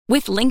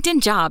With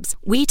LinkedIn Jobs,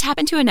 we tap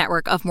into a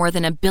network of more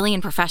than 1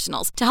 billion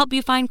professionals to help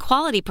you find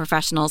quality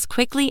professionals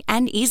quickly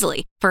and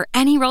easily for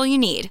any role you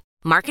need.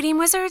 Marketing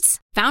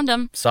wizards? Found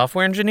them.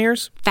 Software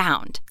engineers?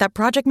 Found. That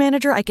project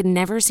manager I could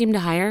never seem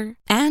to hire?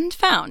 And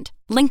found.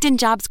 LinkedIn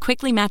Jobs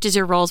quickly matches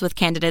your roles with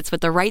candidates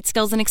with the right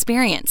skills and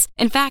experience.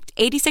 In fact,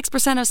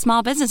 86% of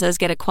small businesses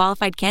get a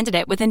qualified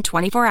candidate within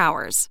 24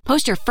 hours.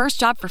 Post your first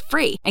job for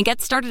free and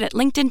get started at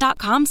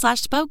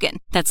linkedin.com/spoken.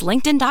 That's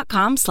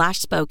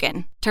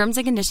linkedin.com/spoken. Terms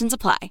and conditions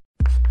apply.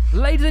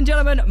 Ladies and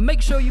gentlemen,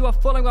 make sure you are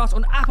following us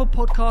on Apple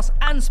Podcasts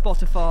and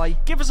Spotify.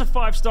 Give us a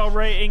 5-star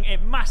rating.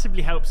 It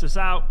massively helps us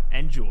out.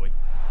 Enjoy.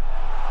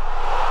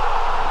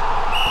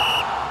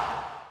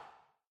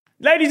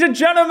 Ladies and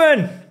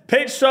gentlemen,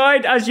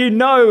 Pitchside, as you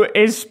know,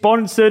 is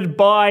sponsored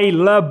by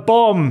Le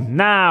Bon.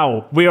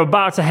 Now, we are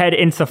about to head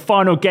into the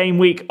final game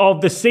week of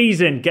the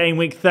season, game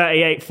week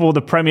 38 for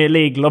the Premier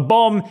League. Le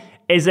Bon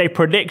is a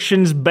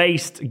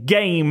predictions-based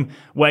game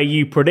where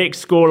you predict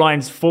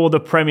scorelines for the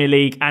Premier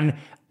League, and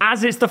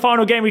as it's the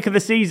final game week of the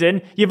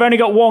season, you've only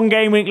got one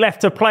game week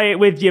left to play it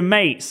with your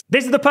mates.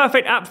 This is the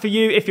perfect app for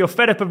you if you're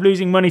fed up of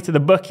losing money to the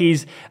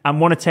bookies and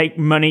want to take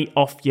money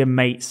off your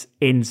mates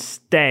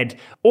instead.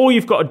 All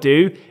you've got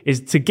to do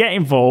is to get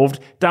involved,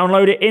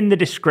 download it in the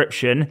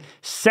description,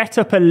 set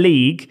up a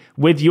league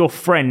with your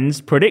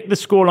friends, predict the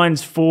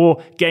scorelines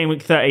for game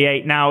week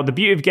 38. Now, the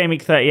beauty of game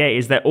week 38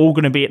 is they're all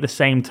going to be at the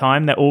same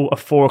time. They're all a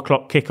 4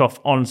 o'clock kickoff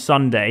on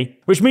Sunday,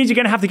 which means you're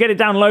going to have to get it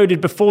downloaded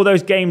before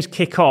those games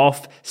kick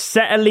off,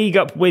 set a league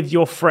up with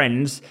your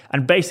friends,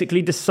 and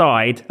basically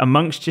decide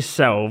amongst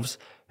yourselves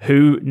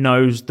who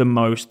knows the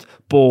most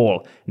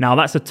ball. Now,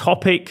 that's a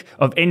topic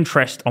of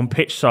interest on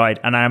Pitchside,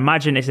 and I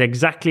imagine it's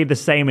exactly the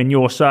same in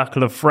your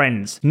circle of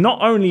friends.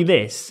 Not only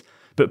this,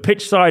 but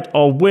Pitchside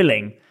are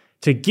willing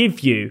to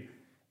give you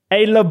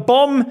a Le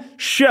Bon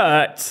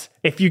shirt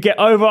if you get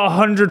over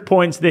 100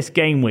 points this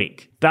game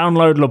week.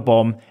 Download Le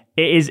Bon.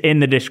 It is in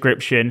the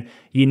description.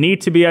 You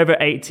need to be over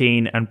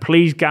 18, and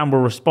please gamble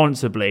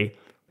responsibly.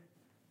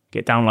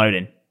 Get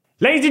downloading.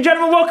 Ladies and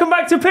gentlemen, welcome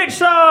back to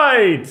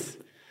Pitchside.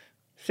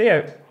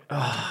 Theo.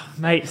 Oh,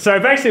 mate. So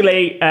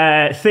basically,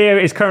 Theo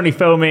is currently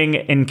filming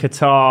in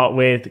Qatar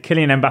with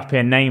Kylian Mbappe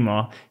and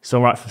Neymar. It's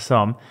all right for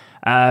some.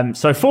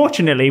 So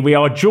fortunately, we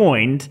are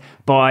joined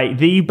by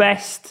the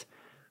best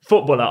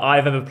footballer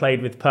I've ever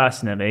played with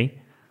personally,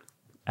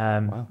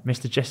 wow.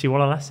 Mr. Jesse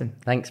Waller-Lassen.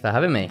 Thanks for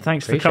having me.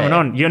 Thanks for coming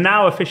on. You're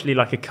now officially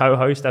like a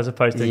co-host as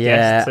opposed to a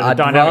guest. So I'd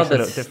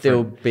rather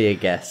still be a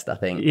guest, I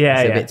think.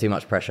 It's a bit too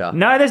much pressure.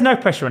 No, there's no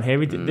pressure on here.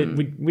 We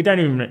don't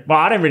even... Well,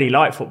 I don't really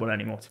like football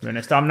anymore, to be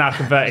honest. I'm now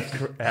converted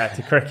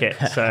to cricket.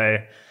 So,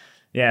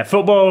 yeah,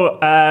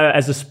 football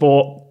as a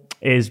sport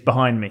is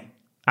behind me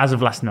as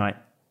of last night.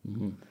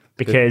 Mm-hmm.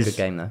 Because... Good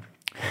game, though.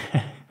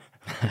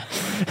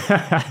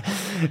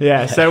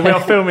 Yeah, so we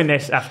are filming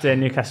this after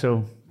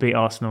Newcastle beat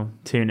Arsenal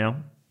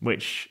 2-0.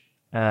 Which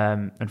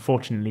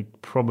unfortunately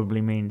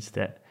probably means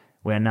that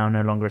we're now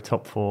no longer a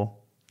top 4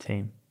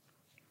 team.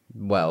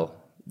 Well,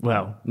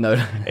 no.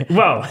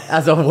 Well,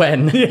 as of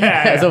when?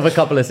 Yeah, as of a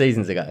couple of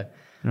seasons ago.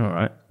 All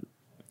right.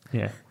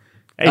 Yeah.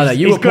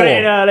 You were poor. Got it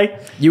in early.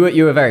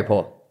 You were very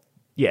poor.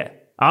 Yeah,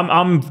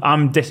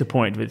 I'm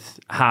disappointed with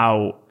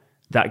how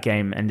that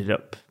game ended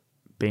up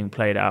being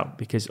played out,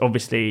 because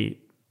obviously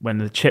when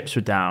the chips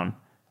were down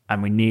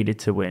and we needed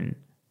to win.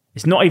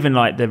 It's not even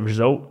like the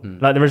result.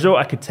 Like the result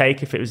I could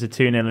take if it was a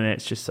 2-0 and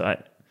it's just like,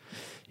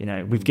 you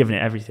know, we've given it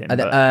everything.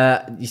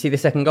 You see the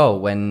second goal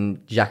when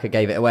Xhaka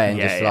gave it away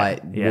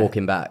and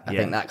walking back. I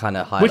think that kind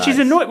of highlights...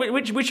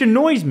 Which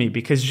annoys me,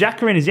 because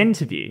Xhaka in his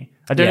interview,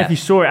 I don't know if you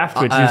saw it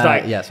afterwards, he was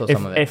like, I saw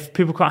some of it. If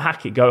people can't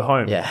hack it, go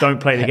home. Yeah. Don't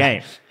play the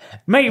game.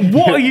 Mate,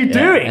 what are you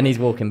doing? And he's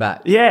walking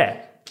back.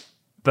 Yeah.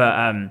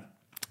 But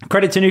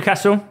credit to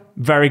Newcastle.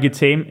 Very good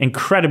team.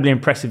 Incredibly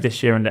impressive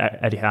this year under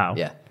Eddie Howe.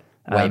 Yeah,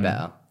 way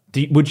better.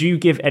 Would you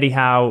give Eddie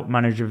Howe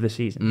manager of the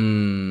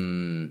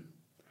season?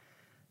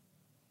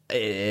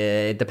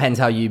 It depends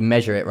how you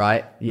measure it,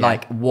 right? Yeah.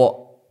 Like, what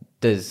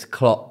does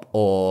Klopp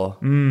or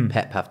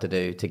Pep have to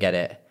do to get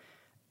it?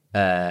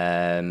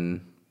 I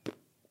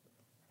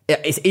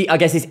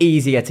guess it's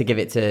easier to give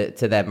it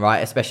to them, right?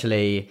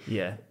 Especially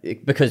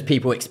because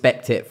people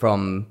expect it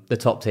from the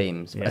top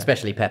teams,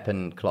 especially Pep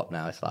and Klopp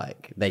now. It's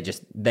like they're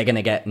going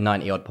to get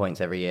 90 odd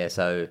points every year,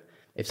 so...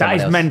 That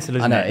is mental,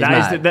 isn't it?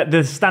 That is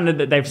the standard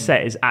that they've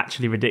set is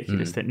actually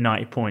ridiculous. That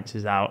 90 points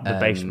is out the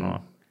base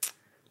mark.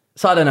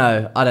 So I don't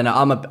know.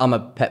 I'm a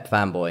Pep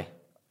fanboy.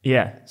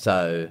 Yeah.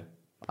 So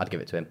I'd give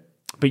it to him.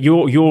 But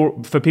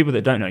you're for people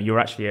that don't know,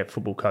 you're actually a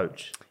football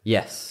coach.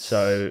 Yes.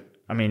 So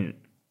I mean,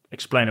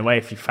 explain away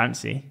if you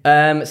fancy.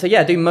 So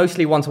yeah, I do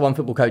mostly one-to-one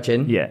football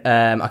coaching.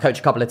 Yeah. I coach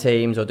a couple of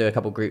teams or do a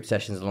couple of group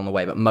sessions along the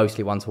way, but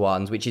mostly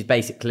one-to-ones, which is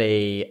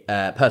basically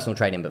personal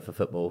training but for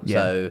football. Yeah.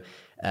 So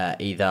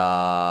either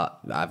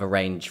I've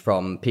arranged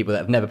from people that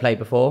have never played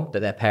before,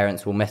 that their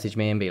parents will message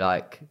me and be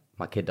like,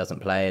 my kid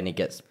doesn't play and he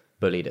gets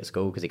bullied at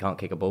school because he can't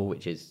kick a ball,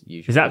 which is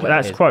usually...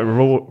 That's quite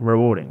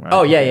rewarding, right?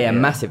 Oh, yeah,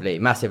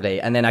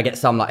 massively. And then I get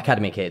some like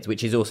academy kids,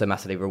 which is also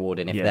massively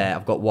rewarding.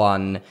 I've got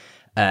one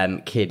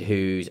kid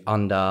who's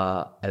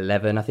under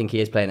 11, I think he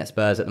is, playing at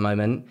Spurs at the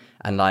moment.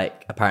 And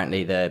like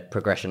apparently the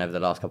progression over the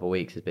last couple of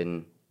weeks has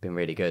been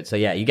really good. So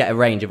yeah, you get a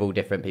range of all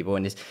different people.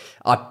 And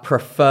I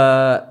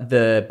prefer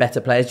the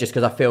better players just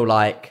because I feel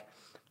like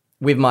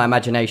with my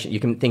imagination, you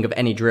can think of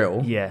any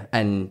drill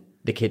and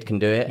the kid can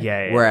do it.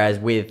 Whereas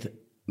with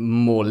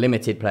more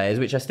limited players,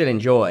 which I still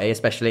enjoy,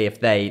 especially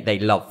if they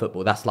love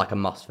football, that's like a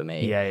must for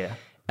me.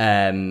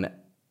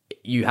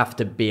 You have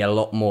to be a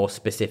lot more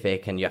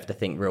specific and you have to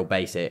think real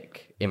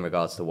basic in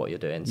regards to what you're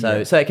doing. So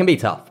it can be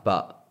tough,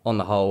 but on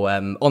the whole, I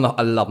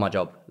love my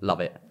job. Love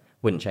it.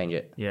 Wouldn't change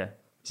it. Yeah.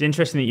 It's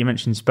interesting that you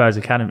mentioned Spurs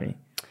Academy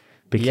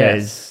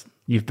because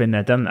you've been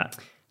there, done that.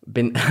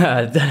 Been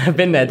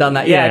there, done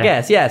that. Yeah, I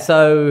guess. Yeah.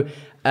 So,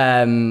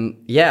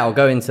 I'll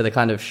go into the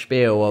kind of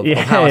spiel of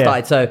how I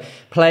started.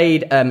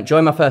 So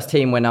joined my first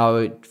team when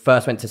I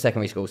first went to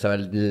secondary school. So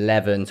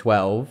 11,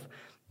 12.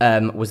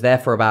 Was there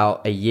for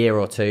about a year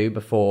or two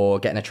before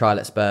getting a trial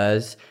at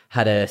Spurs.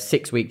 Had a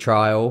 6-week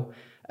trial,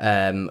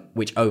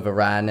 which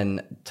overran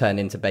and turned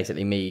into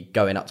basically me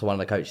going up to one of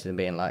the coaches and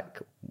being like,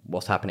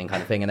 what's happening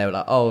kind of thing. And they were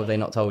like, oh, have they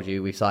not told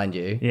you we've signed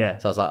you? Yeah.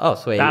 So I was like, oh,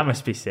 sweet. That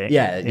must be sick.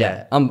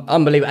 Yeah.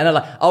 Unbelievable. And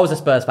I was a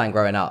Spurs fan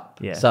growing up.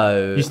 Yeah.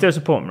 So you still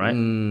support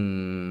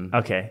them, right?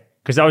 Okay.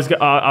 Because I was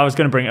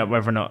going to bring up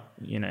whether or not,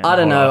 I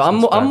don't know.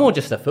 I'm more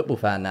just a football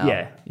fan now.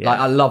 Yeah. Like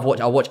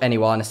I watch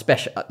anyone,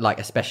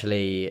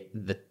 especially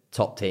the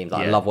top teams.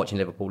 I love watching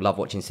Liverpool, love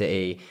watching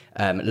City,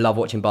 love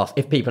watching Barcelona.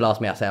 If people ask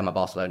me, I say I'm a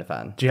Barcelona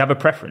fan. Do you have a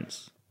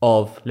preference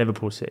of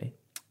Liverpool, City?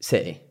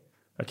 City.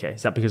 Okay.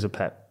 Is that because of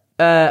Pep?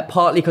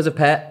 Partly because of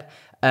Pep,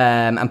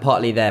 and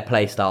partly their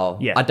play style.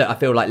 Yeah. I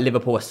feel like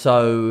Liverpool are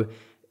so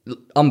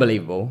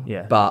unbelievable,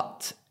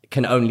 but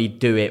can only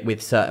do it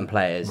with certain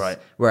players. Right.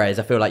 Whereas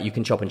I feel like you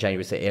can chop and change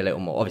with City a little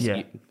more.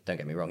 Obviously, don't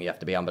get me wrong, you have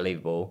to be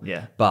unbelievable.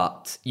 Yeah.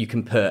 But you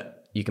can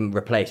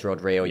replace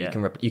Rodri, or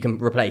you can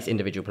replace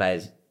individual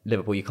players.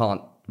 Liverpool, you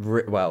can't.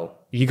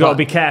 You got to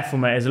be careful,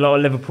 mate. There's a lot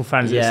of Liverpool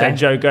fans that say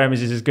Joe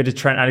Gomez is as good as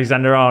Trent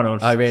Alexander-Arnold.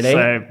 Oh, really?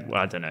 So,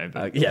 I don't know.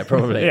 But... yeah,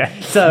 probably. Yeah.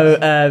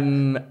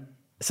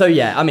 So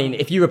yeah, I mean,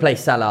 if you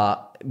replace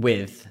Salah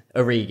with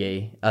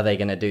Origi, are they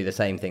going to do the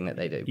same thing that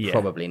they do? Yeah.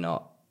 Probably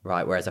not.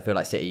 Right, whereas I feel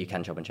like City, you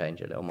can chop and change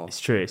a little more. It's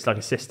true. It's like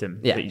a system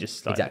that you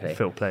just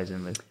fill players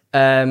in with.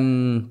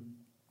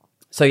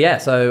 So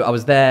I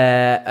was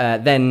there,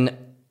 then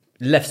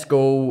left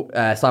school,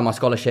 signed my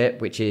scholarship,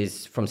 which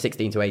is from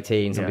 16 to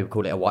 18. Some people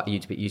call it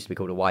used to be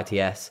called a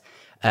YTS.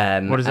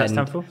 What does that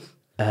stand for?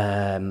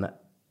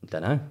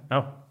 Don't know.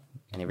 Oh.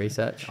 Any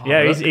research?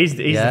 Yeah, he's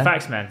the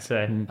facts man.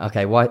 So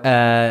okay,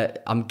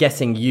 I'm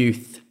guessing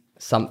youth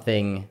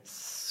something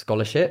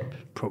scholarship.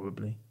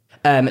 Probably.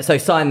 So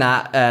signed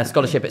that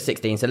scholarship at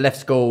 16. So left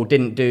school,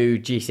 didn't do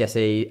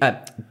GCSE,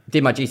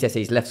 did my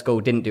GCSEs, left school,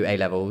 didn't do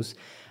A-levels.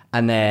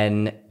 And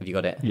then, have you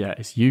got it? Yeah,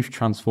 it's Youth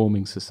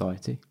Transforming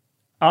Society.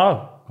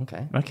 Oh.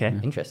 Okay.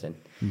 Interesting.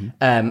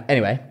 Mm-hmm.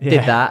 Anyway,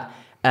 did that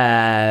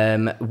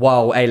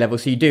while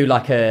A-levels. So you do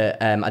like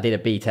I did a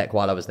BTEC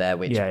while I was there,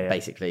 which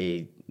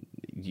basically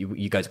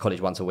you go to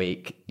college once a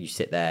week, you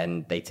sit there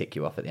and they tick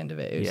you off at the end of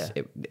it.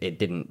 It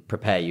didn't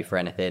prepare you for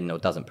anything, or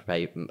doesn't prepare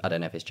you. I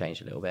don't know if it's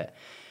changed a little bit.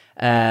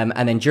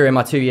 And then during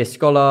my 2-year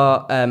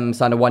scholar,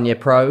 signed a 1-year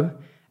pro.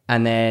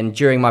 And then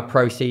during my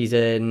pro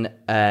season,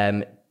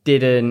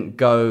 didn't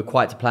go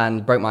quite to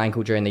plan, broke my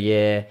ankle during the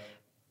year.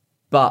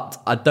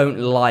 But I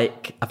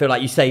feel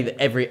like you say that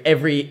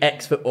every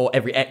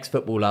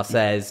ex-footballer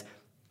says,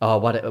 oh,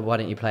 why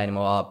don't you play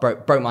anymore? Oh,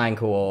 broke my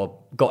ankle or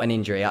got an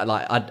injury.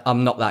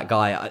 I'm not that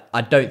guy.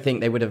 I don't think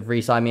they would have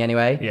re-signed me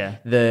anyway. Yeah.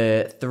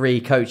 The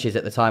 3 coaches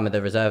at the time of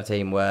the reserve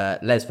team were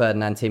Les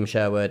Ferdinand, Tim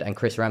Sherwood, and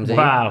Chris Ramsey.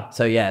 Wow.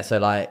 So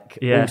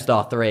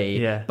all-star 3.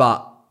 Yeah.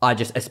 But I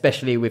just,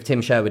 especially with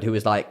Tim Sherwood, who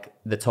was like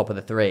the top of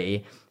the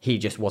 3, he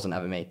just wasn't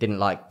having me.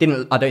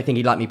 I don't think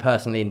he liked me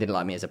personally and didn't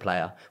like me as a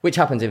player, which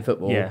happens in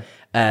football. Yeah.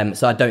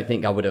 So I don't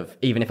think I would have,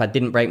 even if I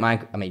didn't break my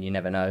ankle, I mean, you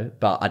never know,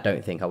 but I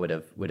don't think I would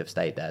have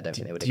stayed there. I don't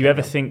think they would have. Do you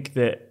ever think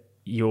that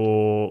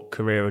your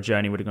career or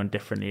journey would have gone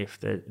differently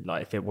if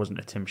it wasn't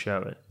a Tim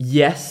Sherwood?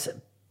 Yes.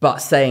 But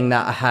saying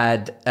that, I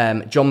had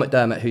John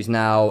McDermott, who's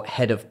now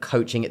head of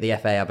coaching at the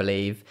FA, I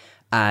believe,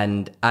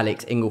 and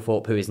Alex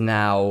Inglethorpe, who is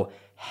now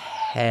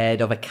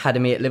head of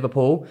academy at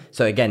Liverpool.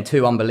 So again,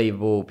 2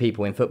 unbelievable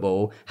people in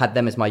football. Had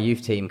them as my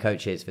youth team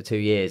coaches for 2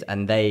 years,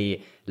 and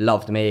they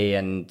loved me,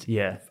 and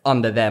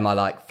under them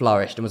I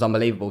flourished and was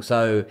unbelievable.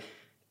 So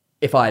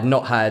if I had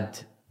not had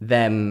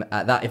them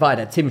at that, if I had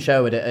had Tim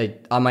Sherwood,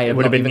 I may have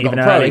not even got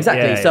pro. Early.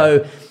 Exactly. Yeah.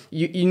 So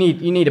you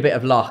need a bit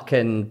of luck,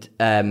 and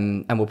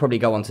we'll probably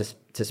go on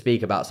to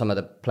speak about some of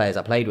the players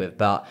I played with,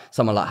 but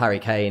someone like Harry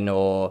Kane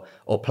or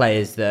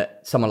players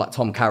someone like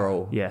Tom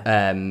Carroll.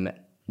 Yeah.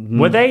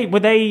 Were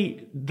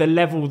they the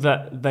level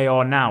that they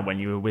are now when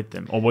you were with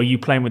them, or were you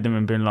playing with them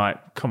and being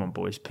like, "Come on,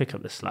 boys, pick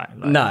up the slack"?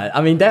 No,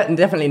 I mean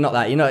definitely not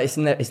that.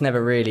 It's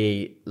never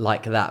really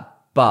like that.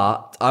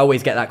 But I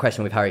always get that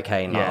question with Harry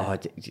Kane.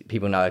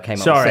 People know I came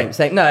up with the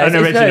same. No,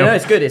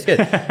 it's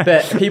good.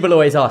 But people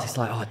always ask, it's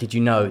like, oh, did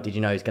you know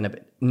he's going to be?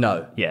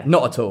 No,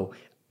 not at all.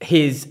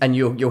 and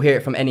you'll hear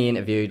it from any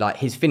interview, like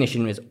his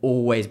finishing has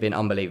always been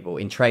unbelievable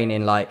in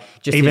training, like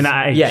just even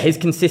at age. Yeah, his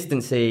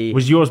consistency.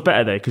 Was yours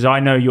better though? Because I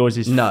know yours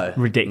is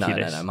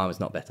ridiculous. No, mine was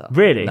not better.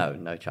 Really?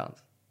 No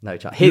chance.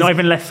 Not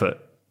even left foot.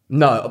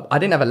 No, I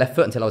didn't have a left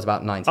foot until I was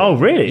about 19. Oh,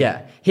 really?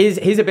 Yeah.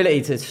 His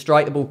ability to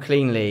strike the ball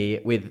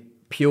cleanly with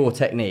pure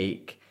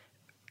technique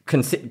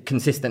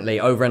consistently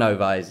over and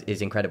over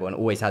is incredible and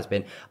always has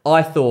been.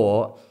 I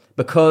thought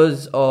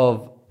because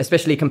of,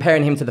 especially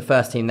comparing him to the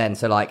first team then,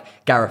 so like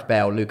Gareth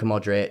Bale, Luka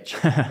Modric,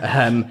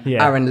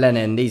 Aaron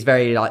Lennon, these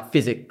very like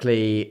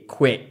physically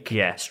quick,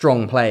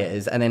 strong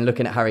players, and then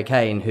looking at Harry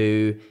Kane,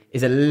 who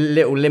is a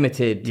little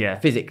limited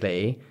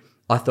physically,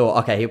 I thought,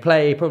 okay, he'll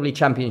play probably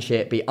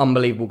Championship, be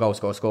unbelievable goal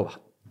scorer, score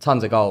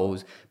tons of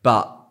goals,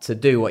 but to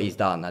do what he's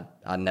done,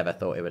 I never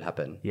thought it would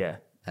happen. Yeah.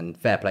 And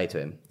fair play to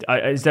him.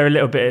 Is there a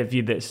little bit of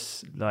you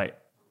that's like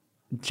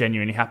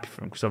genuinely happy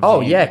for him?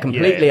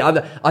 Completely.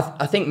 Yeah.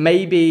 I think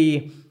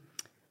maybe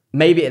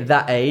at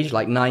that age,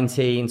 like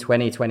 19,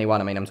 20, 21,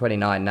 I mean, I'm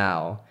 29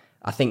 now,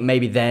 I think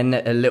maybe then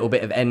a little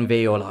bit of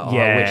envy or like,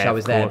 I wish I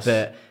was there.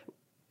 But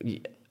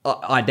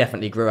I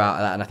definitely grew out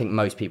of that, and I think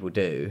most people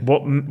do.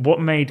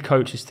 What made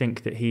coaches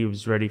think that he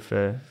was ready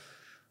for?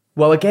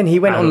 Well, again, he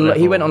went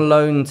on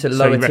loan to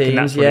lower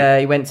teams. Yeah,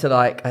 he went to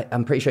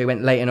I'm pretty sure he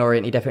went Leyton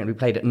Orient. He definitely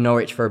played at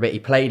Norwich for a bit. He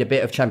played a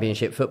bit of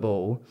Championship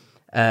football.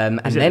 And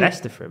then at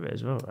Leicester for a bit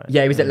as well, right?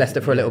 Yeah, he was at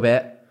Leicester for a little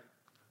bit.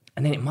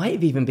 And then it might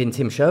have even been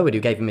Tim Sherwood who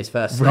gave him his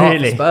first start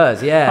for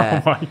Spurs.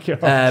 Yeah. Oh my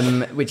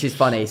God. Which is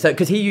funny. So,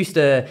 because he used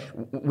to,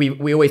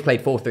 we always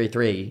played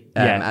 4-3-3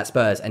 at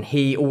Spurs, and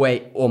he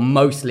always, or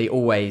mostly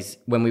always,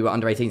 when we were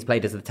under 18s,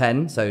 played as a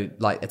 10, so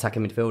like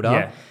attacking midfielder.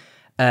 Yeah.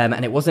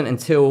 And it wasn't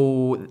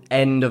until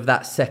end of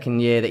that second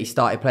year that he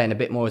started playing a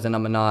bit more as a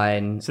number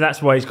 9. So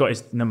that's why he's got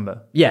his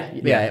number.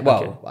 Yeah.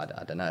 Well, okay.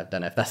 I don't know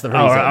if that's the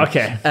reason. Oh, right,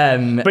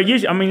 okay. But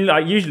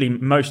usually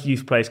most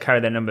youth players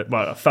carry their number.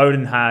 Well,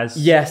 Foden has.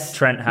 Yes.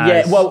 Trent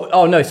has. Yeah. Well,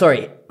 oh no,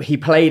 sorry. He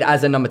played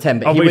as a number 10,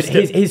 but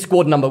his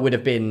squad number would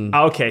have been.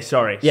 Oh, okay,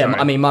 sorry. Yeah,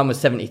 I mean, mine was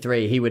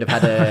 73. He would have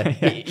had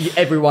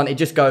everyone. It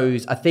just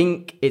goes. I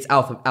think it's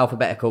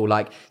alphabetical.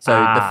 Like, so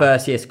the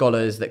first year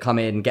scholars that come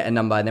in get a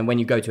number, and then when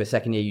you go to a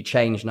second year, you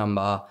change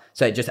number.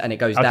 So it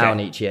goes down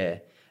each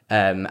year.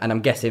 And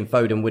I'm guessing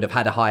Foden would have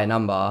had a higher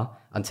number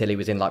until he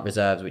was in like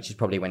reserves, which is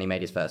probably when he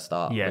made his first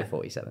start with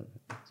 47.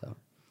 So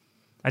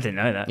I didn't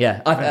know that.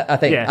 Yeah,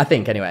 I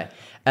think anyway.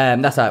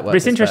 That's how it works. But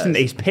it's interesting that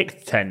he's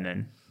picked 10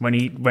 then. When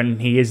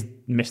he is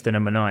Mr.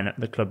 Number 9 at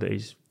the club that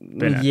he's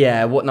been at.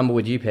 Yeah, what number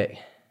would you pick?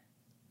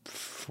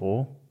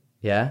 4.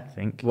 Yeah, I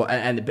think. Well,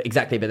 and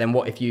exactly. But then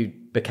what if you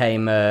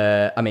became?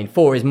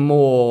 4 is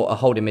more a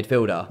holding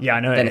midfielder. Yeah,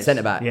 I know. Than a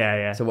centre back.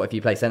 Yeah. So what if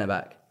you play centre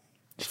back?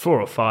 It's 4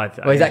 or 5.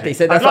 Well, exactly.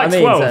 So that's I'd like what I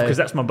mean. 12 because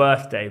that's my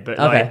birthday. But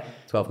okay,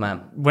 12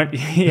 man. Well,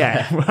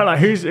 like,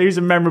 who's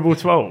a memorable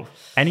 12?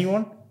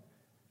 Anyone?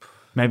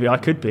 Maybe I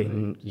could be.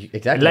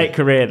 Exactly. Late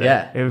career then.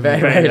 Yeah,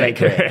 very late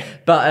career.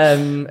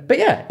 But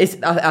yeah,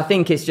 I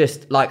think it's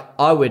just like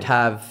I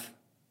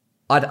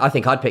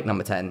think I'd pick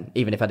number 10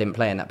 even if I didn't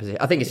play in that position.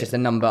 I think it's just a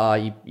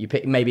number you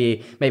pick.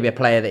 Maybe a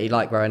player that you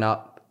like growing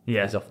up.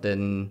 Yeah. Is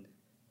often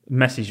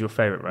Messi's your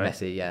favourite, right?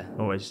 Messi, yeah.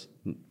 Always.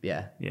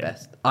 Yeah.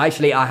 Best.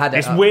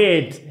 It's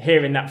weird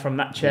hearing that from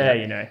that chair,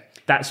 you know.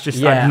 That's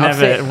just I've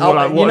never.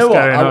 What's you know what?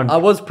 going on? I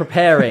was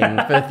preparing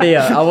for Theo.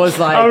 I was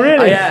like, oh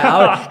really?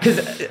 Yeah,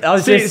 because I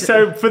was just.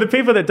 So for the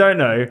people that don't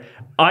know,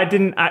 I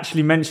didn't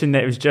actually mention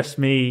that it was just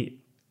me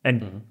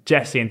and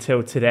Jesse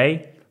until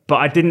today.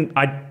 But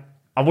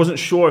I wasn't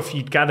sure if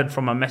you'd gathered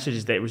from my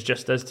messages that it was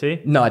just us two.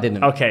 No, I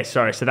didn't. Okay,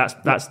 sorry. So that's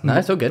no,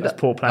 it's all good.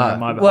 That's poor planning on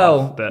my behalf.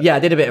 Well, yeah, I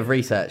did a bit of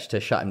research to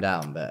shut him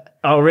down, but.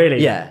 Oh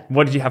really? Yeah.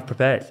 What did you have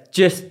prepared?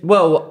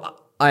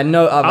 I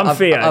know. I'm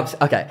Theo.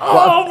 Okay.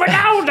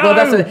 Ronaldo!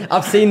 Well,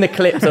 I've seen the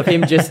clips of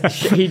him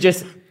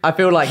I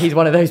feel like he's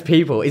one of those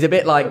people. He's a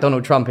bit like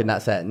Donald Trump in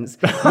that sense,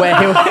 where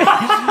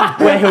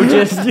he'll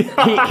just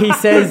he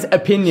says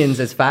opinions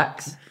as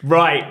facts.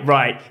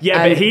 Right.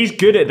 Yeah, but he's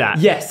good at that.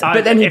 Yes,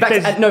 but then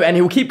and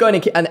he'll keep going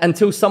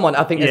until someone.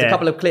 I think there's a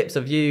couple of clips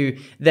of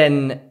you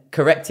then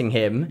correcting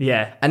him.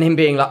 Yeah. And him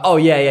being like, oh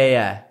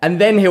yeah,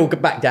 and then he'll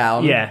get back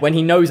down. Yeah. When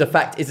he knows a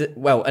fact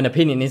an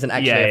opinion isn't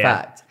actually a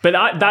fact. But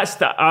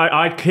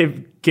I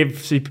could give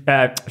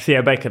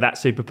Theo Baker that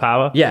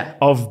superpower. Yeah.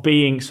 Of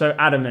being so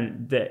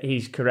adamant that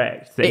he's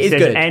correct. That it is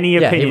good. Any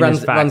opinion he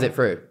is fact. runs it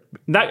through.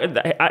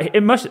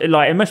 It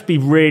must be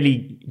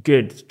really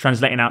good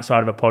translating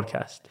outside of a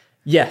podcast.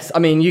 Yes, I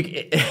mean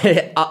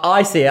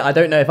I see it. I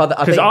don't know if other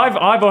because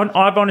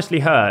I've honestly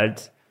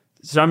heard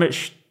so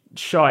much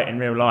shite in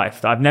real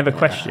life that I've never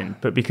questioned,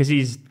 but because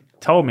he's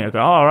told me, I go,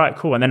 oh, all right,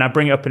 cool, and then I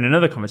bring it up in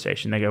another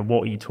conversation. They go,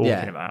 what are you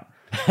talking about?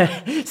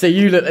 So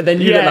you look like the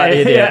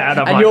idiot,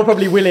 and you're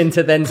probably willing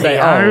to then say,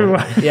 oh,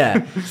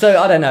 yeah. So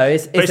I don't know.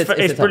 It's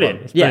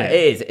brilliant.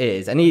 It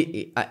is, and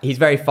he's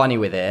very funny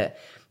with it,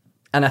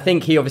 and I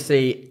think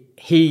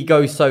he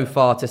goes so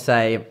far to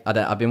say,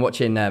 I've been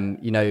watching,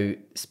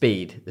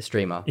 Speed, the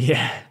streamer.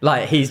 Yeah.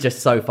 Like, he's just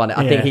so funny.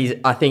 I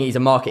think he's a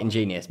marketing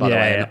genius, by the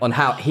way, on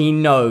how he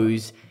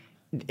knows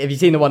have you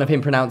seen the one of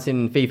him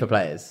pronouncing FIFA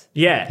players?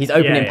 Yeah. He's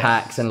opening Yeah.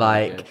 packs and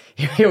like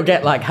he'll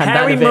get like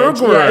Harry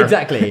Handanovic. Maguire. Yeah,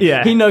 exactly.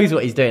 Yeah. He knows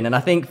what he's doing, and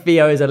I think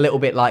Theo is a little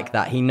bit like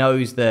that. He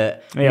knows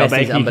that Yeah,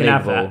 Messi's you can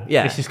have unbelievable. that.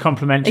 Yeah, This is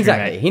complimentary.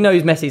 exactly. Mate. He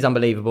knows Messi's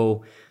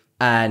unbelievable,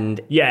 and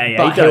Yeah,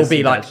 but he he'll does, be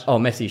he like, does. "Oh,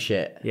 Messi's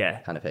shit," Yeah.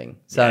 kind of thing.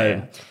 So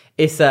Yeah.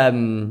 it's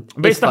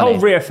But it's the funny.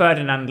 whole Rio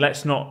Ferdinand.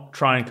 Let's not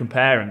try and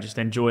compare and just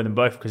enjoy them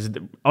both because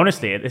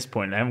honestly, at this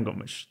point, they haven't got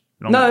much.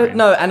 Longer.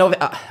 No, and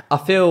I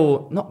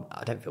feel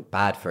I don't feel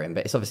bad for him,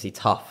 but it's obviously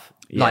tough.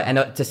 Yeah. Like,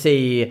 and to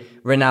see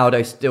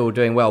Ronaldo still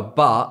doing well,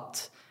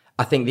 but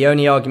I think the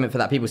only argument for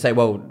that, people say,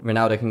 well,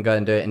 Ronaldo can go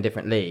and do it in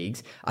different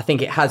leagues. I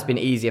think it has been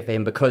easier for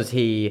him because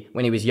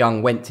when he was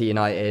young, went to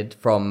United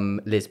from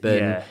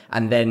Lisbon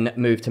and then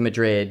moved to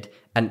Madrid,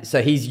 and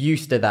so he's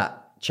used to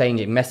that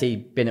changing.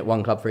 Messi been at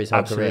one club for his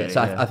whole career,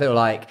 so I feel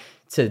like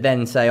to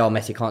then say, oh,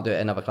 Messi can't do it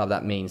at another club,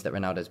 that means that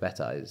Ronaldo's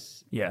better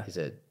is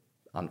a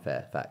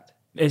unfair fact.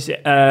 It's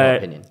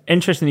opinion.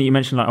 interesting that you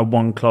mentioned like a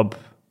one club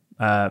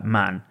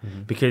man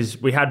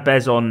because we had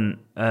Bez on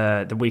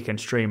the weekend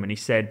stream and he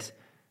said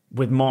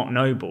with Mark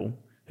Noble,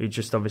 who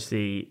just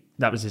obviously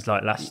that was his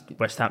like last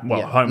West Ham,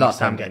 home last West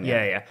Ham game,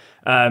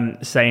 game,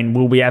 saying,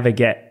 will we ever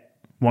get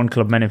one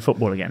club men in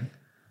football again?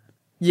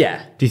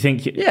 Yeah. Do you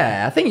think?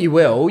 Yeah, I think you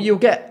will. You'll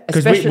get,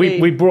 because especially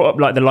we brought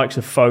up like the likes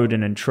of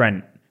Foden and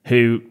Trent,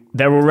 who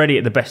they're already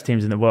at the best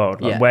teams in the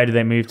world. Like, where do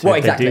they move to? Well, if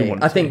exactly. They do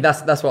want I think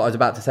that's what I was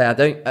about to say. I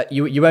don't.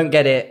 You won't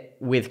get it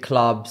with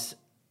clubs.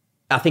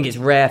 I think it's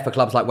rare for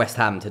clubs like West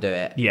Ham to do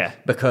it. Yeah,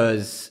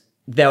 because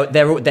they're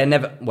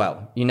never.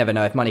 Well, you never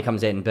know if money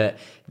comes in, but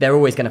they're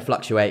always going to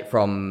fluctuate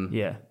from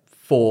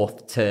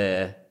 4th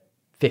to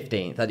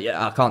 15th.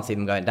 I can't see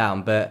them going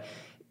down, but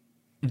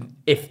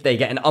if they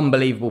get an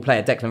unbelievable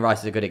player, Declan Rice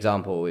is a good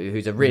example,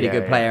 who's a really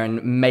good player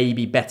and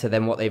maybe better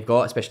than what they've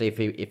got, especially if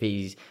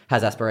he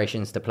has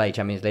aspirations to play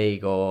Champions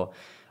League or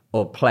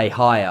play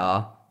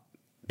higher,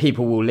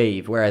 people will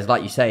leave. Whereas,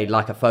 like you say,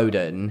 like a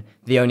Foden,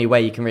 the only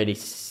way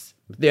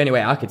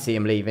I could see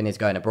him leaving is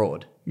going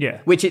abroad.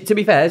 Yeah. Which, to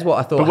be fair, is what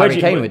I thought Harry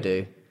Kane would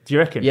do. Do you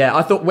reckon? Yeah,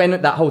 I thought when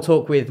that whole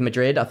talk with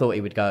Madrid, I thought he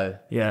would go.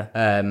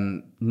 Yeah.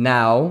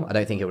 Now, I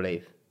don't think he'll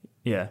leave.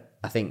 Yeah.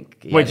 I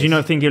think... Wait, do you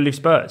not think he'll leave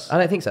Spurs? I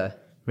don't think so.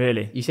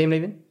 Really? You see him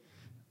leaving?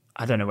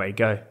 I don't know where he'd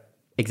go.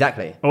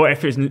 Exactly. Or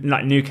if it was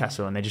like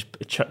Newcastle and they just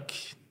chuck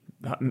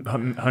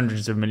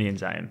hundreds of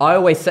millions at him. I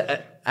always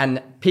say,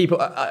 and people,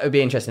 it would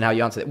be interesting how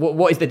you answer it.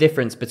 What is the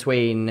difference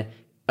between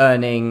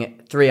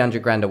earning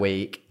 300 grand a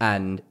week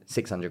and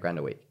 600 grand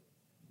a week?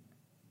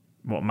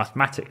 What,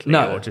 mathematically?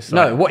 No, or just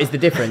like... no. What is the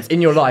difference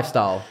in your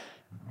lifestyle?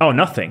 Oh,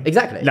 nothing.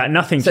 Exactly. Like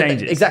nothing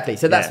changes. Exactly.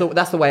 So that's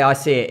the way I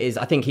see it. Is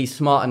I think he's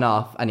smart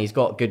enough and he's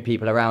got good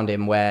people around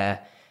him.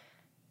 Where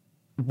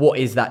what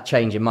is that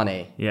change in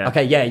money? Yeah.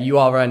 Okay. Yeah,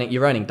 you're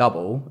earning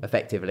double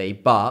effectively,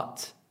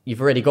 but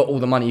you've already got all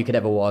the money you could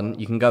ever want.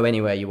 You can go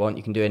anywhere you want.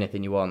 You can do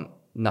anything you want.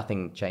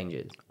 Nothing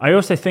changes. I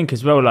also think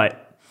as well, like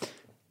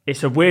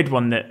it's a weird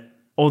one that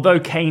although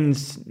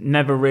Kane's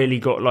never really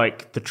got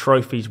like the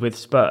trophies with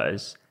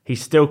Spurs,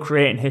 he's still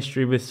creating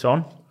history with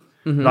Son.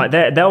 Mm-hmm. Like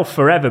they'll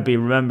forever be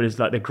remembered as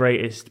like the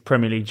greatest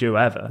Premier League duo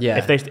ever.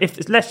 Yeah.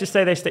 If let's just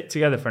say they stick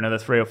together for another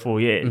 3 or 4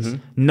 years,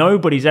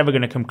 nobody's ever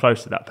going to come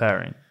close to that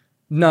pairing.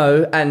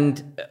 No,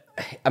 and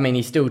I mean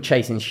he's still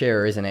chasing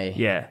Shearer, isn't he?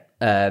 Yeah.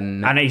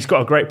 And he's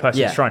got a great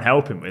person to try and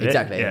help him with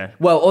exactly. it. Yeah.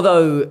 Well,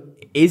 although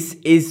is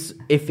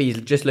if he's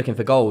just looking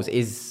for goals,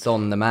 is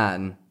Son the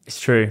man?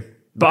 It's true,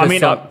 but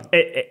Because I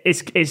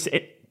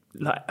mean,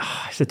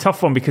 it's a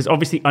tough one because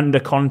obviously under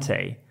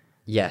Conte,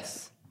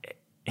 yes,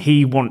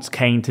 he wants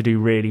Kane to do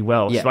really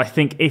well. Yeah. So I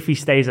think if he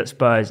stays at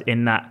Spurs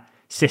in that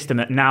system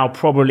that now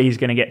probably is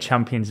going to get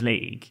Champions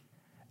League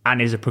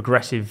and is a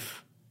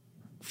progressive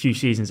few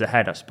seasons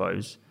ahead, I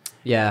suppose.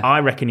 Yeah, I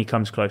reckon he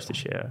comes close to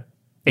Shearer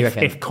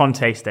if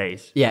Conte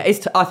stays. Yeah,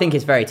 I think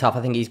it's very tough.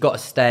 I think he's got to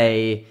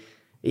stay.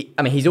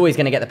 I mean, he's always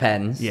going to get the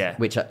pens. Yeah,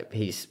 which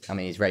his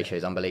ratio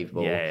is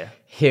unbelievable. Yeah.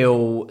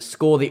 He'll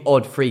score the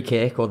odd free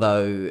kick,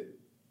 although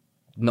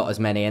not as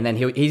many, and then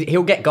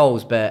he'll get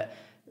goals, but.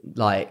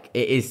 Like,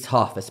 it is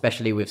tough,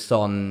 especially with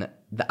Son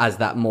as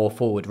that more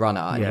forward runner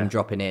and him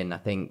dropping in. I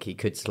think he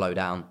could slow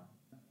down.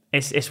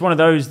 It's one of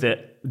those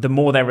that the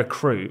more they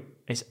recruit,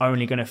 it's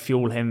only going to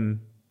fuel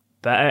him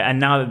better. And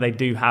now that they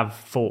do have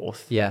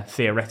fourth,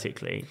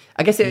 theoretically.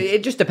 I guess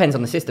it just depends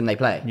on the system they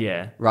play.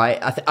 Yeah. Right?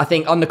 I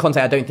think under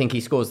Conte, I don't think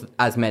he scores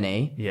as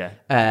many. Yeah.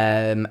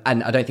 And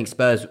I don't think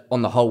Spurs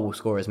on the whole will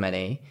score as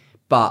many.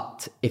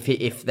 But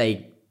if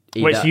they...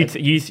 Wait, so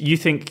you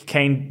think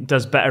Kane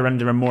does better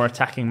under a more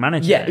attacking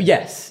manager? Yeah,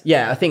 yes.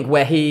 Yeah, I think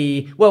where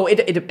he... Well,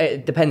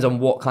 it depends on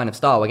what kind of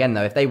style. Again,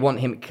 though, if they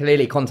want him...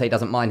 Clearly, Conte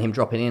doesn't mind him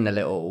dropping in a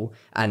little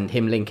and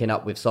him linking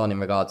up with Son in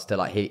regards to,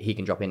 like, he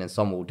can drop in and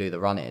Son will do the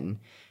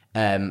run-in.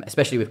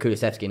 Especially with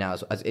Kulusevski now.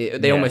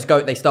 They almost go...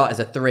 They start as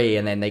a 3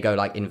 and then they go,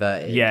 like,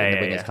 inverted and the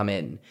wingers come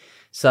in.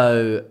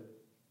 So,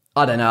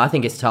 I don't know. I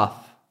think it's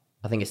tough.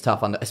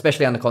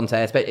 Especially under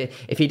Conte.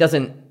 If he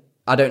doesn't...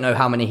 I don't know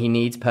how many he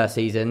needs per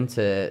season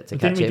to catch him.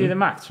 Didn't we do the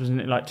maths? Wasn't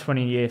it like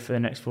 20 a year for the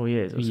next 4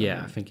 years? Or something?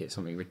 Yeah, I think it's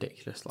something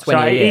ridiculous. Like 20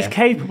 So a year. he's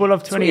capable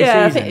of 20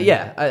 Yeah, a season.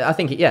 I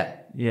think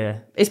Yeah.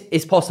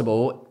 it's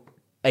possible.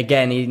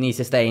 Again, he needs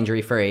to stay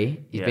injury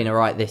free. He's Yeah. been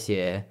alright this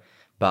year,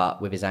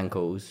 but with his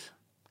ankles,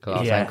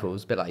 glass Yeah.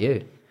 ankles, a bit like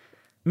you.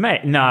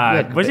 Mate,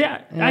 no. Was it?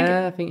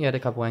 Yeah, I think you had a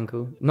couple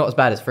ankle. Not as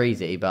bad as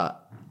Freezy,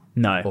 but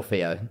No. or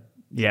Theo.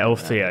 Yeah, or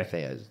Theo.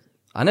 Theo's.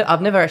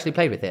 I've never actually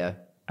played with Theo.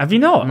 Have you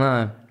not?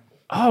 No.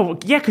 Oh,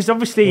 yeah, because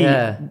obviously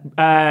Yeah.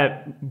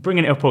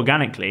 bringing it up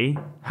organically,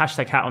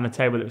 hashtag hat on the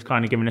table that was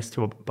kind of given us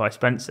to by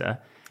Spencer.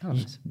 Oh,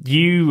 nice.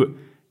 You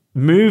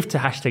moved to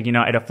hashtag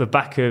United off the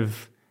back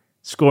of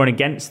scoring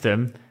against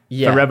them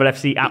Yeah. for Rebel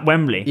FC at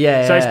Wembley.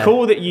 Yeah, So yeah. it's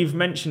cool that you've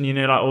mentioned,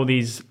 like all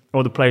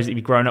the players that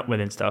you've grown up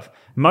with and stuff.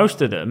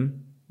 Most of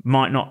them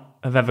might not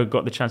have ever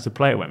got the chance to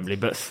play at Wembley,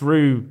 but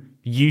through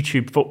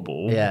YouTube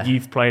football, Yeah.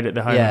 you've played at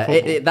the home Yeah, of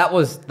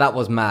football. that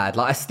was mad.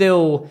 Like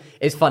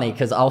it's funny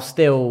because I'll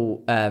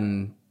still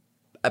playing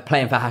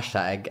for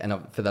hashtag, and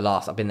for the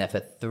last, I've been there for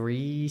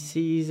 3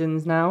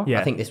 seasons now. Yeah.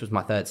 I think this was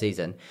my 3rd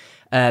season.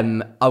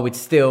 I would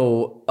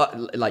still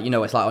it's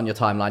like on your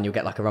timeline, you'll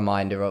get like a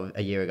reminder of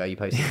a year ago you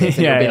posted this,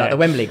 and Yeah, it'll be yeah. like the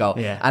Wembley goal,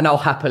 Yeah. and I'll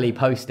happily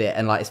post it.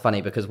 And like it's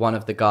funny because one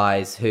of the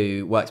guys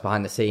who works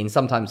behind the scenes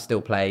sometimes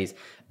still plays.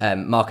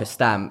 Marcus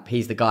Stamp,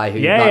 he's the guy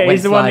who went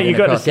he's the one that you sliding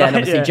got to across. Yeah, and slide,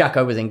 obviously yeah.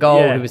 Jacko was in goal,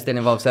 Yeah. who was still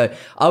involved. So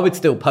I would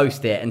still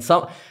post it, and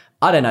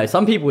I don't know,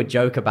 some people would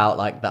joke about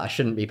like that I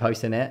shouldn't be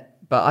posting it,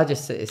 but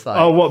it's like,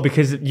 Oh, what?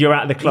 Because you're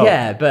at the club?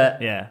 yeah,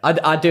 but Yeah.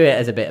 I do it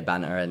as a bit of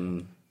banter.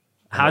 And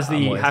How's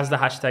I'm always- the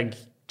hashtag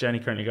journey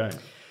currently going?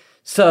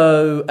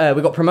 So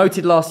we got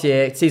promoted last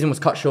year. Season was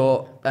cut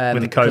short With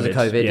the because of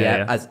COVID. COVID,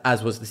 Yeah.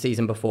 as was the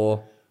season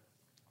before.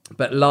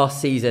 But last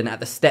season,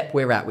 at the step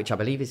we're at, which I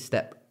believe is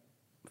step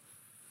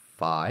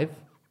 5,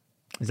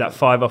 Is that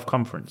 5 off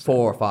conference?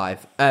 4 or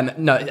 5.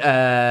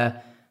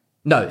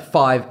 No,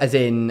 5 as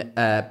in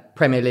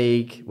Premier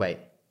League. Wait.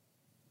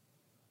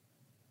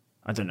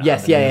 I don't know.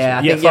 Yes, how the names yeah. are.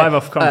 I think, 5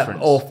 off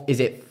conference. Is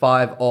it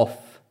 5 off?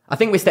 I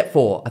think we're step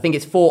 4. I think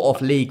it's 4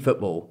 off league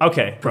football.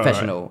 Okay,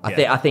 Professional. right.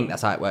 Yeah. I think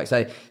that's how it works.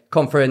 So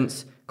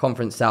conference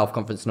South,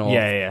 conference North.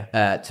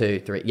 Yeah. 2,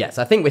 3. Yes,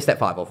 I think we're step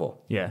 5 or 4.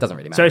 Yeah, Doesn't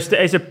really matter. So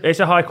it's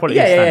a high quality.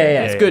 Yeah.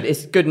 standard. It's good.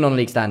 It's good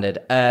non-league standard.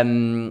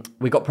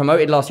 We got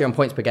promoted last year on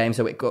points per game,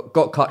 so it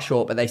got cut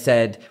short. But they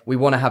said we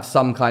want to have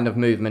some kind of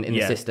movement in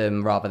the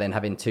system rather than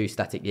having 2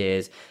 static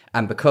years.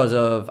 And because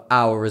of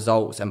our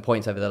results and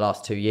points over the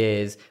last 2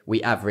 years,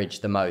 we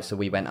averaged the most, so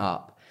we went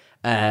up.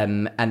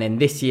 And then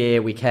this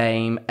year we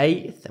came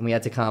 8th, and we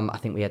had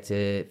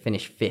to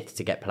finish 5th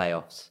to get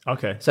playoffs.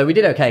 Okay. So we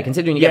did okay,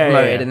 considering you get Yeah,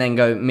 promoted yeah. and then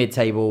go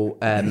mid-table.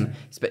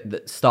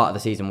 The start of the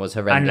season was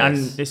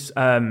horrendous.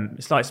 And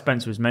it's like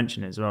Spencer was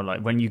mentioning as well.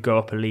 Like when you go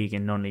up a league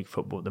in non-league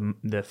football,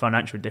 the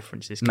financial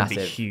differences can be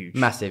huge.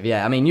 Massive,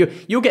 yeah. I mean,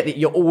 you'll get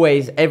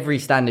every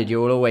standard. You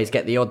will always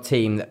get the odd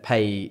team that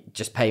pay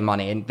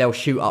money, and they'll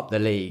shoot up the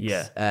leagues.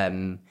 Yeah.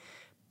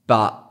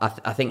 But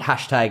I think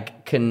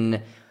hashtag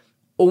can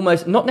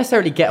almost not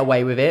necessarily get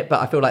away with it, but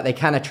I feel like they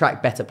can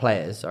attract better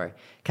players.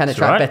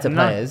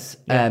 Players.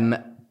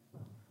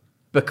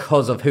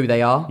 Because of who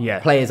they are. Yeah.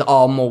 Players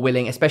are more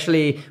willing,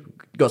 especially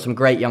got some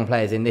great young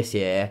players in this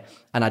year,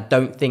 and I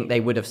don't think they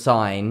would have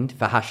signed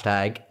for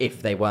hashtag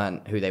if they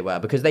weren't who they were,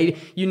 because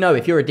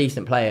if you're a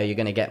decent player, you're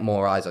going to get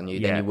more eyes on you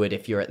than you would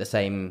if you're at the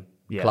same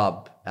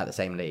club at the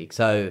same league.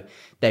 So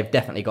they've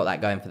definitely got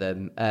that going for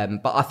them.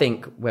 But I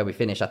think where we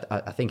finished,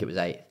 I think it was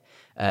 8th,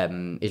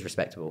 is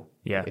respectable.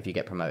 Yeah. If you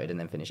get promoted and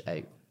then finish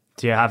 8th.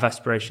 Do you have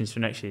aspirations for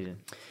next season?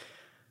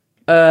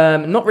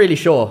 Not really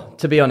sure,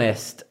 to be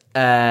honest.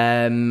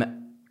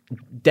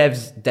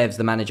 Dev's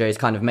the manager, is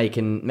kind of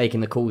making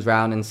the calls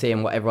round and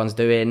seeing what everyone's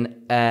doing.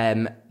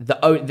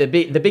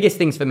 The biggest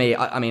things for me,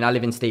 I mean, I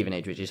live in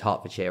Stevenage, which is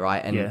Hertfordshire,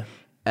 right?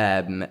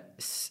 And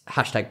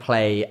hashtag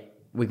play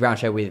with ground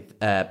share with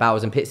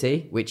Bowers and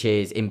Pitsea, which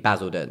is in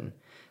Basildon.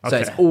 So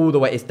Okay. it's all the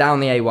way, it's down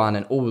the A1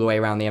 and all the way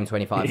around the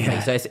M25 for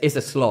me. So it's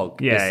a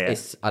slog.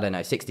 It's I don't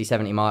know, 60,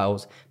 70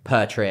 miles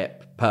per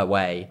trip, per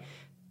way.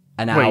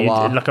 An hour. Wait, you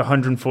did like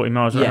 140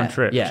 miles round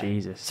trip? Yeah.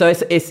 Jesus. So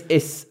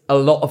it's a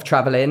lot of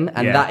traveling,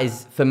 and Yeah. that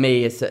is, for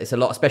me, it's a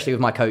lot, especially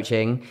with my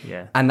coaching.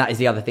 Yeah. And that is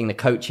the other thing, the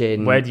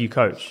coaching. Where do you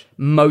coach?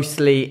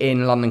 Mostly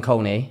in London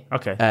Colney.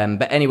 Okay.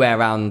 But anywhere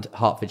around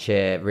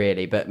Hertfordshire,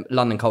 really. But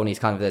London Colney is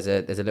kind of, there's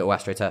a little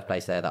AstroTurf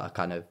place there that I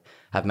kind of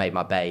have made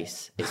my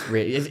base. It's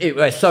really,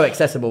 it's so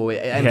accessible.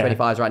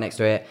 M25 is right next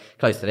to it,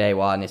 close to the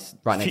A1. It's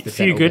right next to A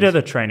few St. good Albans.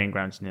 other training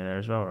grounds near there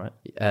as well, right?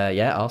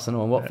 Yeah,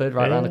 Arsenal and Watford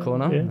right around the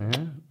corner. yeah.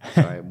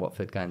 Sorry,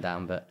 Watford going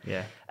down, but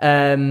Yeah.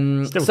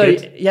 Still Still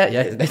good.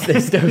 Yeah,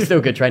 there's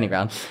still good training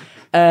ground.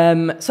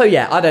 So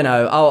yeah, I don't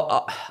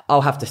know.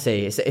 I'll have to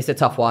see. It's a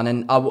tough one,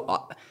 and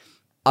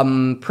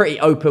I'm pretty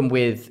open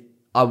with.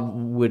 I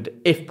would,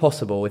 if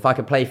possible, if I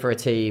could play for a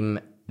team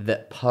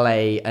that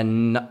play a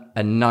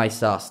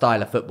nicer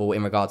style of football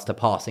in regards to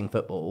passing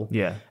football.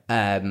 Yeah.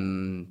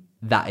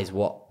 That is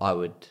what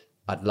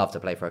I'd love to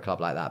play for a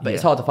club like that, but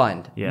it's Yeah. hard to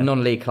find Yeah.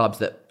 non-league clubs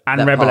that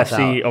And Rebel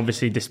FC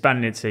obviously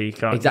disbanded, so you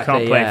can't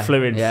play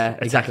fluid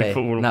attacking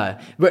football. No,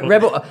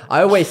 Rebel.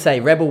 I always say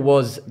Rebel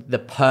was the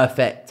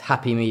perfect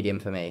happy medium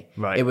for me.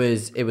 Right. It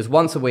was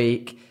once a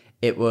week.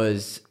 It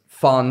was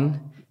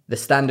fun. The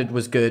standard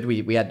was good.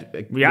 We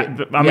had.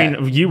 I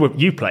mean,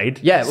 you played.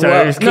 Yeah, so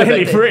it was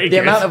clearly pretty good.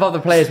 The amount of other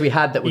players we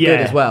had that were good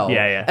as well.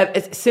 Yeah.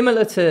 It's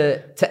similar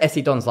to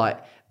SC Dons.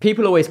 Like,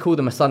 people always call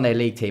them a Sunday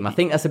League team. I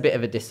think that's a bit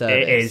of a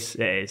disservice.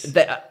 It is.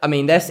 I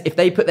mean, if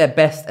they put their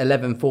best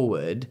 11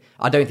 forward,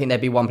 I don't think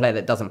there'd be one player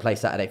that doesn't play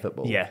Saturday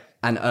football. Yeah.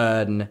 And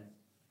earn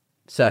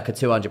circa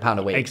 £200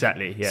 a week.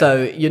 Exactly. Yeah.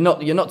 So you're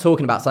not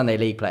talking about Sunday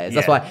League players.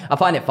 That's why I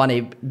find it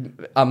funny.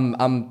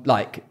 I'm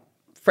like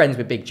friends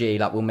with Big G.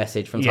 Like, we'll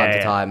message from time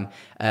to time.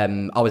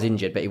 I was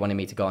injured, but he wanted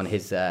me to go on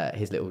his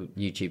little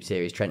YouTube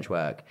series,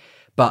 Trenchwork.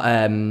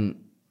 But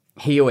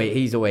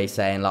he's always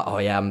saying like, oh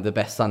yeah, I'm the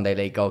best Sunday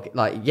League goalkeeper.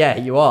 Like, yeah,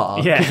 you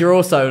are, because you're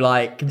also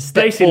like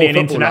basically an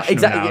international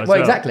exactly. now as well.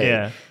 Exactly.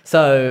 Yeah.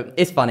 So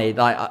it's funny.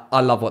 Like,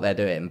 I love what they're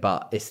doing,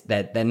 but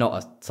they're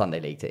not a Sunday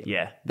League team.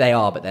 Yeah, they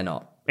are, but they're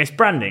not. It's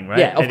branding, right?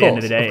 Yeah, At the end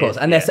of the day, of course.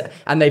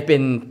 And they've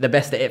been the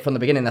best at it from the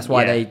beginning. That's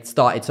why they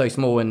started so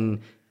small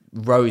and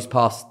rose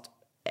past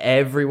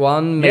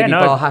everyone. Maybe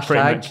bar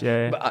hashtag. Much,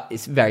 yeah. But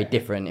it's very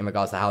different in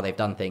regards to how they've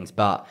done things.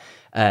 But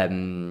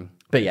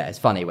yeah, it's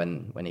funny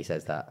when he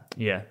says that.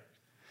 Yeah.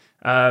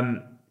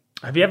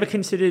 Have you ever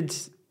considered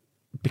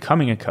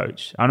becoming a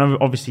coach? I know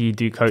obviously you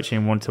do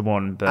coaching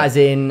 1-to-1, but as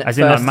in like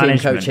team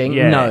management coaching.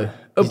 Yeah. No.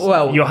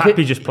 Well, you're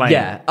happy just playing.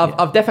 Yeah,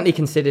 I've definitely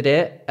considered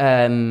it.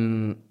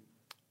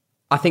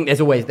 I think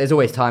there's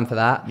always time for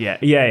that. Yeah.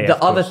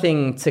 The other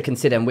thing to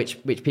consider, and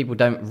which people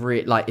don't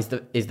really like,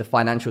 is the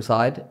financial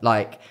side.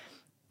 Like,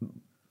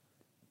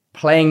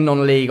 playing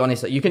non-league,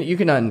 honestly, you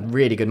can earn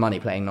really good money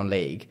playing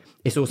non-league.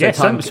 It's also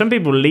time. Some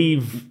people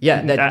leave.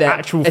 They're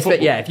actual football.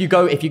 Yeah, if you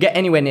get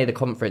anywhere near the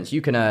conference,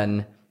 you can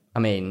earn. I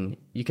mean,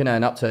 you can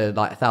earn up to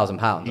like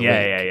 £1,000 a week.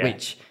 Yeah.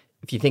 Which,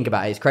 if you think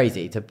about it, is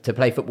crazy to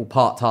play football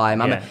part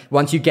time. I mean,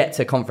 once you get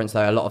to conference,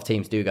 though, a lot of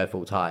teams do go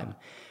full time.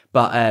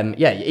 But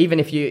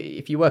even if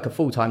you work a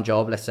full-time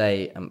job, let's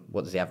say,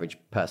 what does the average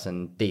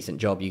person, decent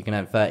job, you can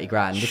earn 30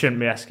 grand. You shouldn't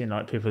be asking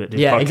like people that do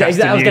podcasts.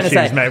 Exactly. I was going to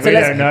say, mate, we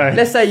don't know.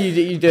 Let's say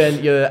you do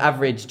your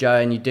average Joe,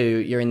 and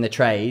you're in the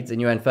trades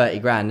and you earn 30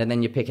 grand, and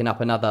then you're picking up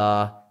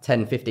another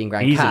 10, 15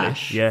 grand easily,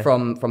 cash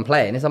from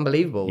playing. It's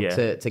unbelievable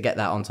to get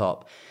that on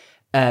top.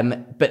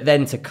 But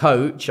then to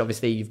coach,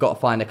 obviously you've got to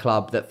find a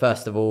club that,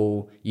 first of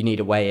all, you need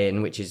a way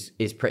in, which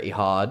is pretty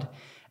hard.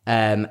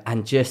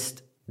 And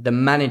just the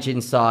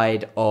managing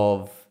side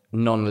of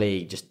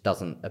non-league just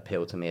doesn't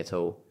appeal to me at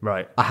all.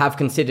 Right. I have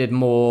considered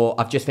more.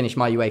 I've just finished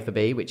my UEFA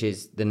B, which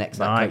is the next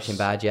coaching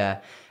badge. Yeah.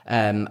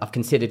 I've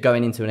considered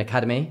going into an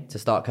academy to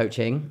start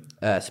coaching.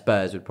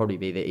 Spurs would probably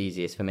be the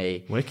easiest for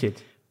me.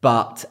 Wicked.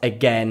 But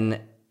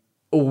again,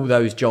 all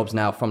those jobs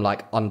now from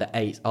like under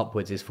 8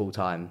 upwards is full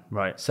time.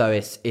 Right. So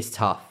it's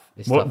tough.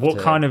 What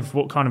kind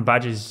of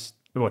badges,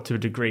 or to a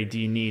degree, do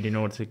you need in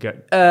order to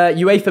get?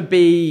 UEFA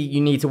B, you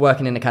need to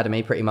work in an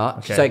academy pretty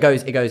much. Okay. So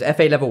it goes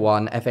FA level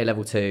 1, FA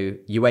level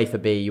 2,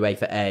 UEFA B,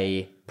 UEFA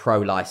A,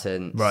 pro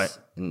license, right,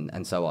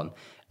 and so on.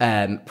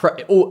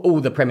 All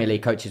the Premier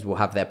League coaches will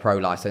have their pro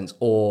license,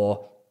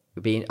 or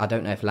I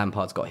don't know if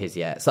Lampard's got his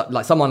yet. So,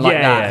 like someone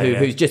like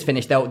who's just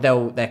finished,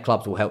 their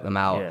clubs will help them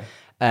out.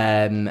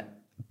 Yeah.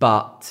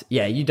 But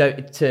yeah, you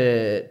don't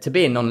to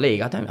be in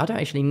non-league. I don't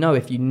actually know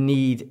if you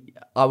need.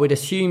 I would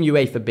assume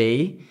UEFA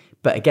B.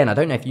 But again, I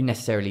don't know if you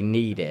necessarily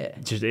need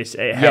it.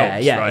 It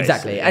helps, yeah, right?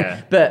 Exactly.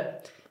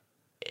 But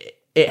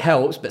it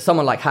helps. But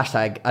someone like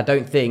Hashtag, I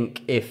don't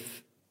think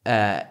if,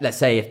 let's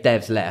say if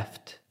Dev's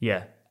left,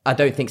 I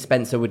don't think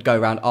Spencer would go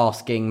around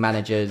asking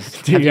managers.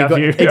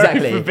 Exactly.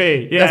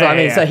 That's what I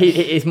mean. So he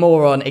is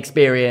more on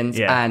experience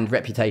and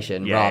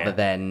reputation rather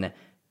than,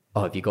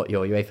 have you got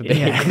your UEFA B?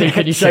 Yeah.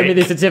 Can you show me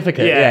the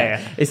certificate?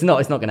 Yeah. It's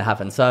not going to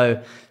happen.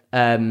 So,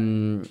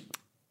 in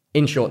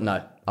short,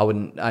 no. I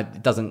wouldn't.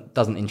 It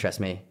doesn't interest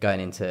me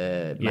going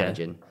into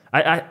managing.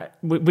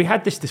 We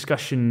had this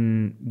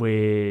discussion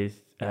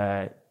with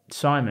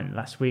Simon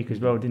last week as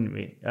well, didn't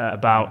we?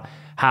 About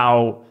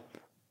how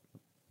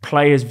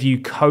players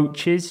view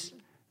coaches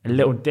a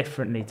little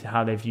differently to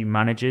how they view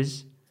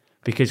managers,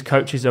 because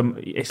coaches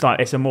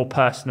it's a more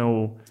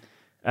personal,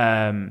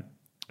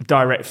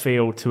 direct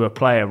feel to a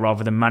player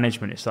rather than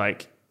management. It's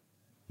like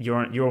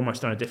you're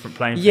almost on a different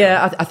playing field.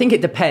 Yeah, I think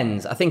it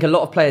depends. I think a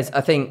lot of players.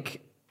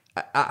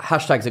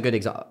 Hashtag's a good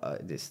example.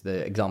 It's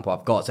the example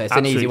I've got, so it's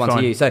absolutely an easy one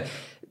to use. So,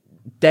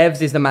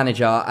 Devs is the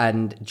manager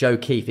and Joe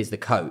Keefe is the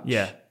coach.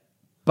 Yeah,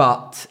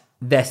 but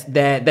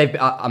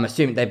I'm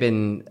assuming they've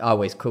been. I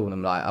always call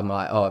them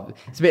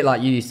it's a bit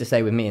like you used to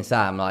say with me and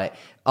Sam. Like,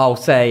 I'll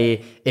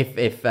say if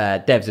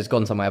Devs has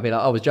gone somewhere, I'll be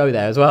like, was Joe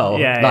there as well?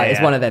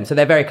 It's one of them. So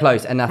they're very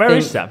close. And Where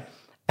is Sam?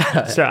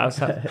 Sat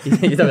outside.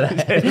 He's over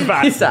there.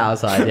 He's sat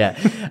outside. Yeah.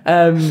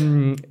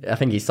 I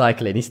think he's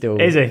cycling. He's still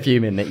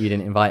fuming that you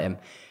didn't invite him.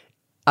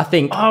 I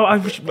think.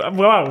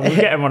 We'll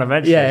get him on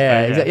eventually.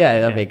 Yeah,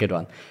 that'd be a good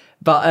one.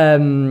 But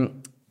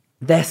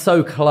they're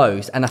so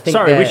close, and I think.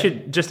 Sorry, we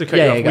should just to cut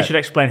you off. We should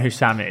explain who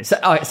Sam is.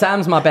 So,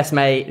 Sam's my best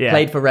mate.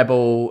 Played for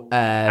Rebel,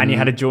 and you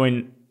had a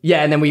joint.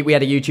 Yeah, and then we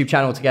had a YouTube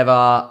channel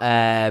together.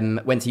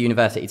 Went to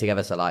university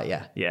together. So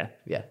yeah.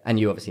 And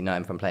you obviously know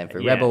him from playing for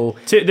Rebel.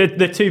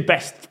 The two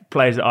best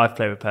players that I've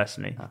played with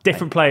personally.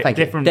 Different players.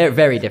 Different. They're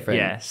very different.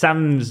 Yeah,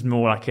 Sam's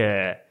more like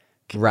a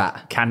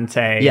rat.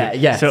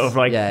 Kante. Sort of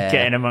like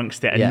getting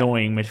amongst it,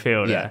 annoying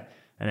midfielder,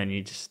 and then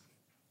you just.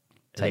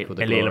 Take all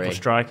the elite glory. level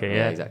striker,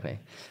 yeah, exactly.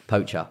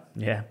 Poacher.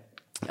 Yeah.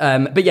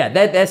 But yeah,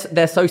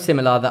 they're so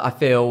similar that I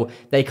feel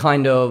they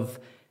kind of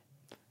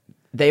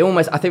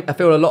I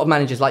feel a lot of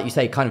managers, like you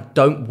say, kind of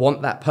don't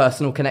want that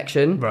personal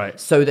connection, right?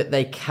 So that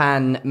they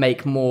can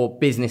make more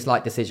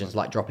business-like decisions,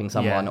 like dropping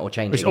someone or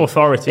changing. It's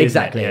authority,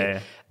 exactly. Isn't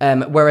it?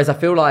 Yeah. Whereas I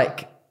feel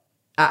like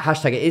at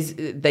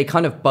Hashtag they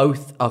kind of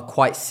both are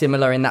quite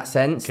similar in that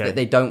sense that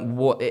they don't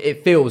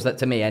it feels that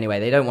to me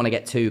anyway, they don't want to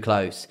get too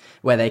close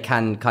where they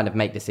can kind of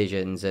make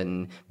decisions,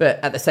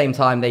 but at the same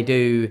time they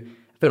do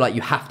feel like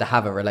you have to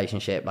have a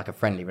relationship, like a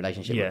friendly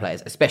relationship with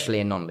players, especially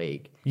in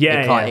non-league.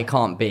 It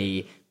can't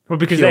be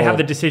because they have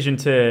the decision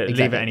to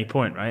leave at any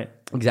point, right?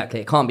 Exactly.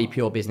 It can't be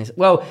pure business.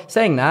 Well,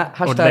 saying that,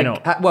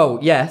 Hashtag...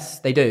 yes,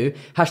 they do.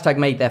 Hashtag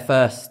made their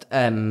first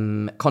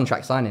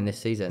contract signing this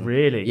season.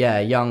 Really? Yeah,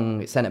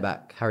 young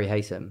centre-back, Harry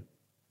Haysom.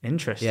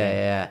 Interesting.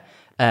 Yeah.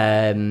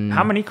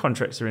 How many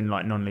contracts are in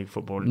like non-league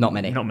football? Not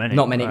many.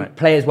 Right.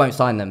 Players won't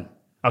sign them.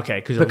 Okay,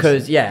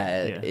 because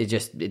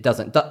it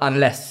doesn't,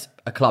 unless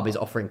a club is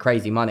offering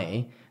crazy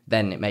money,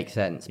 then it makes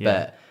sense. Yeah.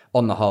 But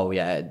on the whole,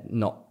 you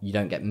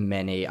don't get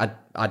many.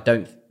 I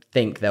don't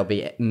think there'll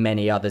be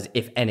many others,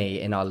 if any,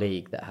 in our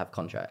league that have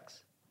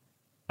contracts.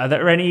 Are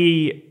there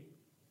any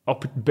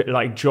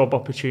like job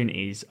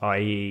opportunities,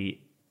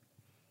 i.e.,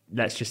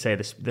 let's just say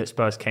that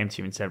Spurs came to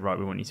you and said, right,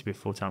 we want you to be a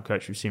full-time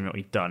coach, we've seen what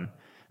you've done,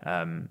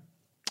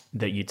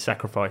 that you'd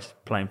sacrifice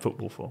playing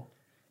football for?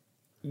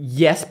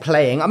 Yes,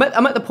 playing. I'm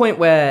at the point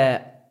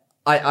where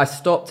I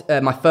stopped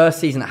my first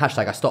season at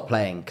Hashtag. I stopped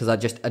playing because I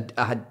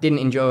didn't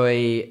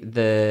enjoy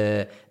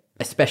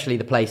especially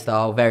the play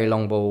style, very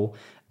long ball,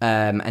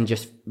 and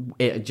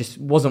it just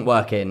wasn't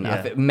working.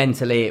 Yeah.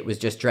 Mentally, it was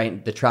just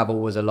drained. The travel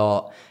was a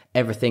lot.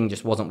 Everything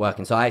just wasn't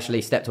working. So I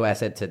actually stepped away. I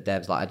said to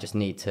Devs, I just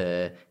need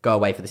to go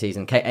away for the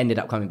season. Ended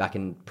up coming back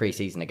in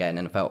pre-season again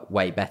and felt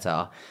way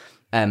better,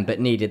 but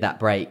needed that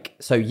break.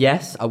 So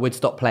yes, I would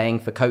stop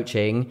playing for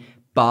coaching,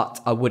 but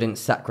I wouldn't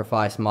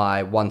sacrifice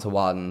my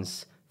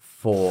one-to-ones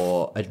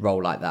for a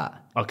role like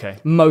that. Okay.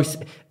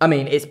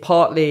 It's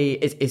partly,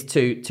 it's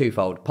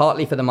twofold.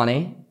 Partly for the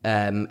money,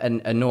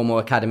 and a normal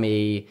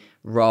academy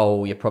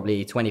role, you're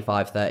probably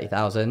 25,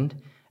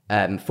 30,000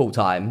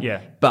 full-time.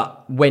 Yeah.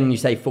 But when you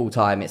say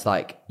full-time, it's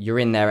like you're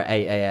in there at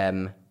 8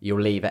 a.m.,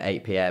 you'll leave at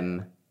 8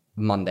 p.m.,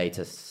 Monday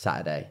to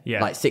Saturday,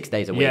 like 6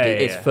 days a week.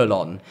 It's full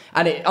on,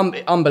 and it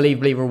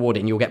unbelievably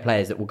rewarding. You'll get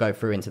players that will go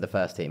through into the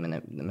first team, and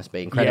it must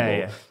be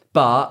incredible.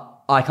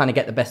 But I kind of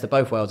get the best of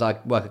both worlds. I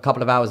work a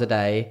couple of hours a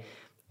day,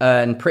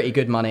 earn pretty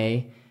good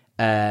money,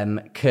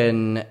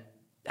 can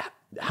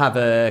have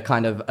a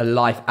kind of a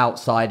life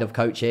outside of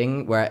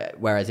coaching.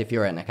 Whereas if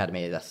you're at an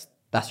academy,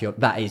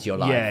 that is your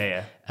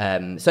life.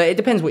 So it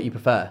depends what you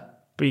prefer.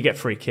 But you get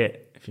free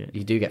kit.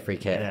 You do get free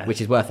kit, which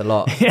is worth a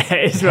lot.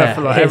 It's worth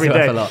a lot every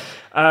day. Worth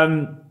a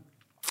lot.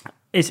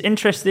 It's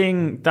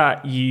interesting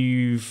that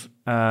you've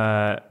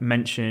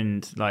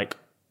mentioned like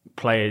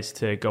players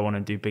to go on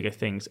and do bigger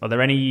things. Are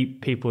there any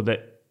people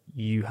that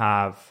you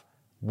have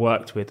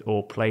worked with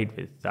or played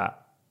with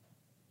that,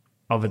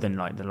 other than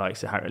like the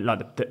likes of Harry,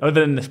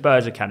 other than the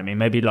Spurs Academy,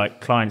 maybe like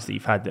clients that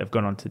you've had that have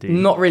gone on to do?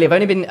 Not really.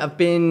 I've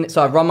been.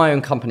 So I run my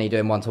own company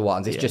doing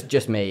one-to-ones. It's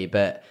just me,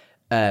 but.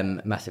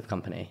 Massive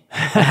company. You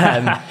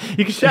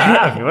can shout it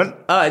out if you want.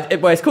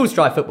 It's called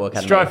Strive Football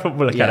Academy. Strive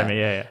Football Academy,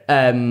 yeah.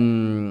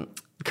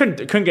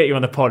 Couldn't get you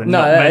on the pod and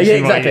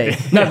exactly.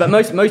 No, but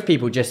most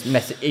people just go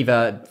on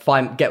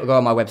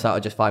my website or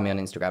just find me on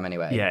Instagram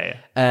anyway. Yeah.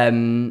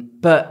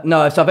 But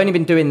no, so I've only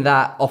been doing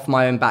that off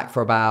my own back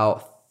for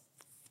about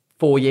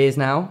 4 years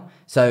now.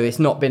 So it's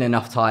not been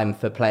enough time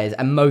for players,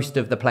 and most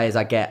of the players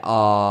I get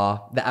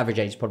the average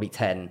age is probably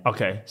 10.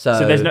 Okay.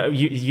 So there's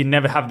you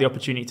never have the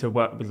opportunity to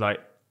work with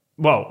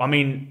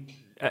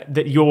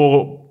that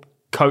your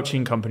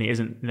coaching company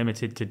isn't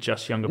limited to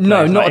just younger players.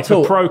 No, not at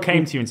all. If a pro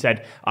came to you and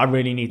said, I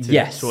really need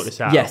to sort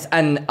this out. Yes,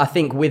 and I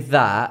think with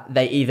that,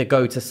 they either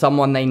go to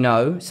someone they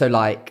know, so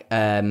like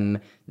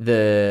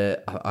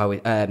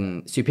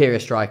Superior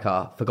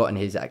Striker, forgotten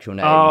his actual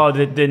name. Oh,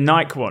 the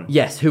Nike one.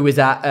 Yes, who was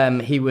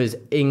at, he was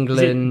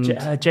England.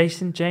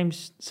 Jason,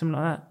 James, something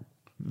like that.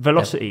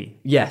 Velocity.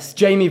 Yes,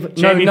 Jamie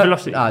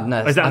Velocity.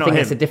 No, is that I think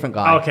it's a different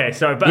guy. Okay,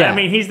 sorry, but I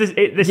mean, he's this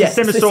is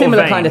a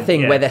similar kind of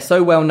thing where they're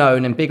so well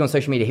known and big on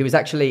social media. He was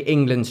actually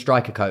England's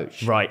striker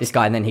coach, right? This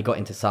guy, and then he got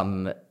into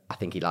some. I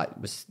think he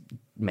was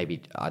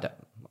maybe I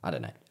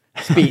don't know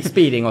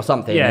speeding or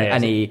something.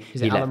 And he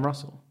Alan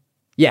Russell?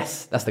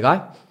 Yes, that's the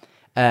guy.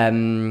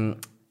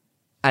 And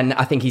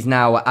I think he's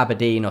now at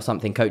Aberdeen or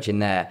something coaching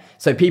there.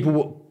 So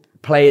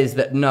players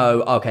that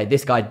know, okay,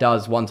 this guy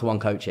does one-to-one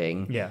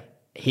coaching. Yeah.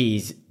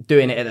 he's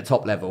doing it at the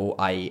top level,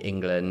 i.e.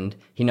 England.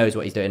 He knows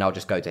what he's doing. I'll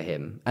just go to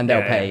him. And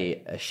they'll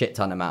pay a shit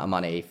ton amount of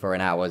money for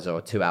an hour's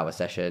or 2 hour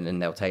session,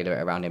 and they'll tailor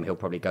it around him. He'll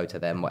probably go to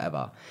them,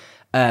 whatever.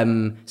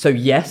 So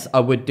yes, I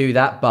would do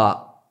that,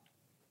 but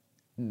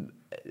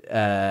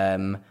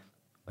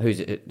who's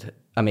it?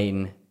 I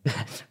mean,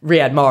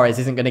 Riyad Mahrez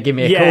isn't going to give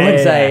me a call and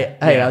say,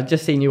 hey, I've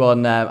just seen you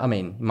on,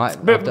 might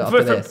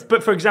after this.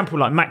 But for example,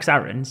 like Max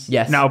Aarons,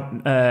 now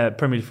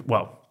Premier League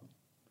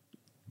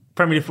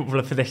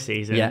footballer for this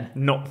season,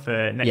 not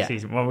for next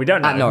season. Well, we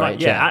don't know. At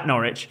Norwich, at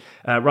Norwich,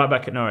 right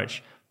back at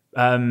Norwich.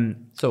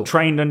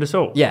 Trained under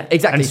Saul. Yeah,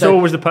 exactly. And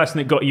Saul was the person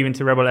that got you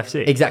into Rebel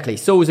FC. Exactly.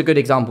 Saul's a good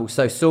example.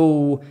 So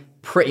Saul,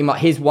 pretty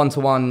much his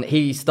one-to-one,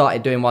 he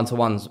started doing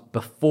one-to-ones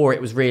before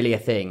it was really a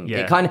thing. Yeah.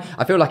 It kind of,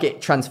 I feel like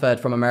it transferred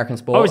from American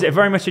sport. Oh, is it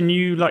very much a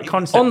new like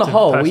concept? On the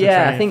whole, I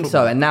think football?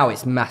 so. And now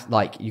it's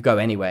like you go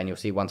anywhere and you'll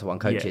see one-to-one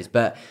coaches.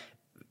 But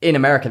in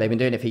America, they've been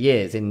doing it for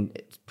years. In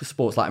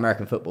sports like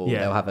American football,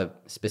 they'll have a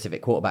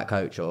specific quarterback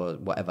coach or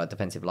whatever,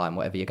 defensive line,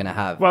 whatever you're going to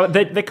have. Well,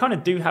 they kind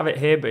of do have it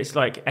here, but it's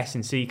like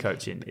S&C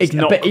coaching. It's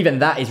not, but even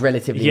that is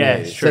relatively new.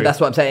 It's true. So that's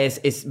what I'm saying.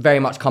 It's very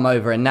much come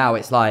over, and now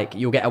it's like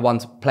you'll get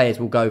players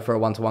will go for a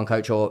one-to-one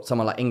coach, or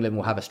someone like England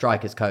will have a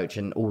strikers coach,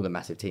 and all the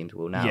massive teams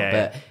will now.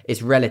 But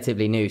it's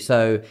relatively new.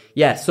 So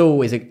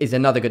Saul is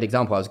another good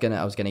example. I was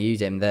gonna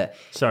use him.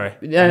 Sorry,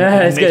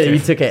 no, it's good. You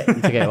took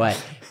it away.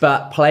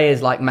 But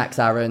players like Max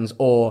Aarons,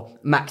 or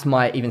Max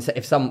might even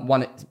say,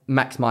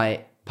 Max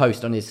might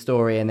post on his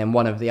story, and then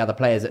one of the other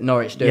players at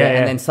Norwich do it,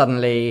 and then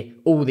suddenly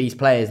all these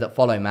players that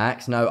follow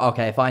Max know,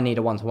 okay, if I need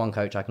a one-to-one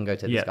coach, I can go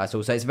to this guy. So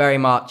it's very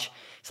much,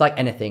 it's like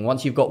anything.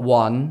 Once you've got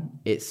one,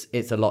 it's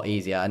a lot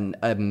easier. And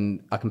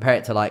I compare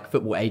it to like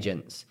football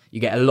agents. You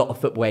get a lot of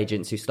football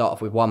agents who start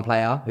off with one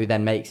player who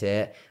then makes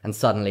it, and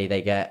suddenly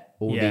they get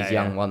all these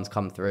young ones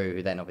come through,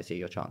 who then obviously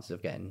your chances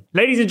of getting.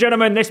 Ladies and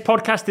gentlemen, this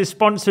podcast is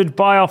sponsored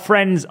by our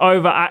friends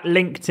over at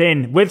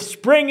LinkedIn. With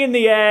spring in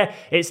the air,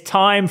 it's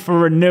time for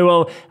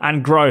renewal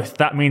and growth.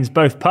 That means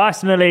both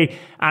personally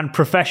and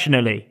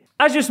professionally.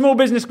 As your small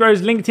business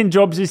grows, LinkedIn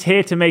Jobs is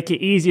here to make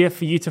it easier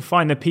for you to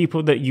find the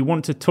people that you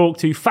want to talk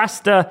to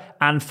faster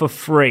and for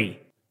free.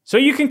 So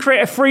you can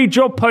create a free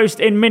job post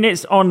in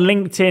minutes on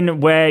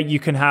LinkedIn, where you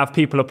can have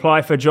people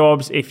apply for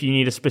jobs. If you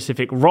need a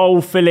specific role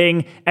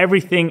filling,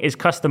 everything is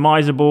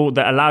customizable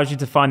that allows you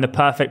to find the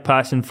perfect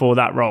person for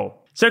that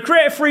role. So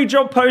create a free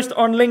job post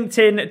on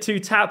LinkedIn to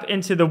tap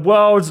into the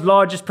world's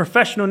largest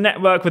professional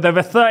network with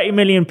over 30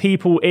 million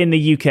people in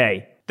the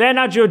UK. Then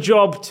add your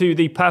job to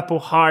the purple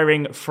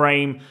hiring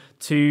frame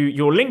to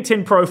your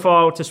LinkedIn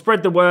profile to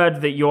spread the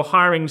word that you're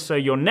hiring, so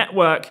your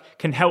network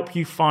can help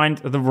you find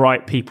the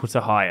right people to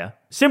hire.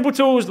 Simple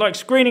tools like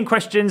screening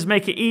questions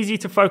make it easy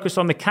to focus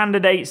on the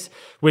candidates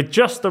with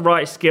just the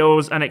right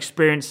skills and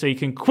experience, so you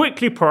can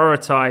quickly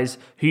prioritize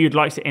who you'd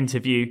like to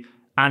interview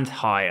and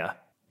hire.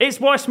 It's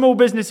why small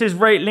businesses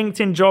rate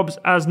LinkedIn Jobs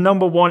as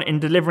number one in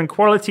delivering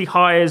quality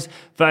hires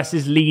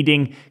versus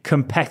leading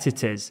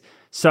competitors.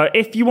 So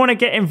if you want to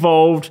get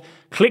involved,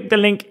 click the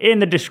link in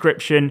the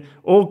description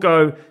or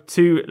go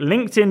to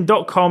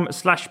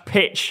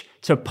linkedin.com/pitch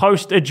to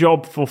post a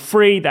job for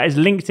free. That is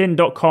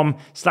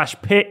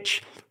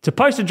linkedin.com/pitch to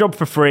post a job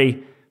for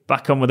free.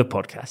 Back on with the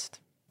podcast.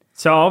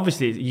 So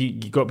obviously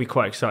you got to be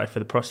quite excited for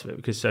the prospect,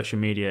 because social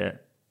media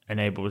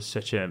enables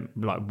such a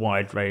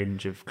wide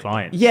range of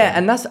clients. Yeah,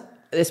 and that's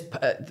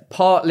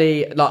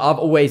partly like I've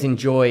always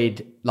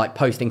enjoyed like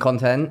posting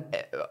content,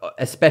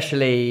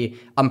 especially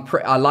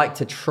I like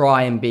to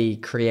try and be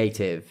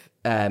creative.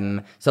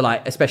 So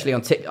like especially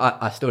on TikTok,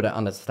 I still don't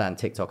understand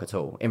TikTok at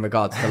all in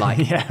regards to like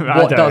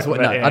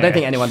I don't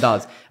think anyone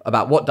does,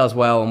 about what does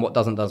well and what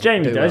doesn't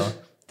Jamie does. Well.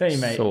 Don't you,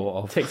 mate?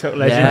 Sort of. TikTok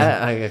legend.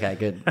 Yeah, okay,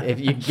 good. If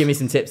you give me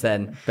some tips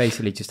then.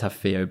 Basically just have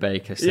Theo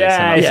Baker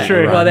say it's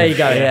true. Well, there you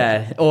go,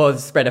 yeah. Or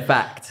spread a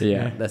fact.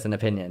 Yeah. That's an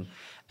opinion.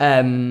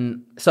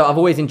 So I've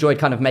always enjoyed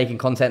kind of making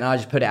content, and I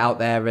just put it out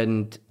there.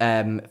 And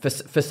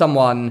for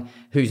someone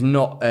who's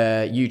not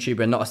a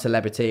YouTuber, not a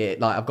celebrity,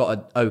 like I've got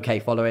an okay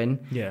following.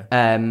 Yeah.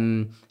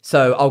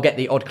 So I'll get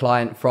the odd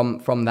client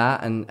from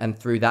that and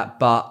through that,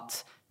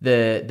 but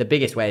the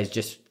biggest way is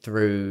just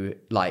through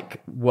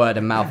like word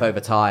of mouth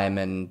over time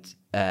and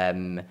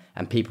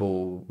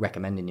people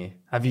recommending you.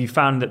 Have you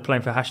found that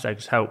playing for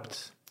hashtags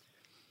helped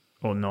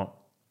or not?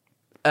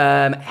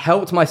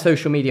 Helped my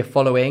social media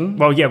following.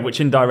 Well, yeah,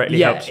 which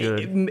indirectly helps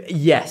you.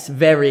 Yes,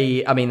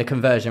 very. I mean, the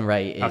conversion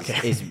rate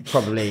is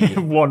probably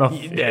one off.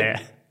 Yeah,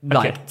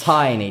 like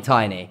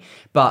tiny.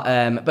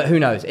 But who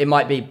knows? It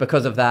might be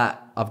because of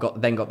that. I've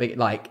got big.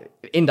 Like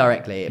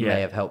indirectly, it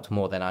may have helped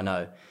more than I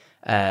know.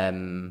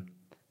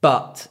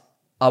 But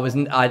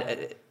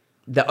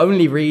the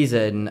only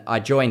reason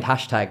I joined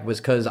hashtag was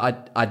because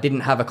I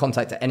didn't have a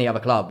contact at any other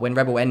club when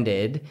Rebel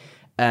ended.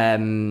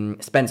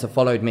 Spencer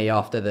followed me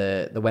after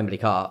the Wembley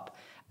Cup,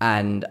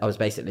 and I was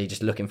basically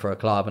just looking for a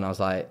club, and I was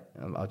like,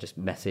 I'll just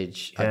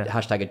message.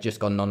 Hashtag had just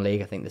gone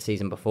non-league, I think the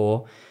season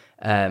before.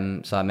 So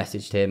I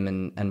messaged him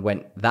and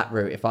went that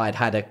route. If I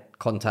had a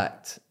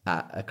contact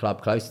at a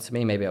club closer to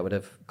me, maybe I would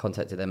have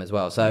contacted them as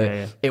well.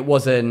 So it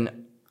wasn't,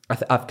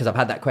 because I've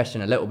had that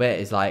question a little bit,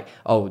 is like,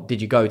 oh,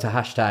 did you go to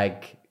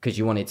hashtag because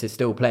you wanted to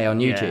still play on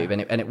YouTube?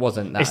 Yeah. And it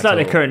wasn't that. It's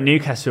like the current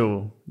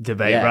Newcastle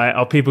debate, right?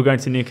 Are people going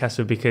to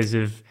Newcastle because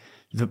of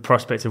the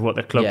prospect of what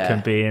the club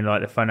can be in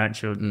like the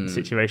financial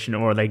situation,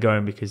 or are they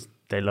going because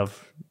they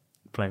love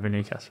playing for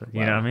Newcastle? You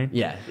know what I mean?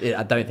 Yeah,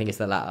 I don't think it's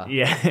the latter.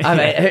 Yeah. I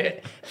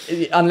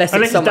mean, unless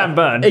it's Dan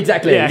Burn.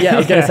 Exactly. Yeah, I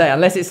was going to say,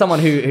 unless it's someone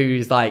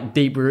who's like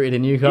deep rooted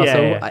in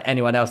Newcastle.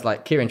 Anyone else,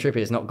 like Kieran Trippier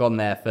has not gone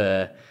there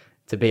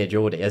to be a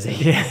Geordie, has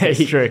he? Yeah,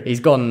 it's true.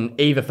 He's gone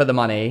either for the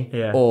money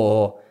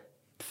or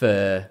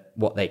for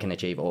what they can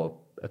achieve, or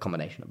a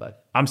combination of both.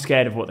 I'm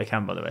scared of what they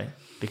can, by the way,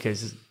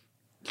 because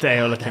they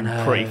are looking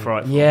pretty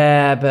frightful.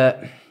 Yeah,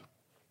 but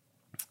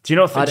do you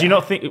not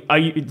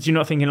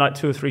think in like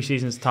 2 or 3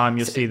 seasons time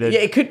you'll see the? Yeah,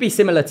 it could be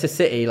similar to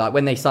City, like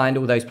when they signed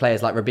all those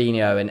players like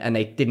Robinho, and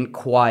they didn't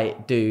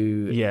quite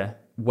do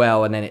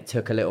well, and then it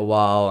took a little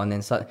while, and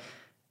then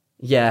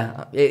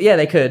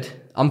they could.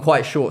 I'm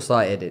quite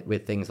short-sighted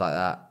with things like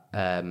that.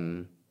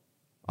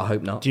 I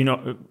hope not. Do you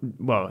not?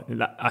 Well,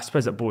 I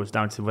suppose that boils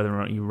down to whether or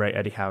not you rate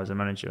Eddie Howe as a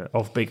manager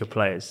of bigger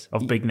players,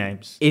 of big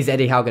names. Is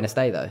Eddie Howe going to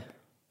stay though?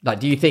 Like,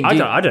 do you think?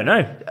 I don't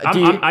know.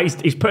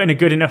 He's put in a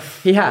good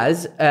enough. He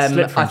has.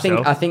 Slip for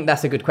I think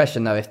that's a good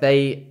question though. If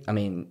they, I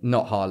mean,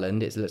 not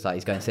Haaland. It looks like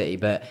he's going City,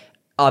 but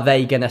are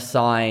they going to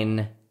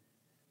sign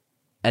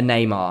a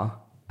Neymar?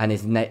 And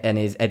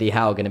is Eddie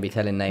Howe going to be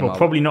telling Neymar? Well,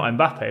 probably not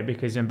Mbappe,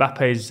 because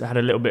Mbappe's had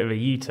a little bit of a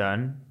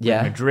U-turn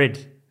with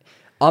Madrid.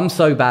 I'm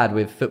so bad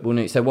with football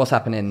news. So what's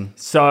happening?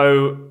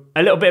 So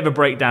a little bit of a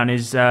breakdown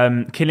is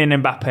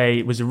Kylian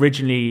Mbappe was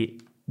originally,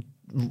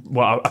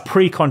 a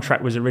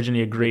pre-contract was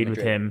originally agreed with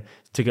him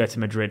to go to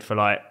Madrid for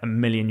like €1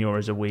 million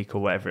a week or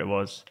whatever it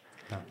was.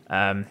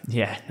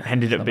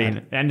 Ended up being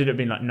like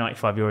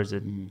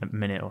 €95 a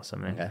minute or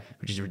something,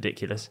 which is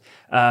ridiculous.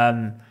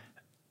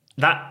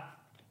 That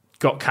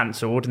got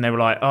cancelled, and they were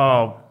like,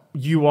 "Oh,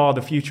 you are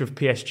the future of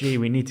PSG.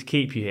 We need to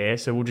keep you here,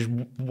 so we'll just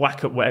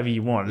whack up whatever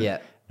you want." Yeah.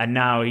 And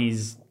now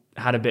he's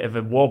had a bit of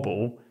a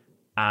wobble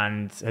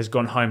and has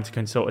gone home to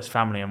consult his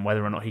family on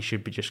whether or not he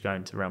should be just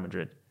going to Real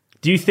Madrid.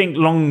 Do you think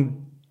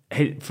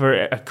for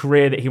a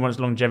career that he wants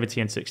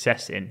longevity and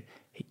success in,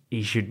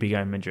 he should be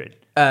going Madrid?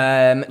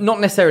 Not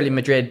necessarily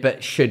Madrid,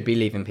 but should be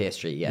leaving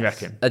PSG, yes. You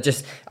reckon?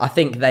 I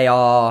think they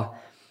are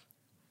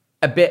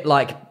a bit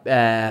like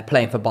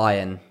playing for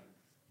Bayern.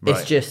 Right.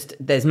 It's just,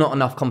 there's not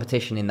enough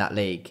competition in that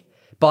league.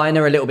 Bayern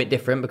are a little bit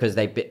different because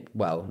they've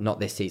not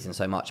this season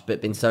so much,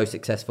 but been so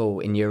successful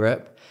in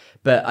Europe.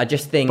 But I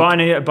just think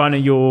Bayern are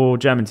your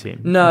German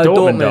team. No,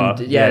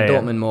 Dortmund. Yeah,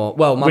 Dortmund more.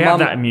 Well,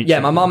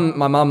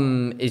 my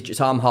mum is just,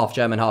 so I'm half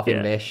German, half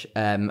English.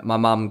 My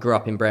mum grew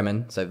up in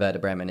Bremen, so Werder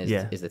Bremen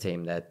is the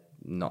team. They're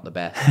not the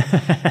best.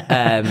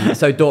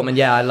 So Dortmund,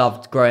 I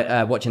loved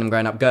watching them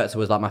growing up. Goetze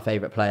was like my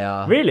favourite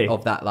player, really,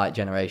 of that like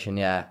generation.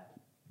 Yeah.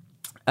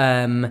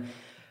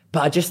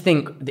 But I just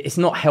think it's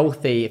not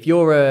healthy if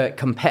you're a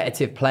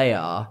competitive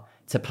player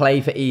to play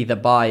for either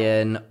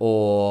Bayern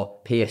or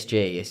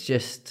PSG. It's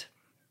just.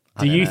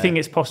 Do you think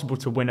it's possible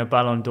to win a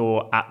Ballon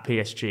d'Or at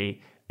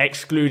PSG,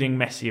 excluding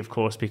Messi, of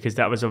course, because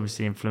that was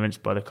obviously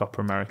influenced by the Copa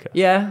America?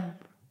 Yeah.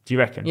 Do you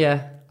reckon?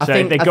 Yeah. So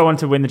if they go on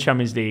to win the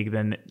Champions League,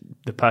 then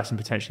the person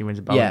potentially wins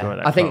a Ballon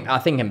d'Or. I think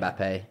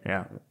Mbappe.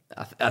 Yeah.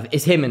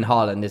 It's him and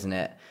Haaland, isn't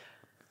it?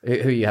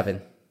 Who are you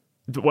having?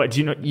 What do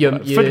you know?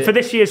 For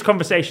this year's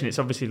conversation, it's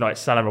obviously like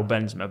Salah or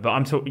Benzema,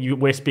 but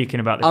we're speaking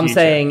about the future. I'm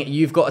saying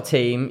you've got a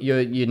team.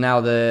 You're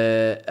now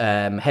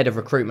the head of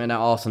recruitment at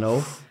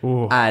Arsenal,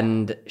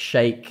 and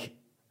Sheikh,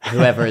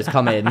 whoever has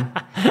come in,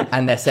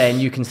 and they're saying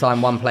you can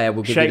sign one player,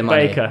 we'll give you the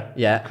money. Baker.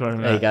 Yeah,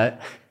 there you go.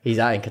 He's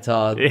out in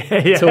Qatar.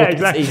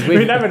 Exactly.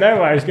 We never know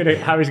how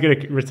he's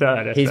going to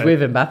return. He's with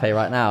Mbappe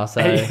right now,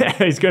 so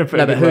he's going to put.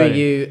 No, but who are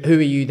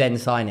you then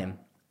signing?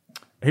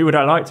 Who would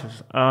I like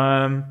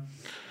to?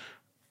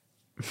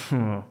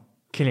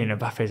 Kylian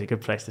Mbappe is a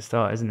good place to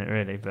start, isn't it?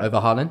 Really, but over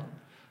Haaland.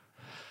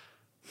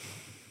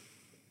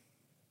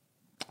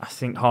 I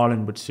think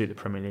Haaland would suit the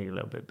Premier League a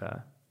little bit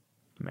better,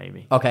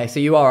 maybe. Okay, so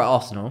you are at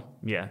Arsenal.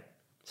 Yeah.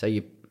 So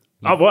you.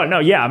 Oh well, no,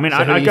 yeah. I mean, so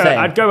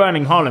I'd go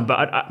Erling Haaland,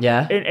 but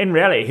in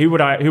reality, who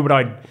would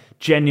I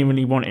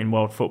genuinely want in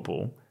world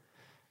football?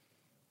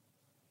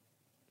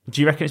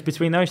 Do you reckon it's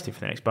between those two for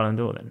the next Ballon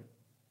d'Or then?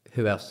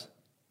 Who else?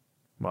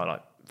 Well,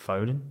 like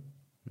Foden.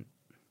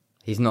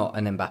 He's not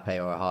an Mbappe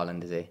or a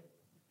Haaland, is he?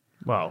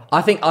 Well,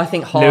 I think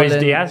Haaland. Luis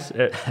Diaz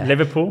at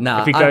Liverpool.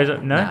 Nah, if he goes,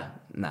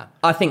 no.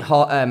 I think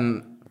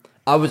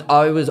I was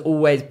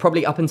always,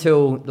 probably up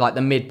until like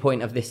the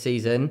midpoint of this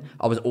season,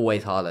 I was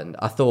always Haaland.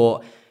 I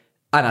thought,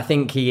 and I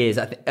think he is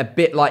a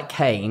bit like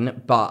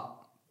Kane, but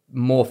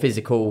more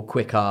physical,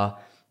 quicker.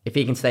 If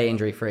he can stay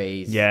injury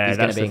free, he's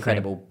going to be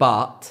incredible.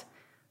 But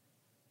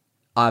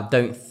I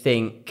don't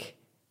think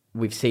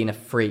we've seen a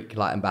freak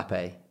like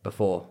Mbappe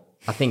before.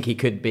 I think he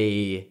could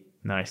be.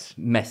 Nice.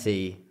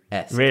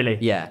 Messi-esque. Really?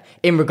 Yeah.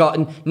 In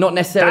regard, not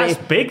necessarily...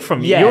 That's big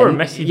from you. You're a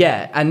Messi...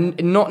 Yeah,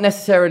 and not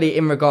necessarily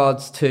in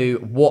regards to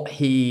what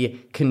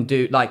he can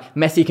do. Like,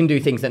 Messi can do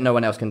things that no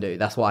one else can do.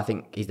 That's why I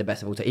think he's the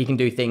best of all time. He can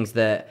do things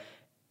that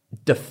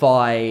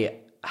defy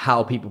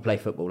how people play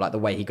football, like the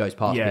way he goes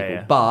past people.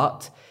 Yeah.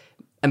 But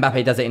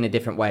Mbappe does it in a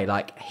different way.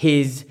 Like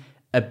his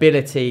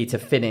ability to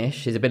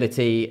finish, his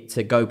ability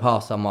to go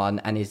past someone,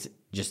 and his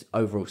just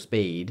overall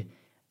speed.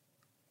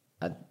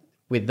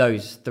 With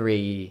those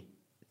three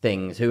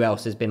things, who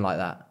else has been like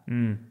that?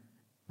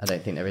 I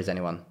don't think there is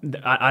anyone.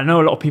 I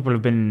know a lot of people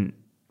have been.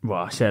 Well,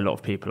 I say a lot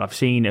of people. I've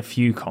seen a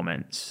few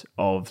comments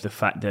of the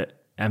fact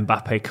that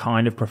Mbappe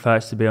kind of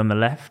prefers to be on the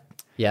left.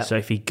 Yeah. So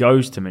if he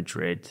goes to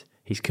Madrid,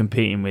 he's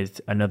competing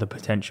with another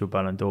potential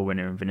Ballon d'Or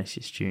winner in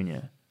Vinicius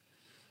Junior.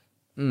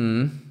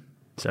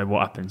 So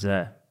what happens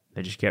there?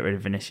 They just get rid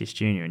of Vinicius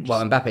Junior. And just,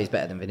 Well, Mbappe's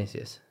better than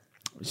Vinicius.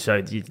 so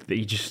you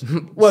just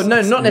Well,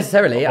 no, not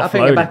necessarily. I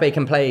think offload Mbappe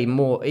can play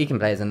more. He can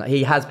play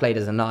he has played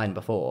as a 9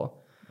 before.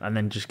 and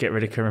then just get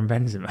rid of Karim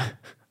Benzema.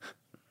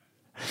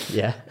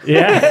 Yeah.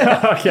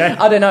 Yeah. Okay.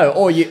 I don't know.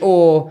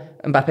 Or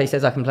Mbappe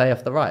says I can play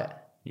off the right.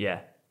 Yeah.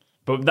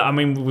 But I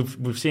mean,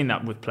 we've seen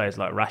that with players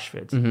like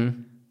Rashford.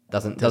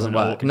 Doesn't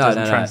work. It No,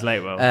 doesn't no.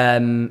 translate well.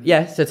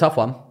 Yeah, it's a tough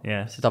one.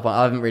 Yeah. It's a tough one.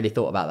 I haven't really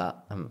thought about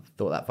that. I haven't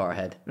thought that far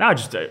ahead. No,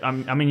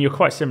 I mean, you're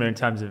quite similar in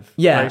terms of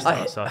Yeah, play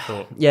style, so I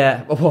thought.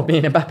 Yeah, well, me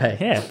and Mbappe.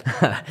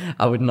 Yeah.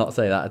 I would not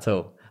say that at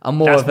all. I'm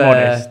That's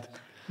modest.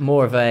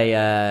 more of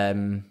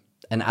an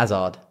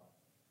Hazard.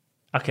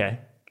 Okay.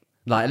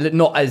 Like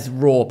not as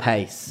raw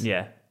pace.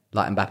 Yeah.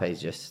 Like Mbappe's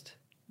just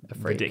a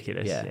freak.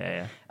 Ridiculous.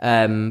 Yeah.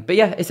 But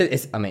yeah,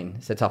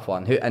 it's a tough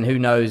one. Who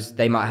knows?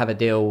 They might have a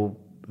deal.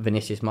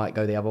 Vinicius might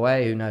go the other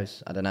way. Who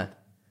knows? I don't know.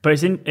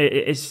 But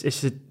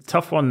it's a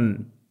tough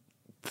one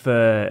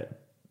for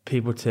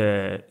people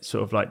to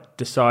sort of like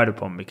decide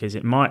upon, because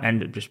it might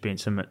end up just being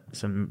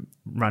some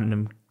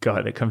random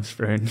guy that comes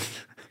through and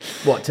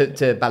What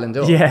to Ballon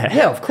d'Or?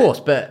 Yeah. of course.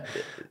 But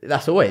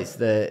that's always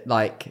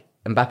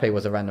Mbappe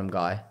was a random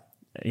guy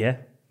yeah.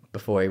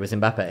 before he was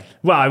Mbappe.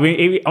 Well, I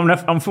mean,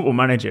 on Football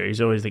Manager,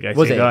 he's always the go-to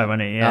Was he? guy,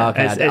 wasn't he? Yeah. Oh,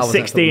 okay. I At wasn't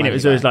 16, it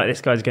was Football always Manager. like,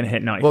 this guy's going to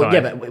hit 95. Well, yeah,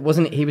 but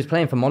wasn't he was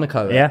playing for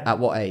Monaco? Yeah. At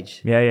what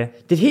age? Yeah.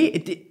 Did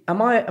he?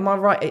 Am I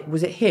right?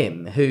 Was it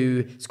him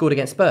who scored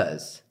against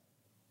Spurs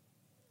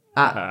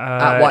at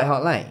White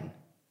Hart Lane?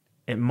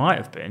 It might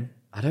have been.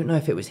 I don't know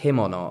if it was him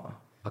or not.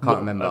 I can't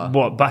remember.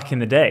 What, back in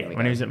the day when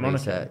Go he was at Monaco?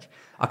 research.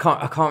 I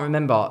can't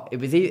remember. It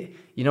was you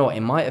know what?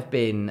 It might have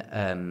been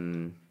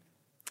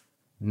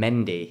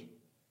Mendy.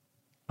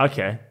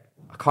 Okay.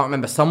 I can't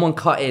remember. Someone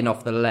cut in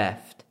off the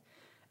left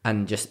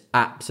and just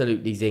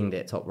absolutely zinged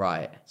it top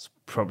right. It's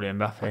probably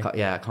Mbappe.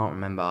 I can't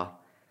remember.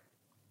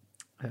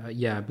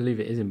 Yeah, I believe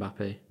it is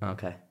Mbappe.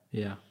 Okay.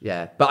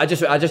 Yeah. But I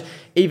just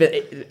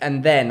even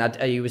and then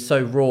he was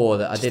so raw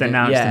that I Just didn't.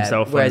 announced Yeah.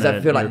 himself on Whereas the I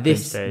feel like European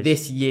stage.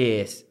 this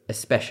year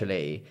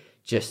especially,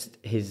 just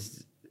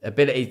his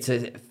ability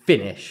to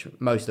finish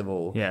most of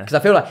all. Yeah. Because I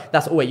feel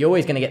like you're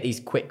always going to get these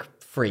quick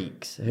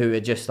freaks who are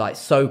just like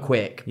so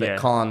quick but Yeah.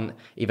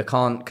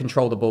 can't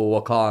control the ball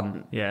or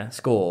can't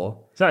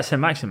score. So that's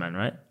Saint-Maximin,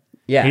 right?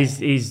 Yeah.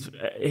 He's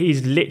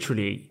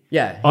literally He's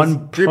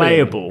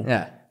unplayable. dribbling.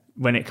 Yeah.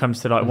 When it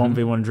comes to like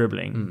 1v1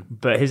 dribbling,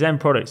 but his end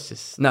product's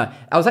just No,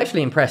 I was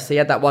actually impressed. He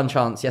had that one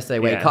chance yesterday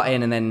where Yeah. he cut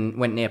in and then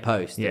went near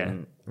post Yeah.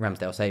 and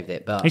Ramsdale saved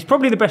it. But he's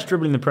probably the best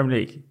dribbler in the Premier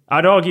League.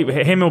 I'd argue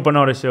him or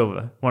Bernardo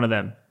Silva, one of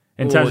them.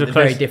 In terms of they're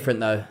close, very different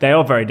though. they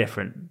are very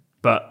different.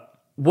 But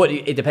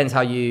It depends how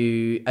are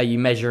you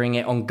measuring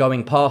it on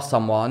going past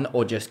someone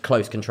or just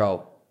close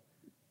control?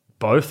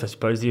 both, I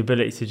suppose, the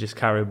ability to just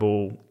carry a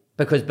ball.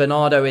 Because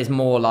Bernardo is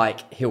more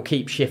like he'll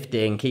keep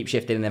shifting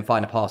and then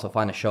find a pass or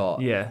find a shot.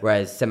 Yeah.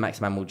 Whereas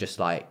Saint-Maximin will just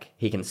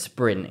he can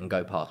sprint and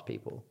go past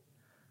people.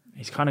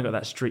 He's kind of got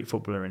that street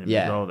footballer in him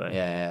Yeah. as well, though.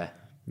 Yeah.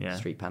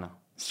 Street panel.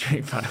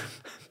 Street fan.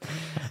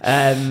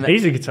 Um,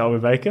 He's a guitar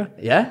with Baker.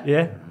 yeah?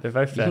 Yeah, they're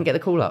both You there. can get the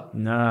call up.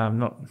 No, I'm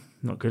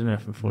not good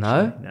enough,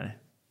 unfortunately. No.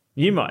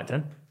 You might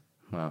then.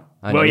 Well,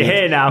 Well, you're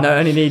here now. No, I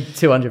only need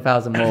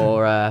 200,000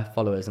 more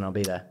followers and I'll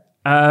be there.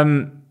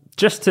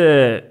 Just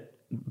to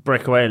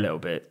break away a little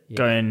bit,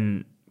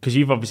 going because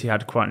you've obviously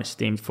had quite an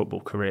esteemed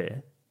football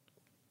career.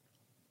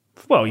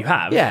 Well, you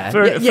have. Yeah.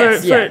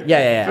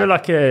 For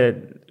like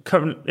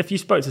if you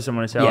spoke to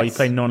someone and said, "Oh, you Yes.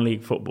 play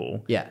non-league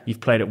football. Yeah. You've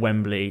played at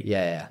Wembley.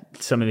 Yeah.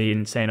 Some of the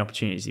insane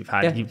opportunities you've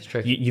had. Yeah, it's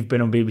true. You've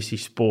been on BBC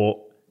Sport.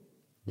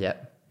 Yeah.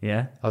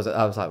 Yeah. I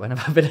was like, when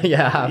have I been?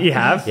 Yeah, I have. You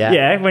have.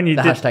 Yeah. When you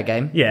the did hashtag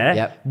game. Yeah.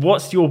 Yep.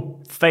 What's your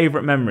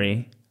favourite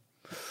memory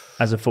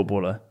as a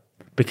footballer?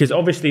 Because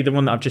obviously the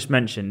one that I've just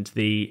mentioned,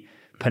 the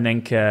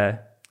Panenka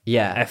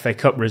Yeah. FA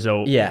Cup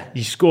result. Yeah.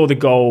 You score the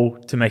goal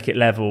to make it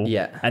level.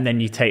 Yeah. And then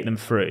you take them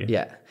through.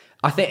 Yeah.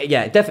 I think,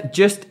 I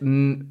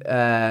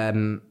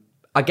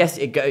guess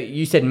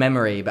you said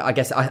memory, but I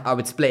guess I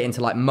would split into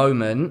like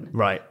moment.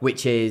 Right.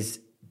 Which is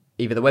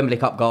either the Wembley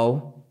Cup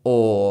goal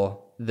or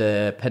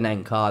the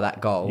Panenka, that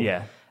goal.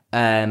 Yeah.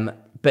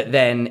 But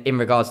then in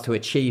regards to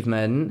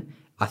achievement,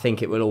 I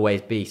think it will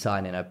always be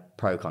signing a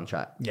pro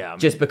contract. Yeah.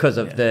 Just because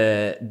of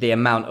the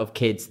amount of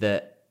kids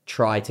that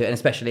try to, and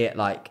especially at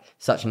like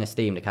such an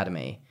esteemed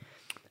academy.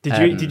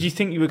 Did you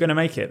think you were going to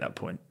make it at that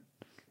point?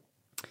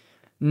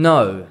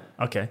 No.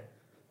 Okay.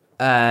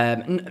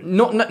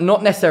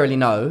 Not necessarily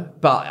no,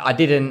 but I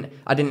didn't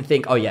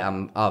think. Oh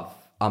yeah,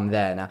 I'm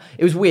there now.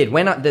 It was weird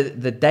when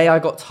the day I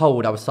got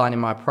told I was signing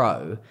my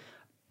pro,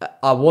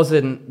 I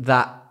wasn't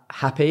that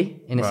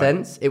happy in a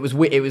sense. It was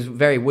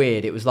very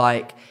weird. It was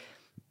like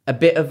a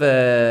bit of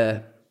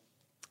a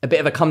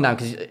come down,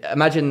 because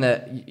imagine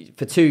that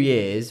for 2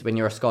 years when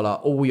you're a scholar,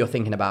 all you're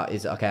thinking about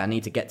is, okay, I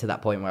need to get to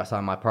that point where I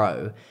sign my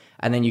pro,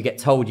 and then you get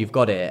told you've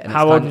got it. And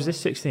how old was this?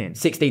 16?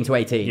 16 to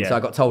 18. So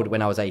I got told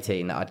when I was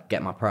 18 that I'd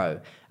get my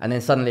pro, and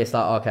then suddenly it's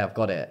like, oh, okay, I've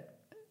got it,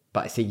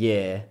 but it's a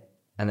year,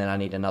 and then I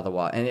need another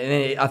one.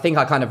 And I think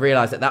I kind of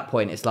realized at that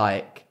point, it's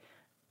like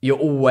you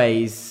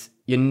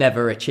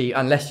never achieve,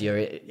 unless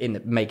you're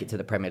make it to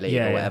the Premier League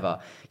or whatever.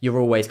 You're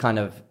always kind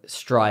of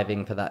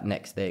striving for that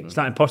next thing. It's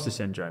like imposter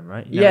syndrome,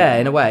 right?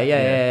 In a way.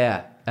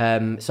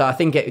 Yeah. So I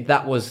think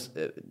that was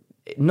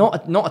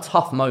not a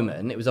tough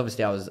moment. It was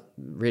obviously, I was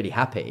really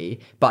happy,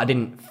 but I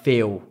didn't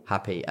feel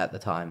happy at the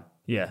time.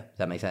 Yeah. Does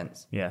that make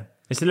sense? Yeah.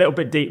 It's a little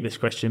bit deep, this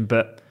question,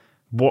 but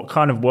what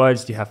kind of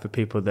words do you have for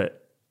people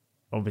that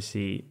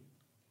obviously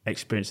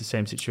experience the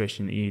same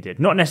situation that you did?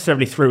 Not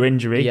necessarily through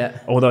injury,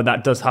 although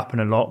that does happen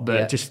a lot,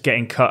 but just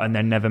getting cut and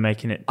then never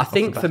making it. I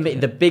think for me,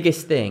 the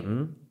biggest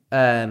thing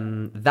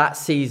that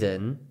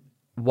season,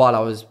 while I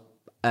was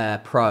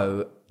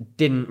pro,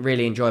 didn't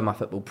really enjoy my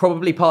football.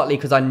 Probably partly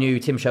because I knew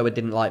Tim Sherwood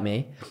didn't like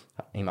me.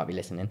 He might be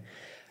listening.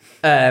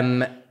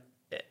 A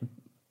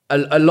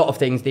lot of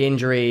things, the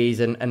injuries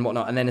and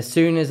whatnot. And then as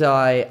soon as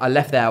I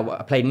left there,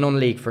 I played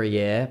non-league for a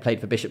year, played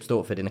for Bishop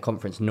Stortford in the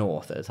Conference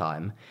North at the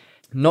time.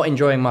 Not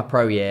enjoying my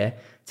pro year,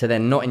 to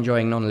then not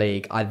enjoying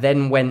non-league. I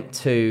then went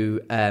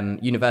to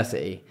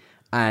university,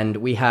 and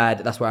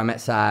that's where I met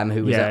Sam,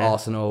 who was at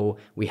Arsenal.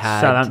 We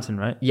had Southampton,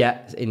 right? Yeah,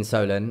 in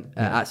Solent,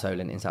 at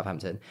Solent in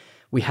Southampton.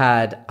 We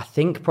had, I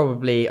think,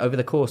 probably over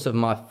the course of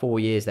my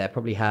 4 years there,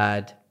 probably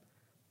had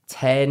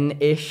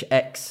 10-ish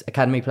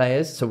ex-academy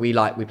players. So we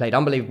played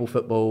unbelievable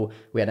football.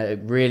 We had a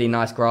really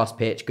nice grass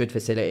pitch, good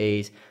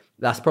facilities.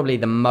 That's probably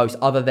the most,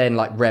 other than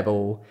like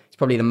Rebel, it's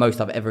probably the most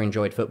I've ever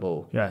enjoyed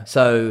football. Yeah.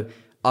 So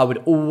I would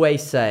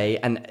always say,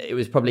 and it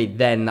was probably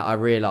then that I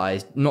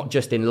realised, not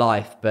just in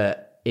life,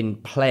 but in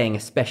playing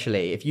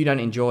especially, if you don't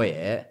enjoy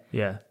it,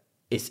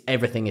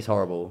 everything is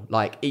horrible.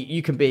 Like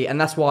you can be,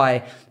 and that's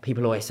why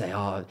people always say,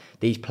 oh,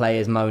 these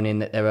players moaning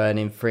that they're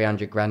earning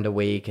 300 grand a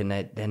week and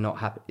they're not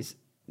happy.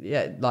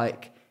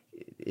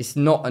 It's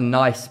not a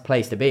nice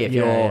place to be if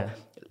you're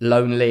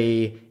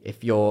lonely,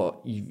 if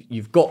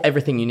you've got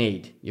everything you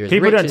need.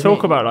 People don't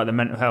talk about like the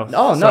mental health.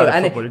 Oh no,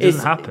 and it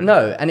doesn't happen.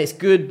 No, and it's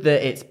good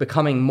that it's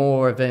becoming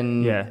more of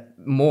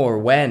more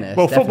awareness.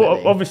 Well, definitely.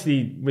 football,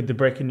 obviously, with the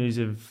breaking news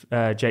of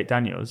Jake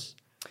Daniels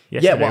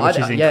yesterday, which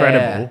is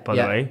incredible, by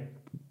the way.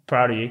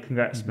 Proud of you,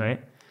 congrats, mate.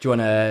 Do you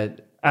want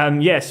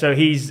to? So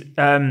he's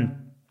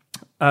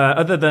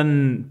other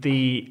than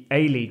the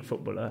A-League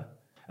footballer,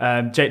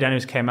 Jake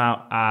Daniels came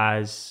out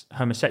as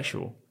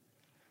homosexual,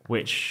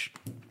 which,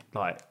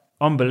 like,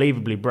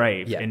 unbelievably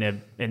brave in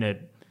a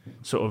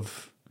sort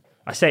of,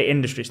 I say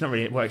industry, it's not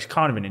really, well, it's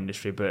kind of an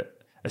industry, but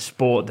a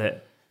sport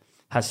that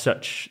has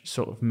such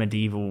sort of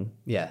medieval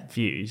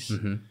views.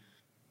 Mm-hmm.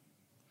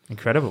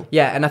 Incredible.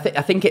 Yeah, and I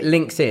think it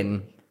links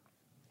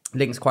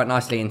quite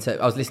nicely into,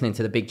 I was listening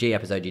to the Big G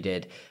episode you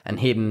did, and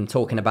him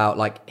talking about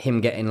like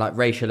him getting like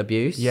racial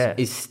abuse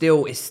is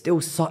still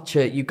such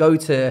a, you go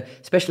to,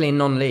 especially in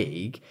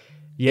non-league,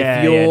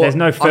 there's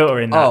no filter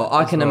in that. Oh,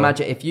 I can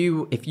imagine if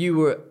you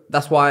were,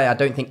 that's why I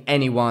don't think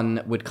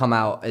anyone would come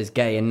out as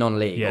gay in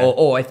non-league,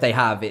 or if they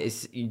have,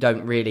 you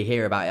don't really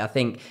hear about it. I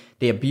think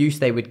the abuse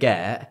they would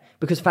get,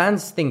 because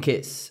fans think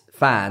it's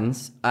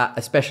fans,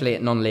 especially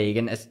at non-league,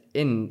 and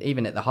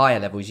even at the higher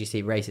levels, you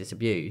see racist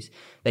abuse.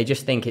 They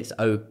just think it's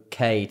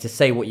okay to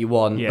say what you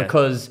want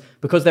because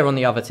they're on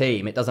the other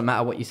team. It doesn't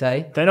matter what you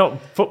say. They're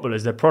not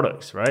footballers; they're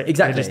products, right?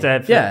 Exactly. They're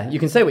just there you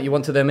can say what you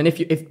want to them, and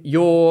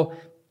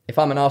if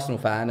I'm an Arsenal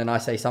fan and I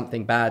say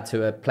something bad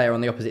to a player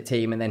on the opposite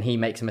team, and then he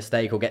makes a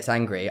mistake or gets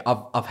angry,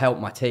 I've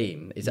helped my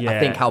team. I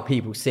think how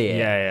people see it.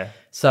 Yeah.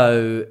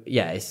 So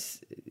it's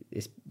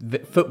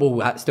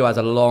football still has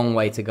a long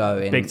way to go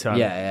in big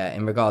time.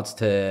 In regards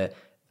to,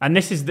 and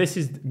this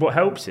is what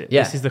helps it.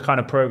 This is the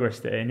kind of progress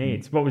that it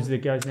needs. What was the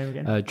guy's name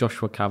again?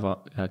 Joshua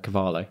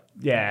Cavallo.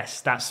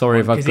 Yes, that's sorry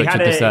if I've butchered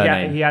the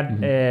surname.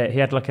 He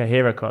had like a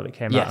hero card that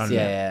came out on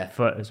the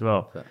foot as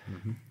well.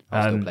 I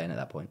was still playing at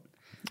that point.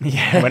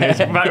 Yeah, when it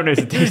was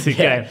a decent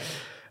game.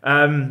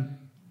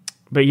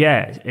 But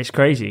yeah, it's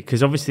crazy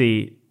because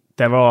obviously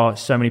there are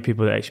so many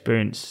people that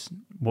experience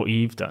what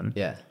you've done.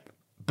 Yeah,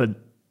 but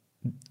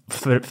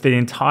for the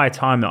entire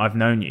time that I've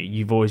known you,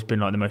 you've always been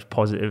like the most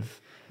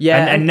positive.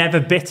 Yeah, and never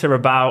bitter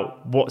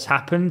about what's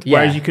happened. Yeah.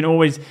 Whereas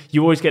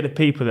you always get the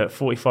people that are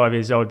 45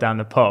 years old down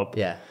the pub.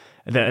 Yeah.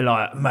 That are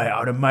like, mate,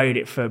 I'd have made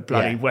it for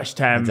bloody West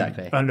Ham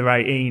under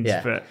 18s.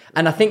 Yeah. But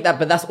and I think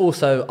but that's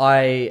also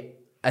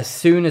as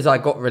soon as I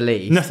got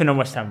released, nothing on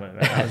West Ham.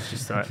 That was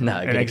just like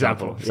an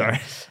example.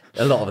 Sorry,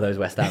 a lot of those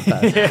West Ham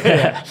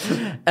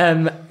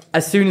fans.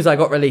 As soon as I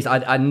got released,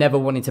 I never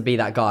wanted to be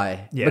that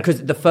guy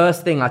because the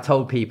first thing I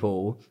told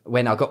people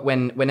when I get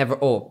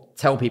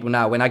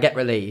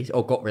released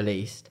or got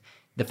released,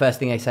 the first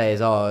thing they say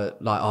is,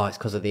 it's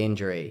because of the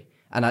injury.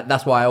 And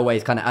that's why I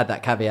always kind of add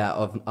that caveat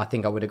of, I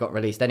think I would have got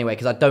released anyway,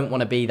 because I don't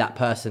want to be that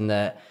person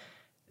that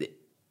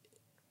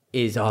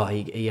is,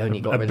 he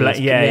only got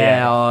released.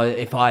 Or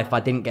if I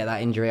didn't get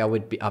that injury,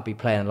 I'd be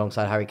playing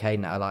alongside Harry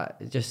Kane now. Like,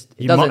 it just,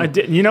 it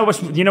doesn't. You know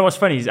what's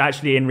funny is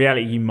actually in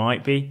reality you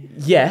might be.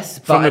 Yes,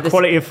 but from the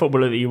quality of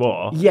footballer that you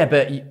are. Yeah,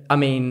 but I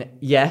mean,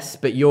 yes,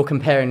 but you're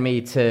comparing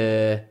me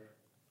to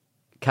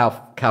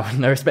Cal,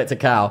 no respect to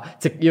Cal.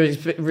 No, it's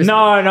different.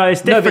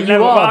 No, but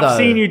you are, I've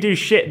seen you do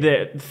shit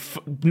that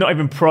not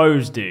even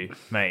pros do,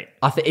 mate.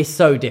 I think it's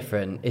so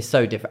different.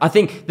 I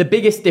think the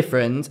biggest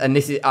difference, and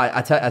this is,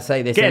 I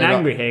say this. Getting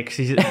angry here because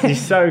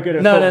he's so good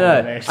at football.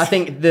 No. I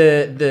think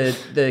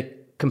the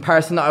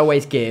comparison that I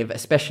always give,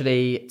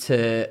 especially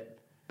to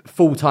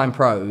full-time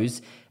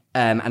pros,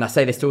 and I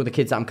say this to all the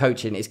kids that I'm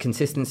coaching, is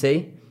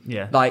consistency.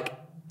 Yeah. Like,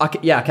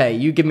 okay,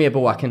 you give me a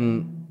ball, I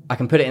can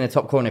put it in the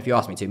top corner if you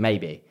ask me to,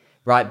 maybe.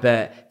 Right,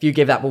 but if you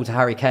give that ball to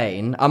Harry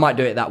Kane, I might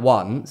do it that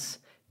once,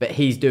 but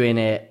he's doing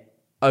it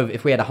over.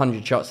 If we had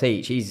 100 shots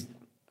each,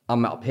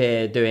 I'm up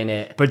here doing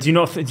it. But do you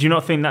not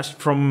think that's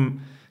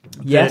from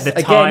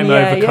the time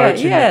over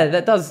coaching? Yeah,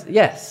 that does.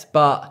 Yes,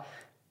 but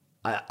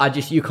I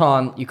just you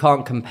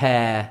can't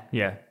compare.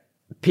 Yeah.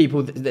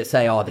 People that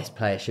say, this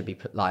player should be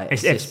like.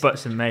 It's ifs,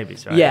 buts, and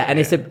maybes, right? Yeah, and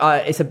it's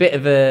a bit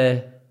of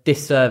a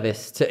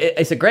disservice to.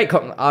 It's a great.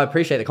 I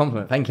appreciate the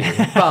compliment, thank you.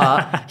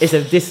 But it's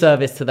a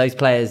disservice to those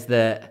players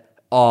that.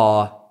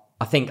 I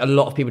think a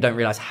lot of people don't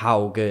realize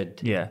how good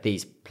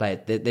these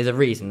players. There's a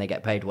reason they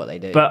get paid what they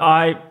do. But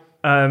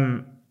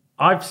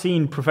I've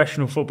seen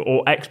professional football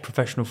or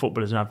ex-professional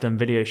footballers, and I've done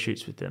video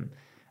shoots with them,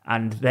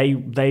 and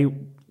they're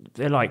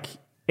like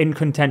in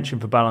contention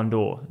for Ballon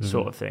d'Or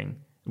sort of thing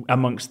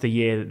amongst the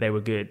year that they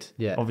were good.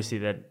 Yeah. Obviously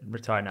they're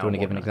retired now. Do you want to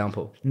give an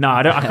example? No,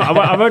 I don't.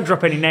 I won't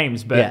drop any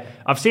names, but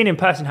I've seen in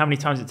person how many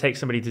times it takes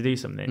somebody to do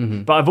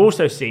something. But I've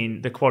also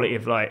seen the quality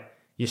of like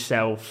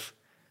yourself,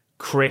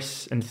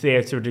 Chris and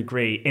Theo to a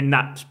degree in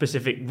that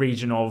specific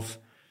region of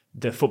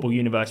the football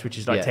universe, which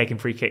is like taking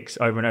free kicks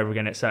over and over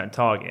again at a certain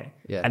target.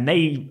 Yeah. And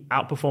they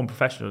outperform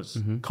professionals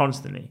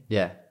constantly.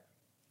 Yeah.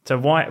 So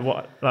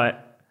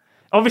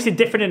obviously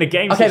different in a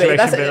game situation.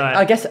 But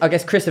I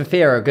guess Chris and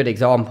Theo are a good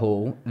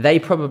example. They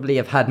probably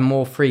have had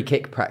more free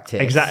kick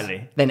practice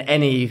than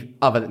any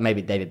other,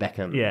 maybe David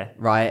Beckham. Yeah.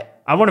 Right?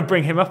 I want to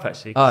bring him up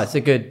actually. Oh, it's a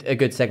good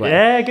segue.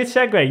 Yeah, good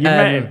segue. You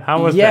met him.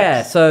 How was that?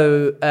 Yeah,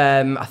 so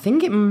I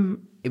think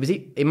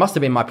it must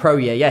have been my pro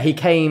year. Yeah, he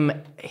came.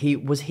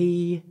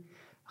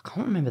 I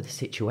can't remember the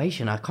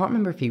situation. I can't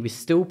remember if he was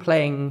still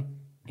playing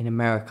in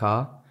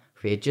America,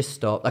 if he had just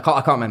stopped. I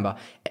can't remember.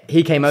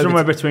 He came over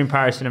somewhere between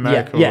Paris and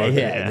America.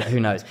 Yeah. Who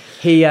knows?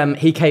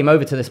 He came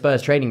over to the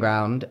Spurs training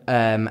ground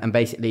and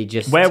basically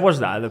just. Where was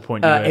that at the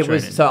point? You were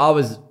training? So I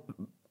was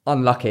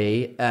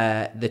unlucky.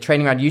 The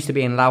training ground used to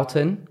be in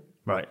Loughton.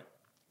 Right.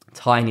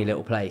 Tiny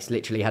little place.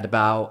 Literally had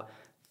about.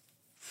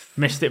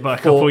 Missed it by a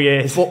couple of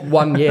years.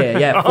 1 year,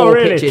 yeah. 4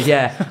 pitches,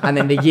 yeah. And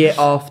then the year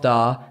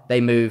after, they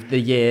moved. The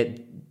year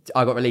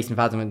I got released in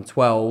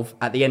 2012.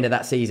 At the end of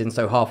that season,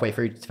 so halfway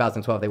through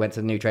 2012, they went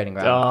to the new training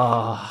ground.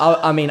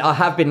 I mean, I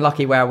have been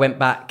lucky where I went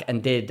back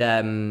and did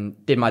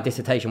my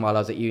dissertation while I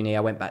was at uni.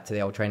 I went back to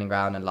the old training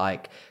ground and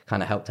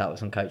kind of helped out with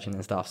some coaching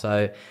and stuff.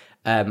 So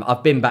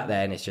I've been back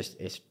there and it's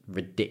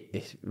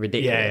ridiculous.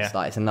 Yeah.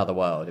 Like, it's another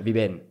world. Have you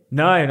been?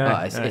 No.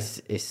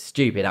 It's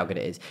stupid how good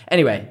it is.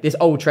 Anyway, this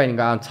old training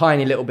ground,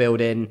 tiny little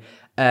building.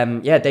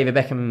 David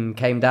Beckham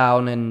came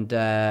down and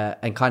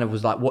kind of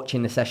was like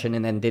watching the session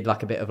and then did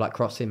like a bit of like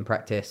crossing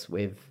practice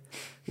with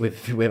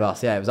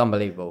us. Yeah, it was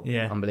unbelievable.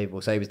 Yeah,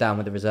 unbelievable. So he was down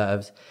with the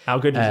reserves. How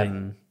good was he?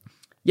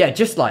 Yeah,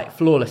 just like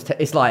flawless.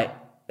 It's like.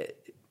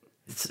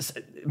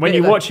 When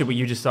you watch it, were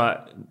you just like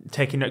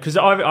taking note? Because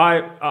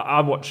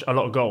I watch a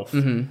lot of golf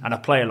and I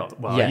play a lot.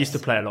 Well, I used to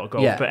play a lot of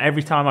golf, but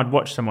every time I'd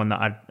watch someone that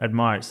I'd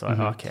admire, it's like,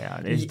 okay.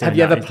 Have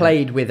you ever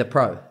played with a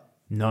pro?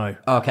 No.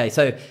 Okay,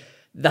 so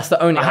that's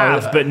the only. I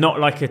have, but not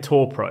like a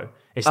tour pro.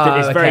 It's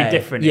very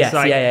different. Yes, it's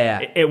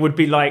like, it would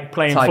be like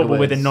playing Tiger football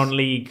Woods. with a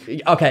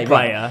non-league player.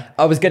 Right.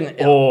 I was gonna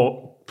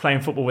or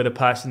playing football with a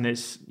person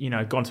that's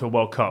gone to a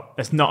World Cup.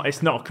 It's not a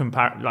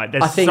like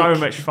there's so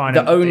much fun.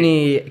 The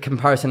only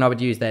comparison I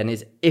would use then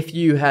is if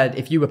you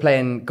were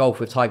playing golf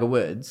with Tiger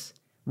Woods,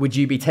 would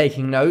you be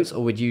taking notes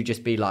or would you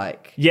just be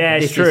like,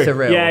 this it's true. Is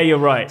surreal? Yeah, you're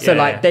right. So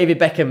David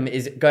Beckham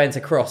is going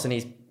to cross and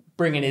he's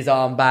bringing his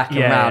arm back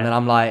and round, and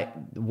I'm like,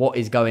 what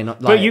is going on?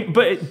 Like,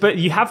 but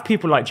you have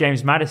people like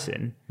James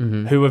Maddison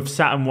who have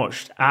sat and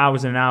watched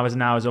hours and hours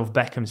and hours of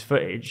Beckham's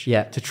footage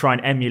to try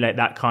and emulate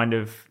that kind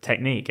of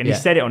technique, and he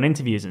said it on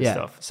interviews and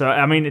stuff. So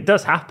I mean, it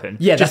does happen.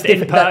 Yeah, just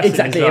that's in person.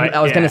 Exactly.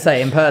 I was going to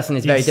say in person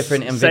is very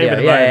different in video.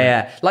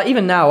 Yeah. Like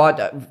even now,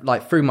 I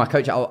like through my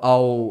coach,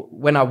 I'll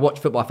when I watch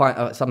football,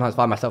 I sometimes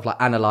find myself like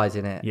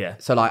analysing it. Yeah.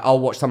 So like I'll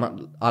watch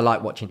someone. I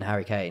like watching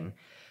Harry Kane,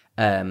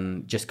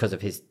 just because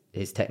of his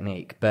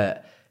technique,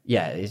 but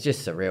yeah, it's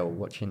just surreal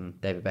watching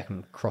David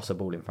Beckham cross a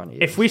ball in front of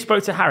you. If we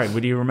spoke to Harry,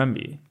 would he remember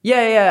you?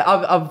 Yeah.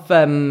 I've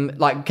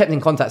like kept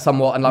in contact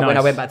somewhat, and like when I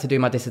Nice. went back to do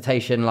my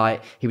dissertation,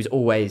 like he was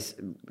always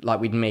like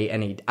we'd meet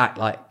and he'd act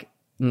like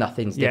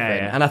nothing's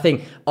different. Yeah. And I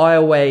think I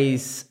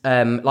always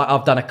like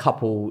I've done a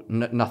couple,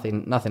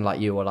 nothing like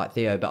you or like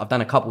Theo, but I've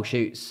done a couple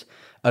shoots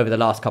over the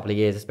last couple of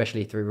years,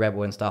 especially through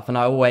Rebel and stuff. And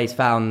I always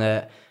found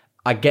that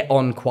I get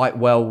on quite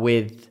well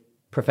with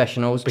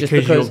professionals Because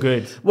you're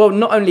good. Well,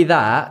 not only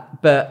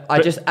that, but I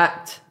just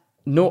act.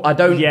 No, I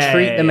don't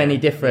treat them any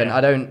different. Yeah.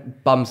 I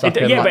don't bum suck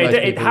them. Yeah, like but most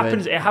it people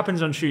happens. would. It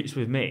happens on shoots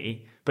with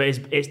me, but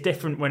it's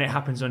different when it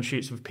happens on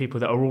shoots with people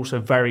that are also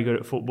very good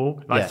at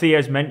football. Like Yeah.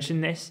 Theo's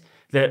mentioned this,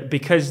 that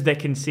because they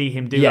can see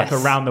him do Yes. like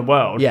around the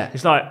world. Yeah.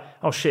 It's like,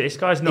 oh shit, this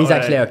guy's not. He's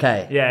actually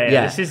okay.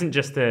 Yeah. This isn't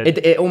just a.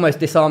 It almost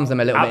disarms them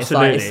a little bit.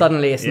 Absolutely. It's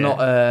suddenly it's Yeah.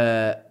 not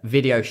a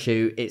video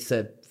shoot; it's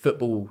a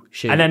football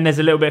shoot. and then there's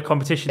a little bit of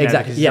competition there.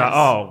 Exactly, Because it's yes. like,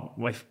 oh,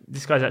 well, if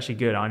this guy's actually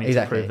good. I need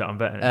to prove that I'm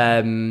better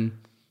than him.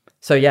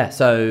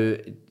 So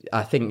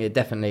I think it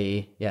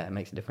definitely it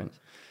makes a difference.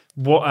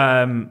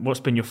 What's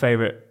been your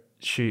favorite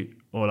shoot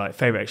or like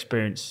favorite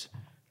experience?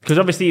 Because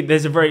obviously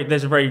there's a very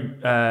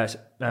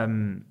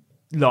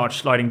large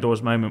sliding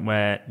doors moment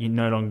where you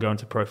no longer go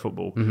into pro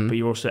football, but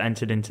you also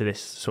entered into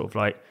this sort of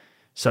like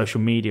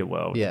social media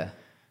world. Yeah.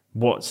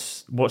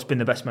 What's been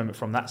the best moment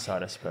from that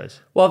side, I suppose?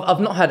 Well, I've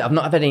not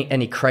had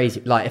any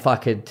crazy, like if I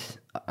could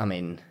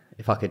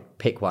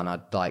pick one,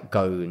 I'd like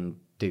go and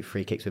do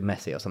free kicks with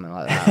Messi or something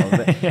like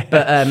that.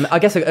 But I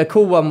guess a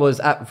cool one was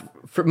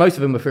most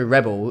of them were through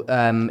Rebel.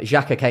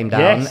 Xhaka came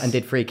down and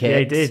did free kicks. Yeah,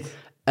 he did.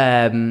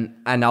 And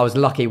I was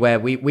lucky where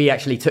we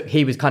actually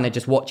he was kind of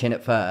just watching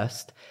at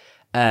first.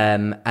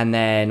 And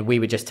then we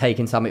were just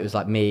taking some. It was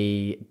like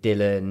me,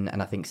 Dylan,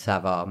 and I think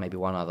Sava, maybe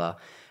one other.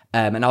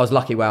 And I was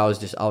lucky where I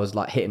was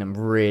like hitting them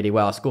really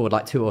well. I scored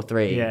like 2 or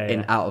 3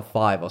 in out of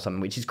 5 or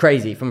something, which is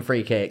crazy from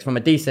free kicks. From a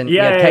decent, we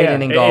had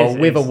Kane in goal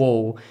with a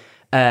wall.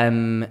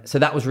 So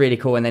that was really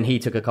cool. And then he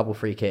took a couple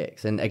free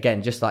kicks, and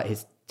again, just like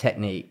his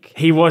technique.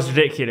 He was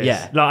ridiculous.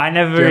 Yeah. Like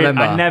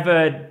I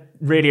never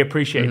really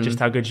appreciated just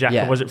how good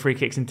Xhaka was at free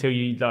kicks until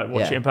you like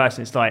watch it in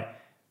person. It's like,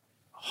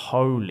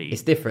 holy,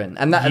 It's different,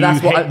 and that's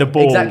hit what the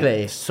ball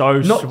exactly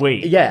so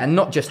sweet. Yeah, and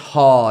not just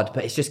hard,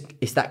 but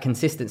it's that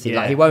consistency.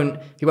 Yeah. Like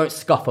he won't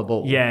scuff a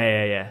ball.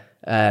 Yeah.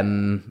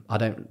 I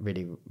don't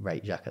really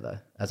rate Xhaka though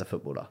as a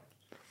footballer.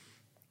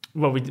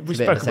 Well, we bit of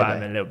spoke a about segue.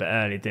 him a little bit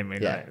earlier, didn't we?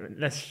 Yeah.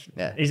 Like,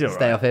 Yeah, he's all right.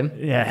 stay off him.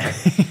 Yeah.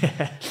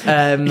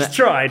 He's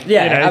tried.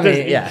 Yeah, I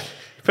mean, he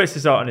puts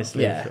his heart on his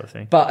sleeve, Yeah, sort of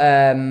thing. but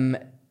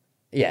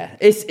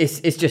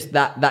it's just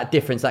that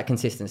difference, that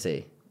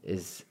consistency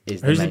is.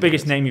 Who's the main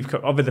biggest difference. name you've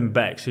other than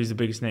Bex? Who's the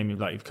biggest name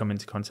you've come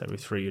into contact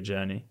with through your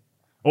journey,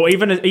 or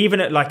even at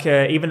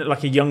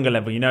a younger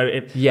level? You know,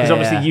 because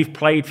obviously you've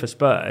played for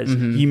Spurs.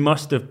 You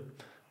must have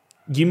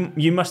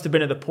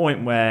been at the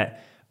point where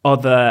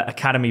other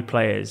academy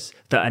players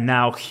that are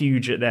now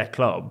huge at their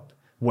club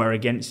were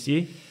against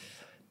you.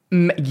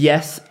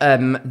 Yes,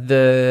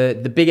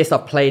 the biggest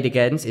I've played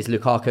against is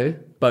Lukaku.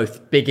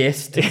 Both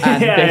biggest and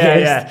biggest.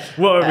 Yeah.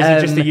 What was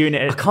he, just a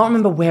unit? I can't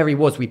remember where he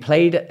was. We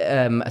played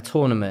a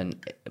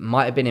tournament. It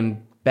might have been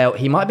in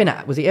He might have been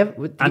at. Was he ever?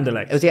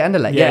 Anderlecht. Was he at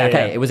Anderlecht? Yeah, Yeah.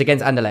 Okay. yeah. It was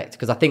against Anderlecht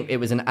because I think it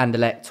was an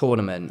Anderlecht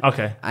tournament.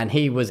 Okay. And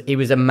he was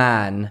a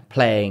man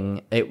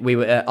playing. We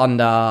were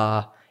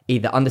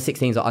either under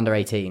 16s or under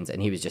 18s,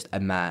 and he was just a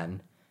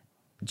man.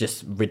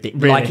 Just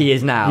ridiculous, Really? like he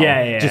is now.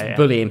 Yeah.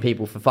 Bullying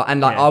people for fun. And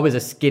like Yeah. I was a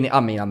skinny.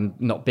 I mean, I'm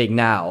not big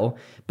now,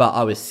 but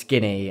I was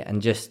skinny,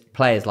 and just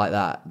players like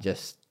that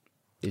just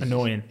is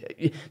Annoying.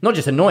 not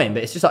just annoying,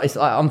 but it's like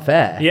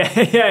unfair. Yeah.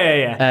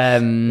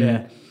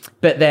 Yeah.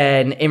 But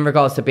then, in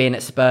regards to being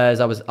at Spurs,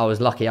 I was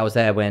lucky. I was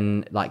there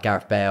when like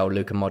Gareth Bale,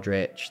 Luka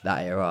Modric,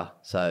 that era.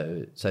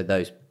 So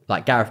those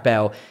like Gareth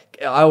Bale.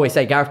 I always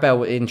say Gareth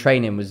Bale in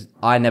training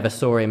I never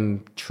saw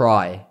him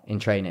try in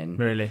training.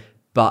 Really?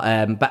 But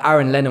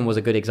Aaron Lennon was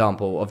a good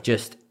example of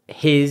just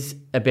his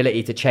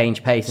ability to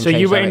change pace. And So change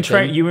you were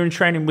direction. you were in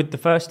training with the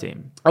first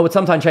team. I would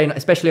sometimes train,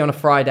 especially on a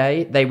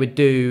Friday. They would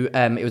do.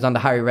 It was under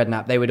Harry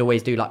Redknapp. They would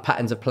always do like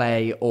patterns of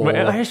play or. Wait,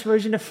 I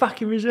suppose in the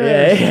fucking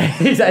reserve.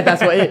 Yeah.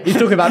 That's what he's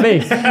talking about me.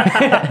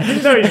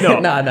 No, he's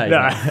not. No,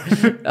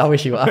 he's not. I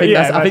wish he was.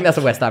 I think that's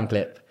a West Ham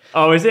clip.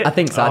 Oh, is it? I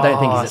think so. I don't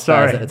think he's at Spurs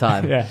sorry. at the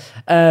time. Yeah.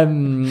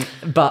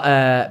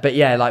 But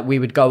yeah, like we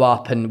would go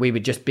up and we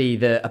would just be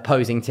the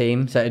opposing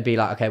team. So it'd be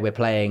like, okay, we're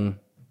playing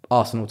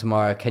Arsenal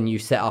tomorrow. Can you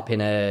set up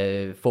in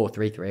a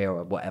 4-3-3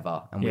 or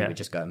whatever? And we would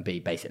just go and be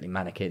basically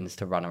mannequins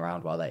to run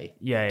around while they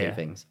do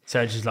things.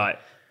 So it's just like.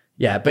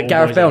 Yeah, but All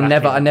Gareth boys are Bale,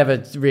 I lacking.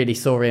 never really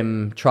saw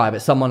him try.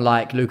 But someone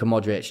like Luka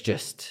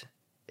Modric,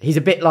 he's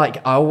a bit like,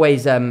 I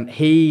always,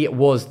 he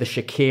was the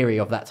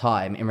Shaqiri of that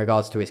time in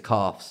regards to his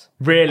calves.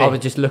 Really? I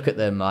would just look at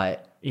them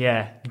like,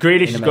 Yeah,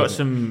 Grealish has got amazing.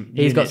 some.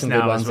 He's got units some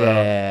now good ones, as well.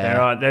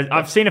 yeah.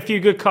 I've seen a few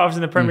good calves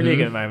in the Premier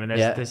League at the moment.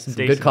 There's some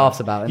good decent calves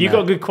ones. about him. You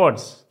got good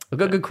quads. I've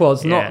got good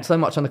quads, Yeah. not so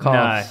much on the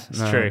calves.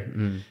 No, it's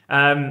true.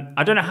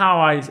 I don't know how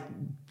I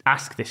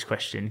ask this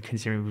question,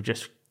 considering we've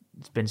just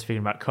been speaking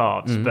about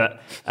calves,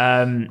 but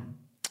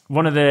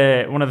one of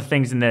the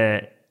things in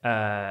the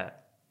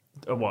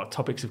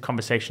topics of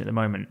conversation at the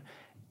moment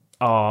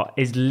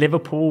is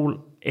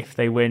Liverpool, if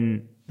they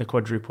win the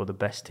quadruple, the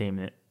best team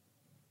that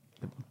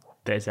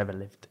has ever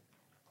lived?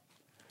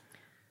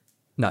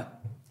 No.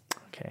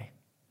 Okay.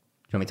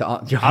 Do you want me to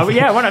answer?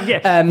 Why not?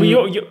 Yeah.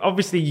 Well,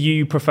 obviously,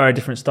 you prefer a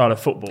different style of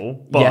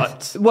football, but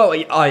yes. Well,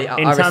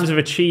 in terms of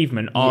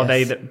achievement, are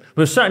they?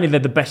 Certainly they're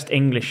the best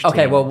English team.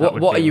 Okay. Well,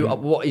 what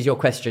is your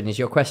question? Is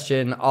your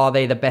question, are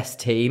they the best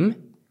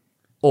team,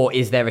 or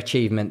is their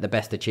achievement the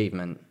best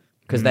achievement?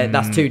 Because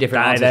that's two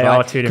different answers, they right?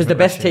 are two different Because the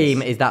best questions.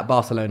 team is that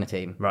Barcelona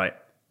team, Right.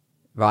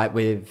 right?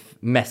 With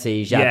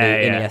Messi,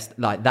 Xavi, Iniesta,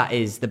 like that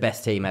is the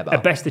best team ever. A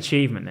best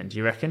achievement, then? Do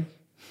you reckon?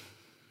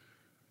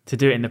 To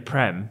do it in the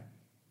Prem?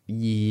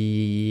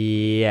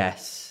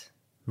 Yes.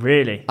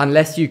 Really?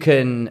 Unless you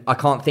can, I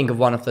can't think of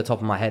one off the top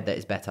of my head that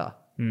is better.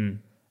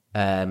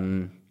 I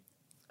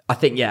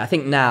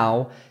think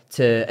now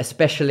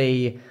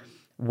especially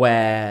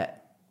where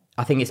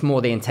I think it's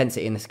more the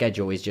intensity in the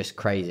schedule is just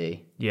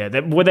crazy. Yeah,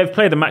 they've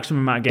played the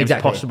maximum amount of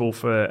games possible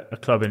for a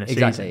club in a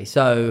season. Exactly.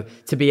 So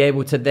to be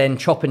able to then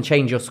chop and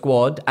change your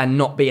squad and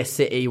not be a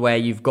City where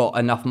you've got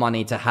enough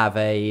money to have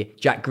a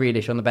Jack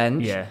Grealish on the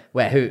bench. Yeah.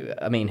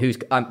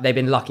 They've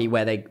been lucky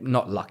where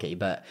not lucky,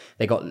 but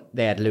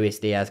they had Luis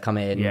Diaz come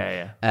in.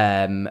 Yeah.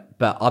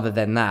 But other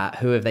than that,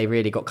 who have they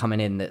really got coming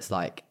in that's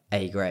like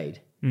A grade?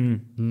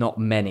 Not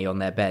many on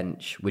their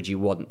bench would you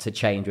want to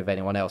change with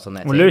anyone else on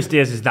their team. Well, Luis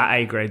Diaz is that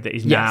A grade that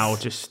he's now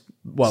just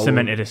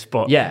cemented a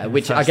spot. Yeah,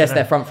 which I guess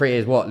their front three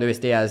is what? Luis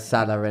Diaz,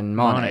 Salah and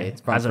Mane.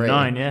 It's front as a three.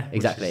 9, yeah.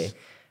 Exactly.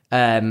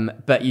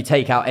 But you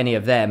take out any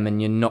of them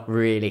and you're not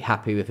really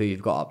happy with who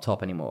you've got up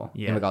top anymore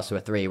in regards to a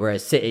 3.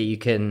 Whereas City, you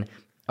can,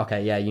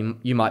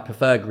 you might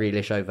prefer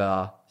Grealish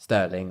over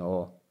Sterling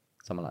or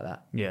someone like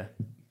that. Yeah.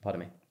 Pardon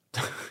me.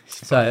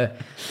 So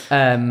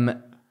I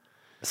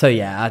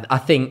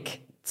think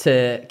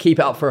to keep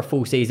it up for a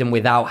full season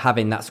without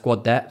having that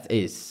squad depth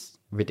is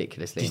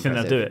ridiculously impressive. Do you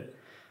think they'll do it?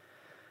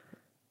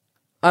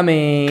 I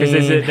mean...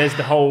 Because there's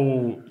the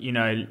whole,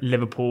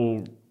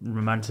 Liverpool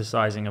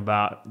romanticising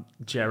about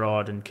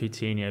Gerrard and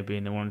Coutinho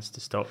being the ones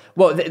to stop.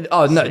 Well,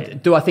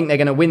 do I think they're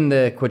going to win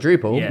the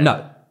quadruple? Yeah.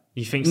 No.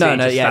 You think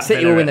City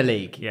City will win the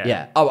league.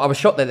 Yeah. Oh, I was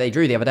shocked that they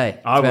drew the other day,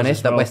 to be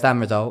honest, that West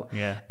Ham result.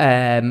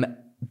 Yeah.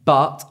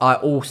 But I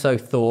also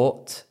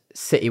thought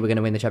City were going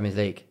to win the Champions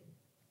League.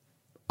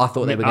 I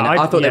thought they were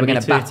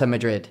going to batter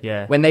Madrid.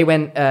 Yeah. When they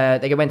went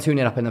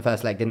 2-0 up in the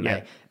first leg, didn't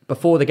they?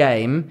 Before the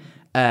game,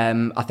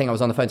 I think I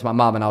was on the phone to my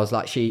mum and I was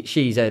like,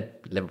 she's a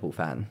Liverpool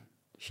fan.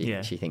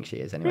 She thinks she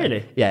is anyway.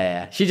 Really?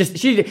 Yeah. She's a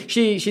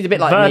bit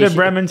like Werder me.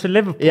 Bremen to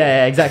Liverpool.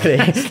 Yeah, exactly.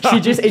 She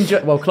just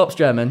enjoys. Well, Klopp's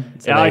German.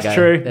 So it's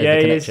true.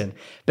 There's the connection. He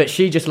is. But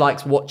she just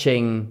likes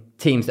watching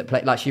teams that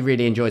play. Like she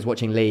really enjoys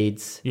watching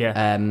Leeds.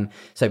 Yeah.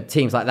 So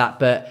teams like that.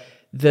 But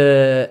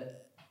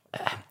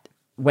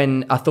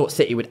when I thought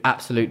City would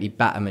absolutely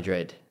batter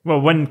Madrid.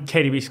 Well, when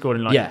KDB scored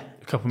in a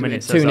couple of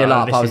minutes, 2-0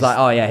 up, I was like,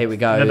 oh yeah, here we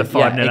go. Another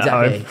 5-0 at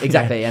home.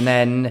 Exactly. And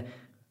then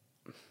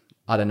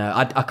I don't know.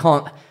 I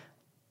can't.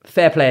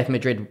 Fair play if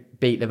Madrid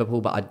beat Liverpool,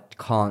 but I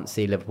can't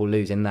see Liverpool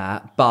losing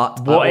that.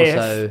 But what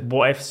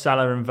if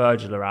Salah and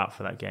Virgil are out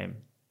for that game?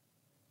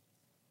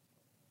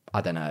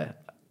 I don't know.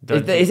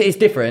 It's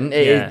different.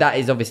 That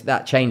is obviously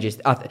that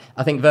changes.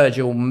 I think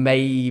Virgil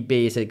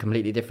maybe is a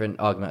completely different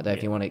argument. I don't know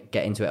if you want to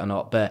get into it or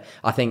not, but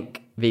I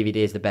think VVD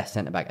is the best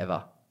centre back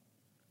ever.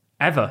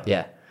 Ever?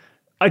 Yeah.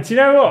 Do you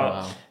know what?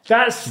 Wow.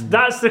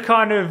 That's the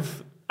kind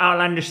of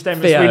outlandish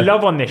statements we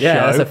love on this show.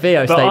 Yeah, that's a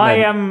Theo statement. But I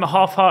am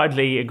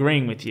half-heartedly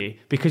agreeing with you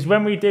because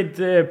when we did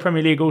the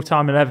Premier League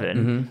All-Time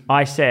 11,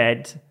 I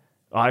said,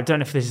 I don't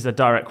know if this is a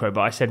direct quote,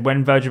 but I said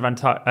when Virgil van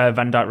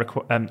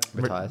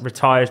Dijk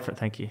retires.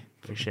 Thank you.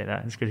 Appreciate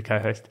that. It's a good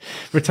co-host.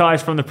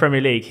 Retires from the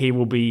Premier League, he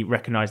will be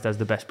recognised as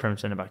the best Prem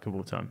centre-back of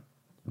all time.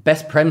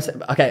 Best Prem...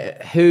 Okay,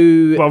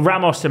 who... Well,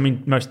 Ramos,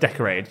 most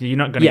decorated. You're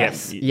not going to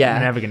get... You're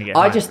never going to get...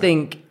 I just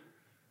think...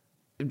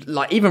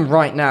 Like, even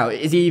right now,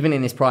 is he even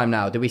in his prime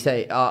now? Do we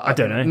say... I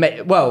don't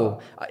know.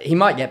 Well, he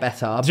might get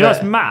better.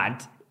 Just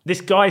mad. This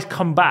guy's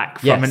come back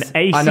from an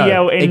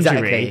ACL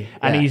injury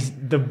and he's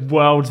the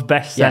world's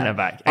best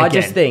centre-back. I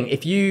just think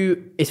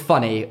it's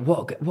funny.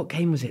 What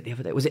game was it the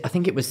other day? I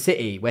think it was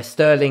City where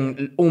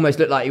Sterling almost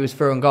looked like he was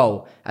through on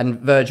goal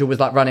and Virgil was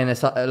like running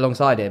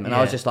alongside him and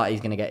I was just like,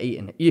 he's going to get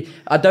eaten.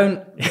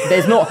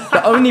 There's not...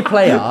 The only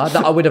player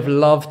that I would have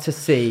loved to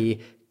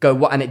see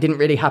go, and it didn't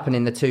really happen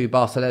in the 2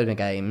 Barcelona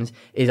games,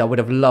 is I would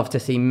have loved to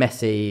see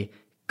Messi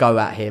go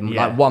at him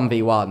like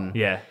 1v1.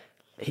 Yeah.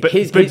 But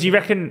do you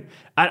reckon...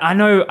 I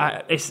know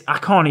I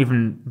can't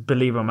even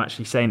believe I'm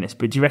actually saying this,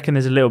 but do you reckon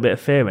there's a little bit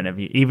of fear whenever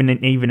even in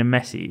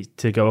Messi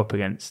to go up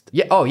against?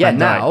 Yeah. Oh yeah.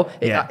 Now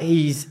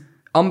he's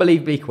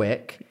unbelievably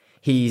quick.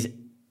 He's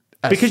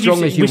as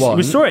strong as you want.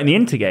 We saw it in the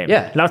Inter game.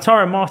 Yeah.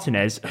 Lautaro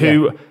Martinez,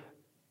 who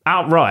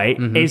outright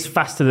is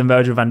faster than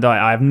Virgil van Dijk.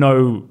 I have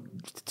no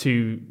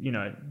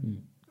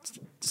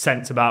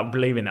sense about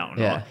believing that or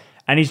not.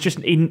 And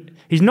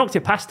he's knocked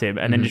it past him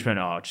and then just went,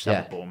 just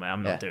have the ball, man.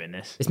 I'm not doing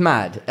this. It's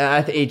mad.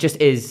 It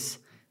just is...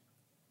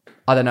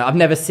 I don't know. I've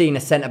never seen a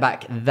centre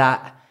back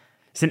that.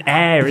 It's an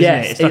air, isn't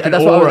Yes, it? It's like an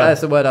that's aura.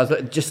 that's the word I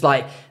was. Just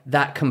like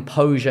that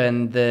composure,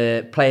 and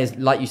the players,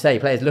 like you say,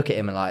 players look at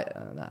him and like,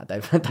 nah,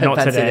 don't Not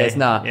fancy today. this.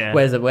 Nah, Yeah.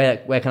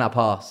 where can I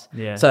pass?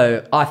 Yeah.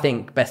 So I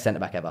think best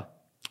centre back ever.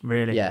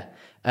 Really? Yeah.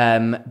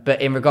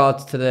 But in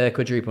regards to the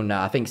quadruple,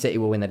 no, I think City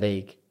will win the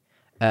league.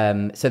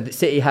 So the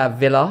City have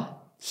Villa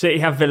City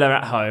have Villa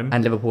at home.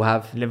 and Liverpool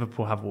have.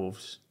 Liverpool have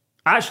Wolves.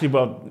 Actually,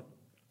 well,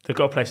 they've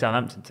got to play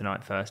Southampton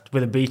tonight first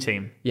with a B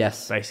team.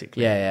 Yes.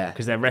 Basically. Yeah.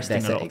 Because they're resting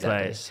That's a it, lot of exactly.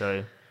 players.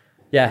 So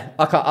Yeah,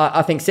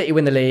 I think City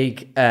win the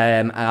league,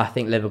 and I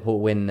think Liverpool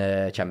win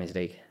the Champions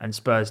League. and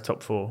Spurs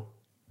top 4.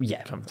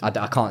 Yeah,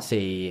 I can't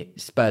see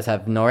Spurs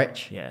have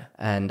Norwich. Yeah.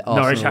 And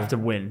Arsenal. Norwich have to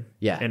win.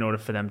 Yeah. In order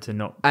for them to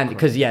not. And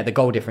because the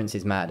goal difference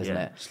is mad, isn't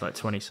yeah, it? it's like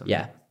 20 something.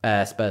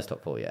 Yeah, Spurs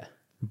top 4. Yeah,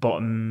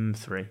 Bottom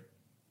 3.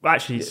 Well,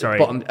 actually, sorry.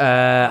 bottom.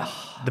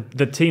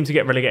 The team to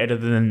get relegated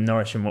other than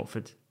Norwich and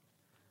Watford.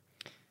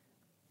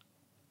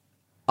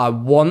 I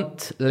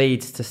want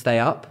Leeds to stay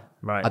up.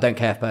 Right. I don't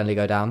care if Burnley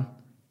go down,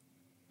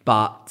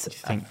 but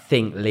I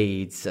think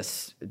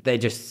Leeds. They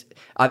just.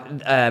 I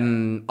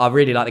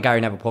really like the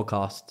Gary Neville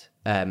podcast.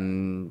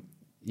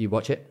 You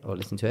watch it or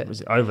listen to it? Was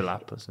it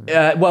overlap or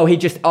something? Well, he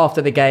just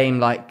after the game,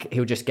 like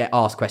he'll just get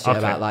asked questions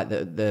Okay. about like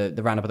the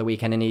roundup of the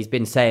weekend, and he's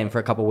been saying for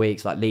a couple of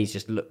weeks like Leeds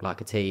just look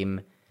like a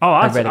team. Oh,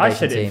 I a relegation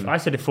said it. team. I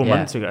said it 4 Yeah.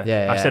 months ago.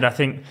 Yeah. I said I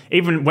think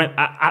even when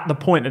at the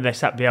point that they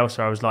sacked Bielsa,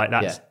 I was like,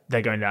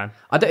 they're going down.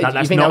 I don't. That's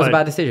you think not that was a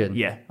bad decision?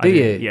 Yeah. Do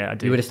you? Yeah, I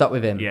do. You would have stuck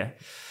with him. Yeah.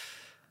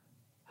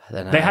 I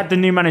don't know. They had the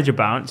new manager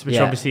bounce, which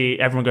Yeah. obviously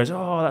everyone goes,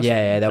 oh, that's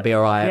Yeah, they'll be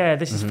all right. yeah,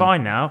 this is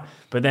fine now.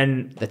 But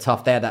then They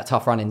had that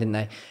tough running, didn't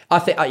they? I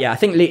think. I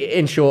think.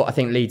 In short, I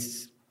think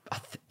Leeds.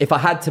 If I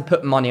had to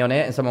put money on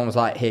it, and someone was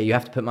like, "Here, you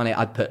have to put money,"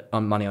 I'd put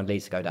on money on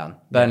Leeds to go down.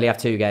 Burnley have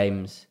 2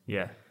 games.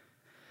 yeah.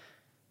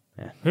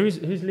 Who's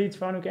Leeds'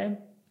 final game?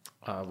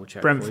 We'll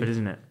check Brentford,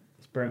 isn't it?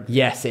 It's Brentford.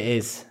 Yes, it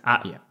is,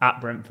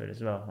 At Brentford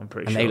as well, I'm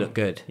pretty and sure. they look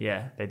good.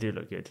 Yeah, they do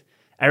look good.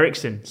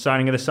 Ericsson,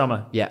 signing of the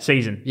summer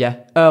season. Yeah.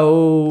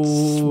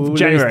 Oh,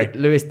 January.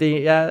 Luis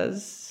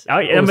Diaz. Oh,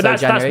 yeah, but Also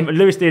that's January.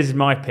 Luis Diaz is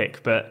my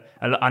pick, but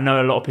I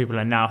know a lot of people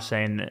are now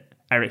saying that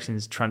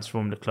Ericsson's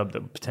transformed a club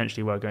that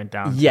potentially were going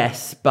down.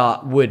 Yes,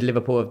 but would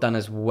Liverpool have done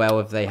as well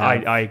if they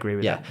had? I agree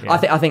with that. Yeah.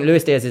 I think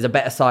Luis Diaz is a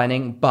better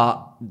signing,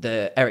 but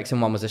the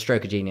Ericsson one was a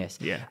stroke of genius.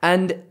 Yeah.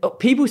 And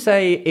people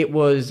say it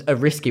was a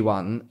risky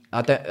one.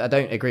 I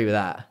don't agree with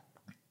that.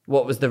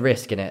 What was the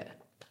risk in it?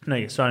 No,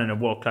 you're signing a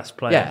world class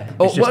player. Yeah.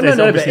 It's just, there's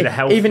obviously the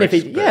health even risk,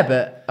 if he,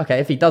 but okay,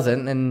 if he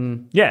doesn't,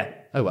 then yeah,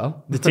 oh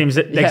well. the team's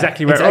Yeah,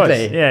 exactly where it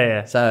was.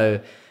 Yeah.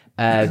 So,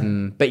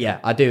 but yeah,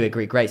 I do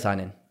agree. Great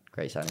signing.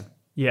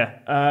 Yeah.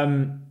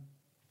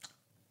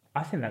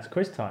 I think that's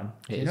quiz time.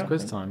 It is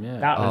quiz time, yeah.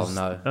 That Oh, was,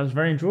 no. That was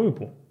very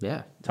enjoyable.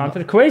 Yeah. Time for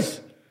the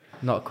quiz.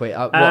 Not a quiz.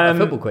 What, a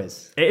football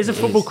quiz? It is a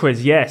football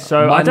quiz, yeah.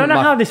 So I don't know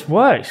how this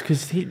works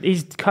because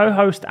he's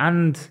co-host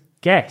and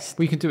guest.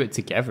 We can do it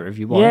together if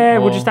you want. Yeah,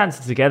 we'll or- just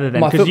answer together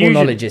then. My 'cause football usually-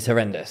 knowledge is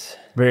horrendous.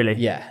 Really?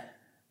 Yeah.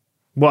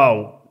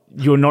 Well,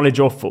 your knowledge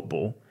of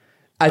football,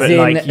 As but in,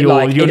 like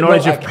your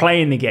knowledge of like,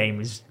 playing the game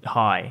is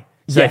high.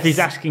 So Yes. if he's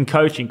asking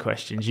coaching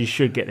questions, you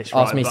should get this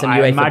right. Ask me but some I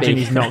UEFA imagine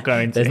B. he's not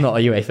going to. There's not a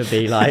UEFA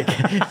B like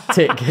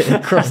tick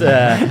cross.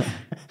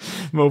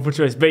 Multiple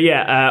choice. But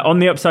yeah, on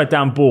the upside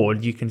down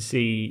board, you can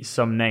see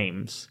some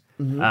names.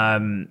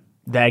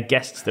 They're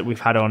guests that we've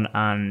had on,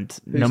 and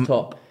Who's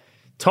top?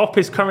 Top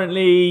is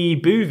currently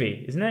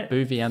Boovy, isn't it?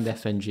 Boovy and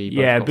FNG. Both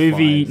Yeah, got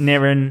Boovy, 5.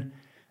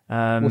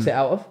 Niran. What's it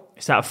out of?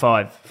 It's out of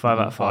 5. 5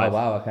 out of 5. Oh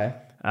wow,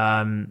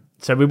 okay.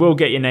 So we will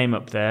get your name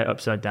up there,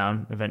 upside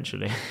down,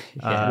 eventually.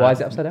 Why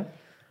is it upside down?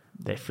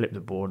 They flip the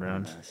board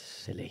around.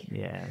 Silly.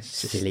 Yeah,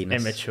 it's just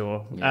Silliness.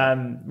 immature.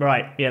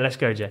 Right, yeah, let's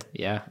go, Jay.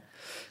 Yeah.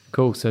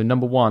 Cool. So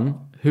number 1,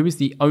 who is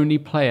the only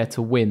player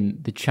to win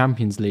the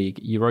Champions League,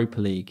 Europa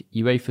League,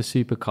 UEFA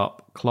Super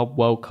Cup, Club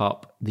World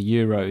Cup, the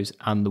Euros,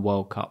 and the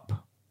World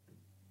Cup?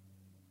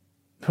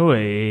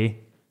 Hui.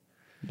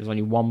 There's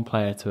only one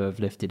player to have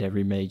lifted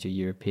every major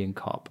European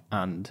Cup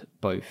and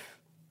both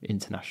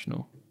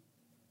international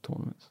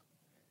tournaments.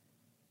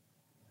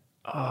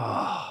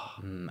 I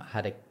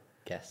had a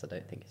guess. I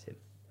don't think it's him.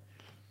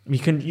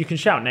 You can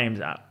shout names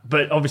out,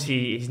 but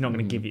obviously he's not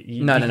going to give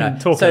you. No. can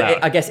Talk So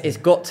about. I guess it's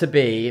got to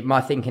be. My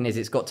thinking is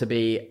it's got to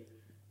be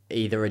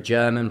either a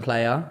German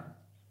player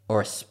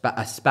or a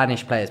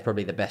Spanish player is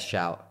probably the best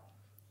shout.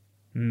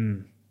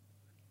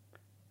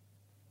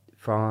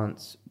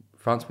 France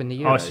win the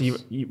Euros. Oh, so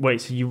you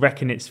wait. So you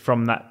reckon it's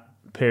from that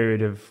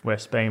period of where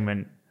Spain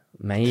went?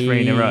 Maybe.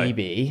 3 in a row.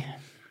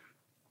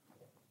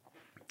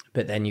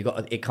 But then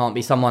it can't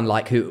be someone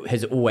like who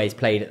has always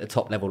played at the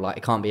top level. Like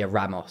it can't be a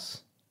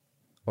Ramos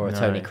or a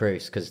Toni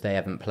Kroos because they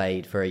haven't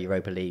played for a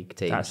Europa League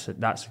team. That's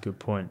a good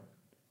point.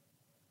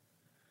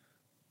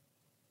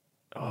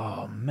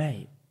 Oh,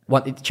 mate,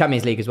 What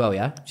Champions League as well,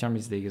 yeah.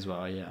 Champions League as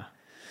well, yeah.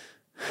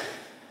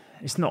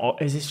 it's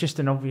not. Is this just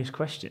an obvious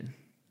question?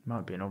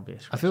 Might be an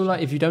obvious I question. feel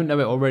like if you don't know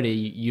it already,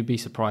 you'd be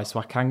surprised. So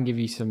I can give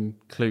you some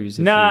clues.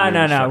 If No. you're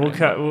really We'll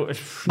struggling.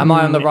 cut. Am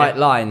I on the right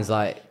lines?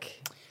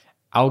 Like,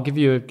 I'll give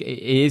you it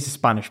is a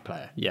Spanish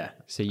player. Yeah.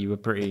 So you were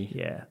pretty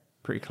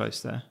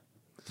close there.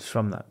 It's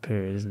from that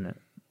period, isn't it?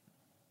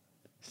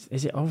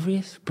 Is it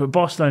obvious? But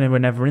Barcelona were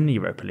never in the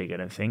Europa League, I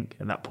don't think,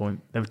 at that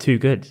point. They were too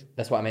good.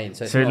 That's what I mean.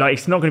 So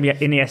it's not going to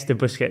be Iniesta,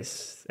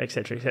 Busquets,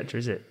 etc.,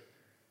 is it?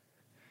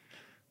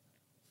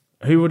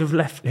 Who would have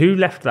left? Who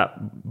left that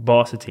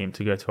Barca team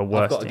to go to a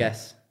worse team? I've got a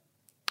guess.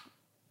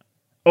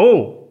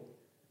 Oh,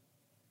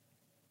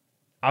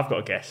 I've got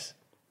a guess.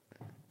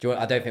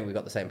 I don't think we've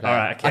got the same player. All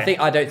right, okay.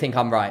 I don't think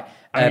I'm right.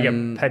 I'm going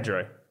to get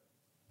Pedro.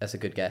 That's a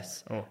good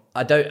guess. Oh.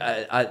 I don't.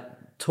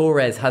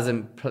 Torres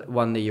hasn't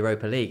won the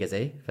Europa League, has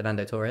he?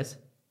 Fernando Torres.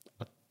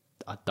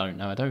 I don't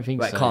know. I don't think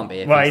Well, so. it can't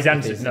be. Well, his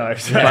answer's no.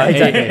 So. Yeah,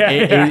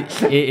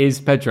 exactly. It is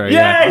Pedro.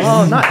 Yes!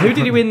 Yeah. Oh, nice. Who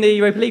did he win the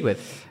Europa League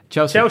with?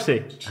 Chelsea.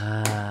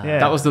 Yeah.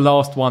 That was the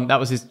last one. That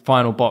was his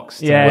final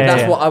box. Yeah. Well,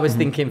 that's what I was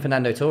thinking.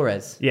 Fernando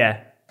Torres.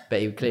 Yeah.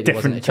 But he clearly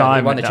Different wasn't.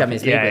 time. He won the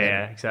Champions League with him.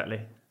 Yeah,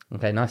 exactly.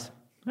 Okay, nice.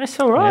 That's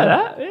all right.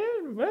 Yeah.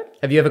 That.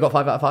 Have you ever got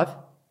 5 out of 5?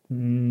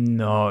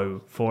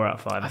 No, 4 out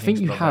of 5. I think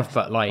you have,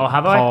 but like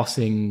have I?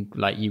 passing,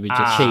 like you were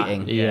just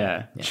Cheating.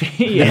 Yeah.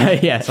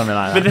 yeah. Something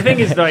like that. But the thing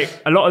is, like,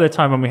 a lot of the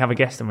time when we have a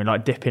guest and we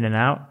like dip in and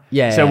out.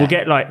 Yeah. So we'll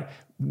get like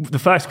the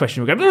first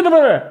question, we'll go, blah, blah,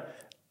 blah,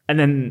 and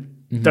then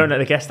don't let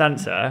the guest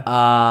answer.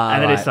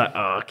 And then it's like,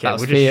 oh, okay. that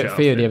was we'll just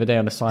Theo the other day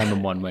on the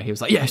Simon one where he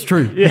was like, yeah, it's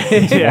true.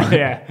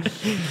 yeah.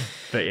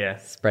 But yeah.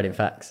 Spreading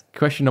facts.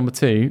 Question number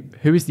 2.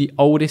 Who is the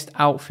oldest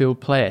outfield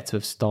player to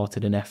have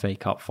started an FA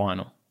Cup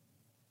final?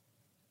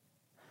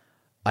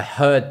 I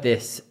heard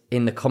this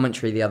in the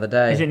commentary the other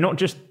day. Is it not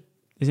just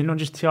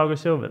Thiago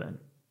Silva then?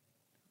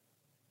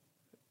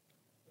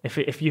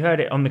 If you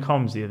heard it on the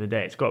comms the other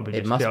day, it's got to be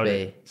just must Thiago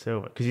be.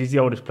 Silva because he's the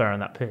oldest player on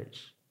that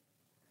pitch.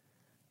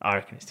 I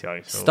reckon it's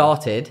Thiago Silva.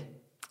 Started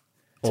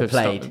or To have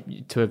played?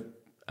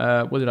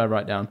 What did I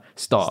write down?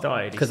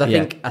 Started. Because I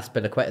think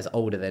Azpilicueta is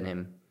older than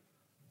him.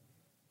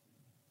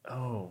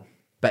 Oh.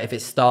 But if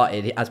it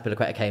started,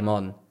 Azpilicueta came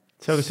on.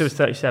 Thiago Silva's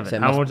 37. So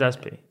it How must- old's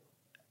Aspi?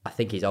 I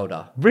think he's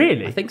older.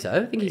 Really? I think so.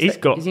 I think He's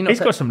got is he not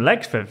got some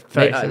legs for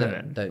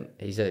 37.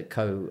 He's a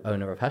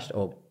co-owner of Hashtag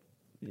or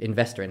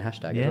investor in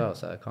Hashtag Yeah. as well,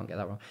 so I can't get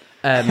that wrong.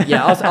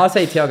 Yeah, I'll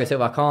say Thiago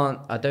Silva.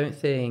 I don't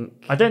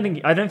think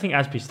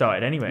Aspi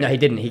started anyway. No, he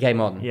didn't. He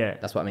came on. Yeah.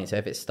 That's what I mean. So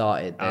if it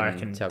started, then I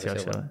reckon Thiago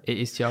Silva. It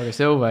is Thiago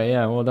Silva,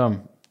 yeah, well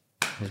done.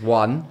 There's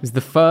one. It was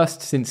the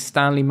first since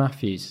Stanley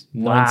Matthews,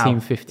 Wow.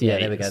 1958. Yeah,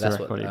 there we go. the That's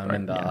what record I he broke,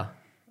 remember. yeah.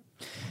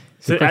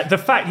 So the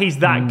fact he's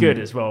that good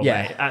as well,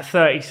 Yeah. mate, at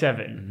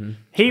 37,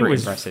 he Pretty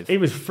was impressive. he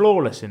was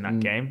flawless in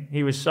that game.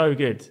 He was so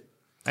good.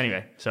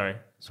 Anyway, sorry.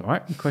 It's all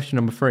right. Question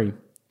number 3.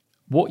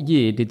 What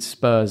year did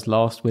Spurs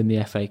last win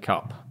the FA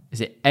Cup? Is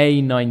it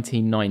A,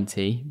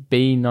 1990,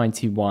 B,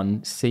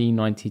 91, C,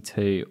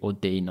 92, or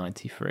D,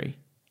 93?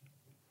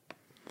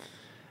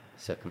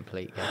 It's a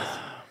complete guess.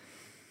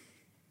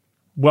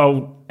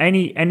 Well,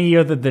 any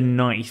other than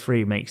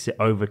 93 makes it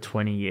over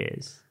 20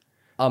 years.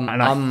 And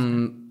I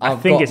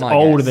I've think got it's my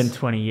older guess. than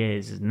 20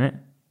 years, isn't it?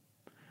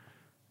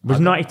 Was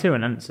 92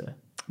 an answer?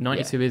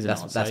 92 is an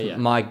That's answer, yeah.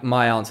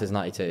 my answer is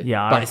 92.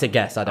 Yeah, but it's a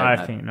guess. I don't know.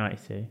 I think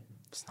 92.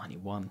 It's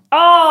 91.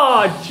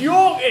 Oh,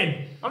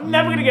 joking! I'm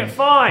never going to get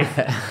 5.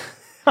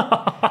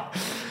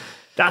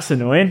 That's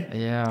annoying.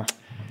 Yeah.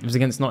 It was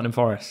against Nottingham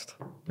Forest.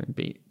 They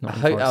beat I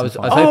Nottingham Forest.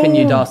 was hoping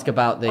you'd ask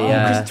about the.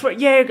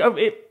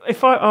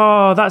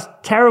 That's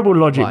terrible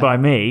logic Why? by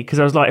me because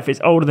I was like, if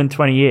it's older than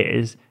 20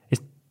 years,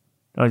 it's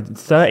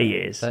 30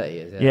 years. 30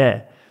 years, yeah.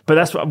 Yeah, but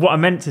that's what I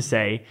meant to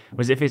say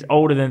was if it's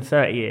older than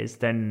 30 years,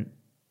 then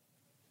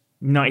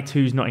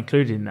 92 is not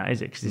included in that,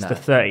 is it? Because it's No. the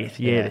 30th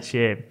year Yeah. this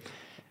year.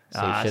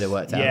 So you should have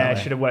worked it out. Yeah, I that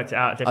way. should have worked it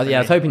out Oh, differently. yeah,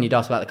 I was hoping you'd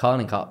ask about the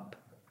Carling Cup.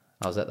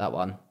 I was at that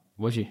one.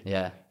 Was you?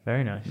 Yeah,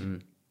 Very nice.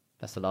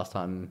 that's the last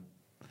time.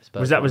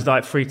 Spurs Was won.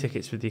 like free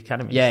tickets with the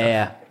academy? and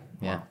Yeah, stuff?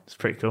 yeah. It's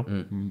pretty cool.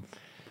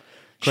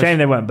 Shame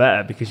they weren't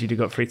better because you'd have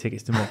got free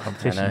tickets to more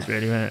competitions, know.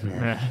 really, wouldn't it?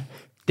 Yeah.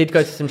 Did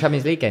go to some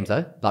Champions League games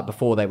though, like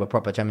before they were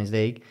proper Champions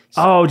League.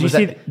 Oh, do you Was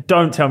see? that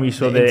Don't tell me you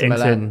saw the Inter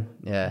Milan?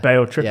 Yeah,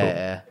 Bale triple.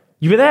 Yeah,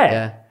 You were there.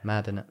 yeah.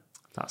 Mad, isn't it?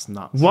 That's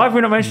nuts. Why have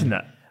we not mentioned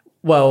that?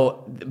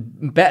 Well,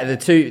 better the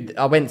two.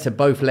 I went to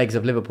both legs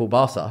of Liverpool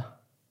Barca.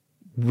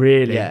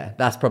 Really? Yeah,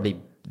 that's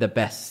probably the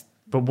best.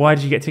 But why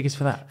did you get tickets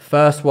for that?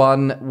 First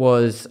one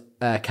was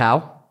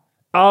Cal.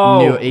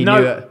 Oh, He no.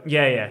 knew it.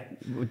 Yeah.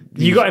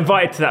 You got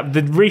invited to that.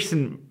 The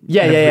recent.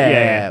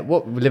 Yeah.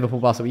 What Liverpool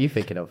Barca were you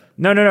thinking of?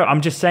 No.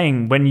 I'm just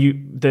saying when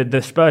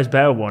the Spurs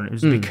Bale one, it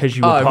was because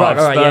you were Oh, part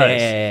of right,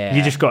 Spurs. yeah.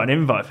 You just got an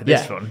invite for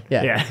this one.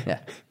 Yeah.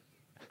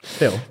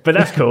 Still, But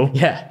that's cool.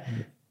 yeah.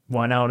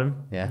 Wijnaldum.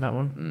 Yeah. That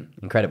one.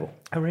 Incredible.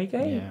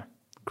 Origi. Yeah.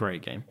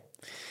 Great game.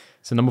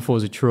 So number 4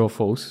 is a true or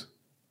false.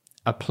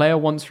 A player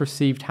once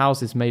received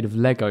houses made of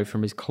Lego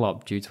from his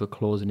club due to a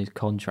clause in his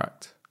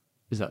contract.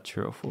 Is that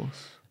true or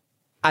false?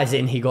 As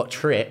in, he got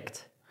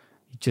tricked.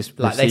 He just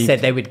Like they received said,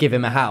 they would give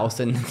him a house,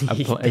 and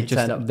he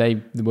turned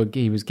up.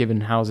 he was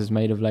given houses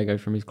made of Lego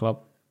from his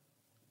club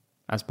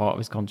as part of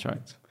his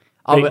contract.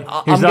 Oh, Big-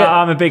 but he was like,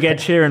 I'm a big Ed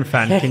Sheeran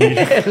fan. Can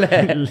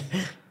you?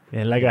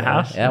 Yeah, Lego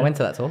House. Yeah, I went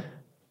to that tour.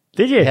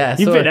 Did you? Yeah, I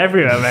You've saw been it.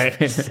 everywhere, mate.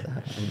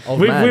 Old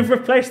man. We've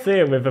replaced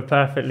Theo with a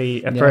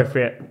perfectly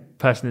appropriate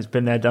person that's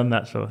been there, done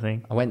that sort of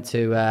thing. I went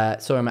to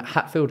saw him at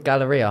Hatfield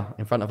Galleria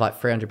in front of like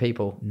 300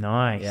 people.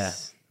 Nice. Yeah,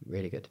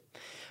 really good.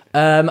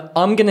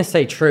 I'm gonna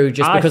say true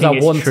just I because think I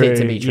it's want true, it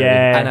to be true.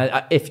 yeah.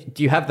 And if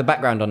do you have the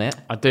background on it?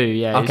 I do,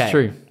 yeah, Okay. it's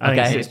true. I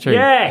think Okay. It's true.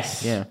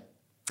 Yes. Yeah.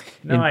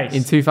 Nice.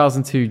 In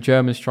 2002,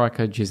 German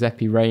striker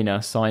Giuseppe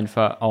Reina signed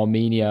for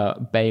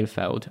Arminia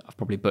Bielefeld. I've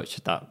probably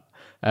butchered that.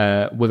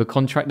 With a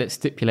contract that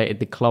stipulated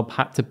the club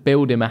had to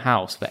build him a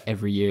house for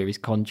every year of his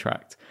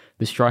contract.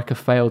 The striker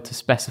failed to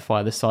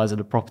specify the size of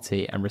the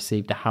property and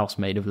received a house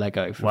made of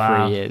Lego for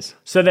 3 years.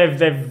 So they've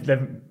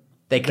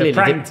They clearly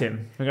pranked did,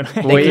 him. They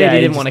clearly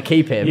didn't want to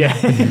keep him. Yeah.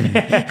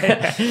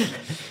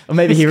 Or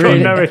maybe he He's got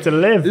really. nowhere to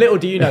live. Little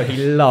do you know,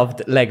 he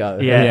loved Lego.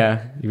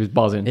 Yeah. He was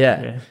buzzing.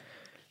 Yeah.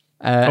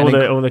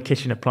 Yeah. All the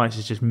kitchen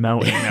appliances just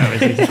melting now.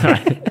 As he's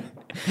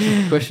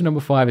like, Question number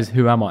 5 is,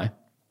 who am I?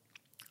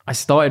 I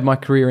started my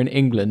career in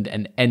England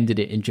and ended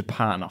it in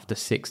Japan after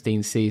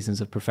 16 seasons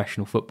of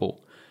professional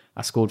football.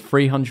 I scored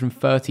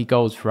 330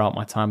 goals throughout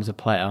my time as a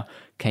player,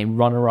 came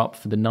runner-up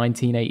for the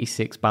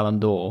 1986 Ballon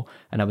d'Or,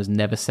 and I was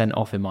never sent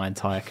off in my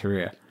entire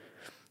career.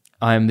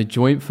 I am the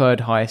joint third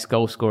highest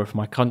goal scorer for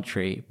my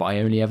country, but I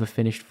only ever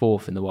finished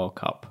 4th in the World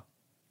Cup.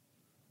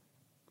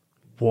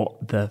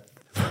 what the?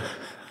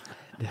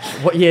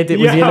 What year was he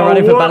in the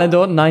running for Ballon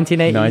d'Or?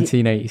 1980?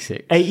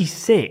 1986.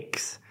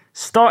 86.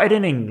 Started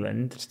in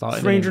England. Started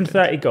in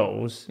 330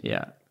 goals.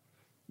 Yeah.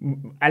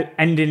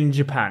 Ended in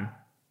Japan.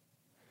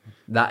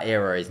 That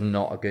era is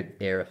not a good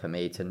era for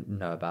me to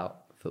know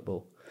about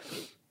football.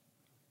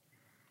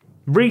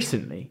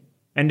 Recently.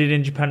 Ended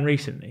in Japan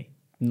recently.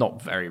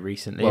 Not very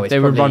recently. Well, if it's they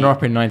were probably-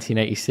 runner-up in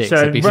 1986, So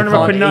it'd be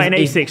runner-up in He's-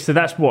 1986. So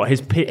that's what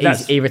his.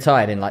 That's He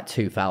retired in like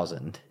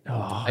 2000.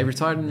 They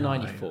retired in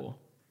 94.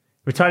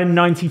 retired in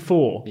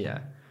 94. Yeah.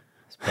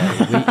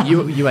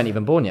 You weren't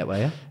even born yet, were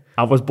you?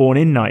 I was born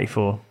in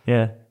 94.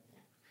 Yeah.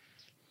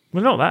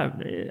 Well, not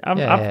that.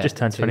 I've just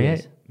turned 2 28.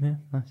 years. Yeah.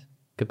 Nice.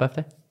 Good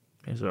birthday.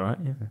 It was all right.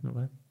 Yeah. Not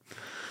bad.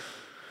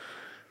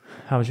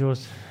 How was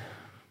yours?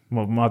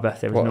 Well, my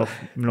birthday was What?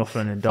 North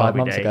London 5 Derby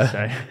months Day. ago.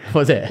 So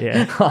Was it?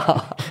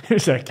 yeah, it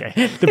was okay.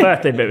 The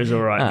birthday bit was all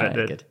right. Alright,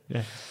 but good.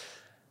 Yeah.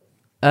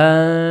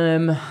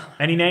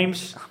 Any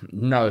names?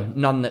 No,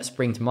 none that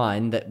spring to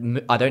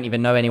mind. I don't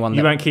even know anyone.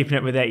 You That, weren't keeping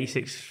it with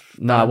 86.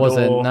 no, I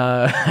wasn't.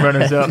 No.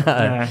 Runners up.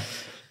 No.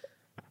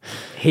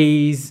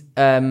 He's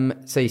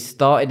so he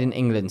started in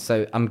England.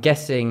 So I'm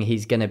guessing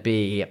he's gonna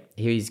be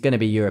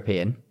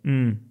European.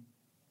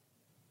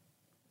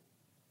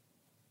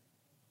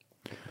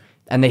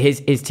 And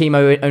his team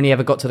only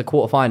ever got to the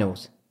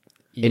quarterfinals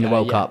in the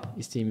World Cup.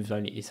 His team was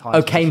only his Oh,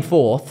 highest. came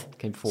fourth.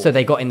 Came fourth. So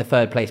they got in the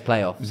third place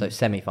playoff. So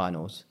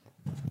semi-finals.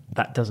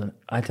 That doesn't.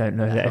 I don't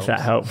know if that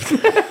helps.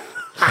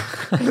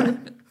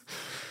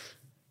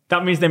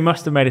 That means they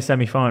must have made a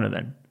semi-final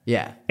then.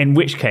 Yeah. In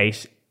which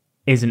case,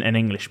 isn't an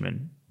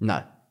Englishman,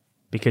 No.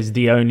 because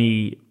the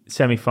only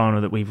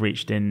semi-final that we've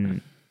reached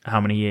in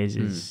how many years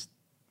is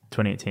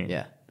 2018.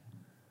 Yeah.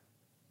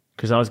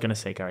 Because I was going to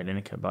say Gary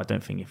Lineker, but I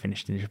don't think he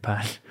finished in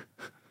Japan.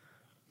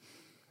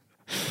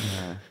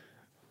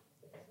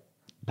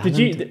 Did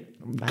you?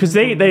 Because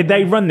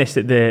they run this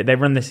in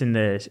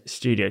the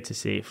studio to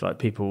see if like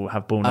people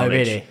have ball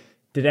knowledge. really?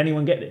 Did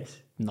anyone get this?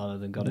 None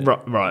of them got it.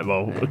 Right.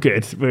 Well,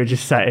 good. We were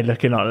just sat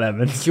looking like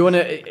lemons. Do you want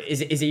to?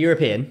 Is he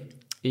European?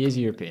 He is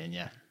European,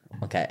 yeah.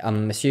 Okay,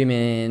 I'm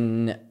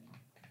assuming.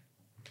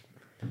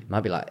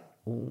 Might be like.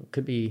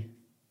 Could be.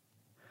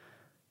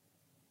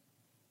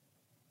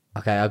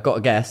 Okay, I've got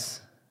a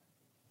guess.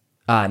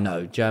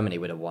 No, Germany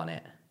would have won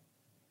it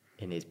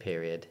in his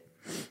period.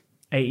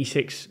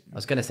 86. I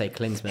was going to say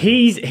Klinsmann.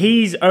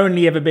 He's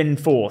only ever been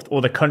fourth,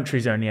 or the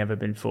country's only ever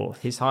been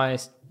fourth. His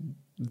highest,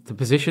 the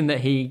position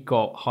that he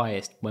got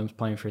highest when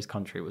playing for his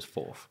country was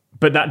 4th.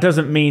 But that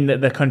doesn't mean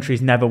that the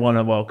country's never won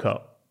a World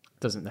Cup.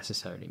 Doesn't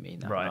necessarily mean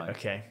that. Right. no.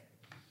 Okay.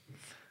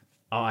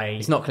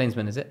 It's not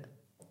Klinsmann, is it?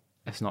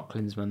 It's not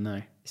Klinsmann,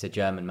 no. It's a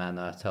German man,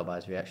 though. I tell by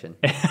his reaction.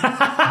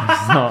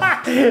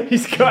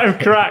 He's got him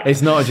cracked.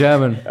 It's not a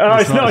German. Oh,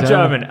 it's not a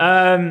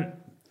German.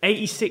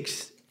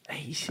 86.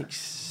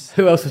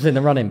 Who else was in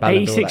the running?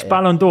 Ballon d'Or 86 that year?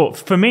 Ballon d'Or.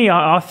 For me,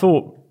 I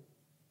thought...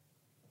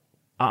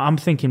 I'm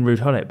thinking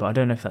Ruud Gullit, but I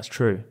don't know if that's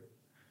true.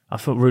 I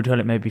thought Ruud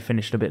Gullit maybe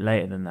finished a bit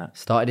later than that.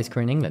 Started his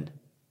career in England.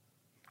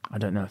 I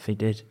don't know if he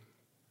did.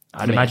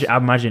 I'd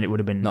imagine it would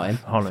have been Not him.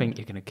 Holland. I think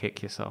you're going to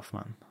kick yourself,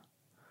 man.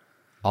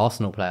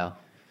 Arsenal player.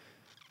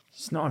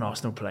 It's not an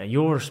Arsenal player.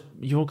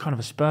 You're kind of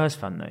a Spurs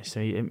fan though, so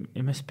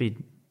it must be.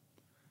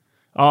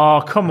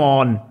 Oh, come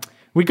on!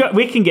 We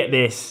can get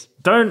this.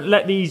 Don't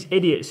let these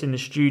idiots in the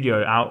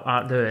studio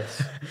outdo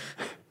us.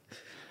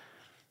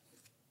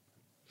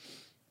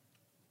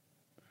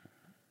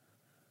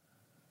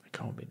 It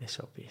can't be this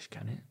obvious,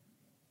 can it?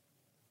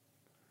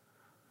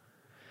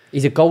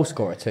 He's a goal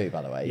scorer too,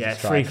 by the way. He's Yeah, a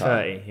striker.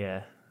 330.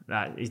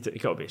 Yeah, he's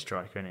got to be a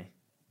striker, isn't he?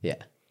 Yeah.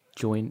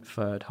 Joint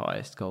third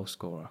highest goal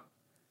scorer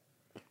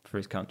for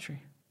his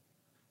country.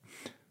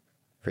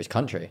 For his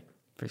country.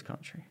 For his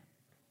country.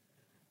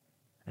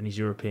 and he's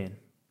European.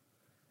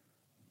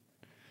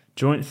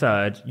 Joint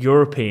third,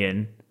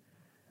 European,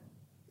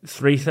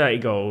 330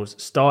 goals,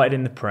 started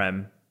in the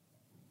Prem,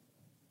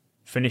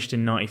 finished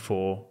in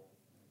 94.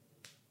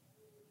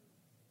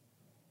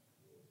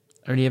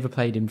 Only ever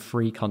played in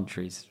 3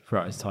 countries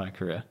throughout his entire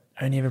career.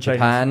 Only ever played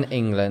Japan,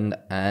 England,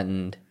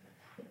 and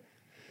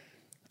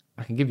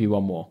I can give you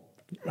one more.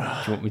 Do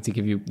you want me to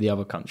give you the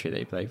other country that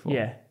he played for?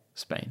 Yeah.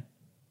 Spain.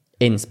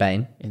 in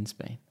Spain. In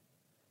Spain.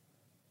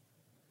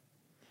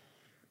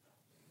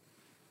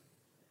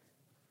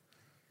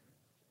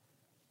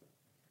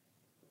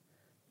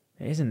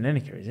 It isn't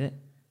Lineker, is it?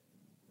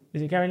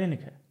 Is it Gary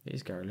Lineker? It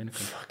is Gary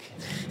Lineker.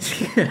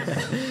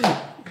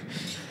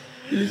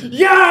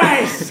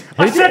 Yes!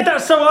 I said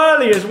that so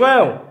early as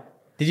well.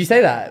 Did you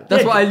say that?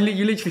 That's what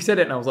you literally said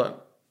it, and I was like,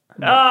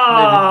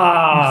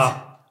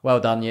 Ah! Well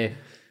done, you.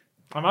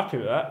 I'm happy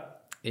with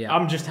that. yeah.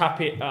 I'm just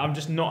happy. I'm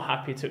just not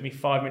happy. It took me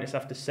 5 minutes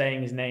after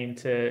saying his name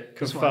to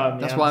confirm.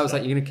 That's why I was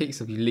like, you're going to kick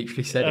yourself. You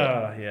literally said it.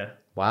 Oh, yeah.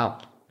 Wow.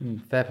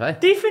 Fair play.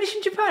 Did he finish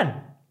in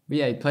Japan? But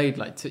yeah, he played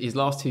like his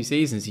last 2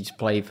 seasons. He just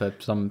played for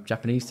some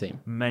Japanese team.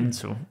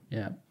 Mental.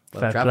 Yeah.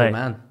 Well Fair travelled, play.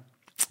 man.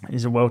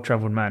 He's a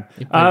well-travelled man.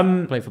 He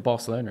played for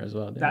Barcelona as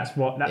well. Didn't That's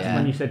what. That's Yeah.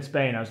 when you said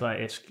Spain. I was like,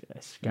 it's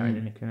Gary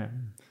Lineker. Isn't it?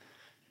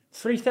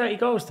 330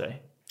 goals though. he?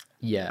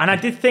 Yeah. And I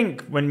did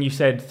think when you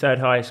said third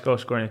highest goal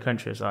scorer in the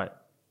country, I was like,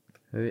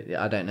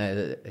 I don't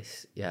know.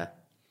 It's, yeah.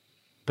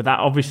 but that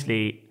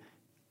obviously,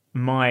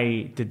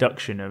 my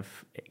deduction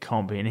of it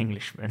can't be an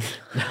Englishman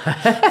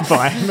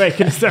by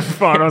making a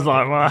semi-final, I was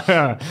like,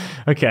 well,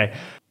 okay.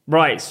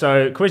 Right,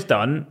 so quiz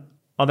done.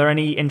 Are there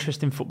any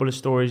interesting footballer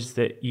stories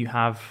that you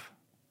have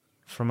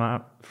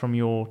from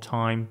your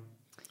time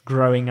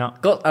growing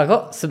up? I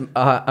got some.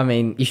 I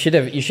mean, you should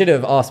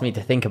have asked me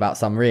to think about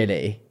some.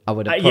 Really, I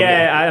would have. Probably,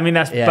 Yeah, I mean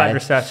that's Yeah. bad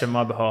research on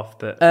my behalf,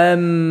 but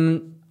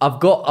I've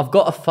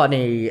got a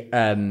funny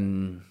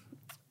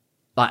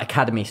like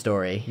academy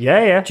story.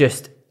 yeah.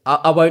 Just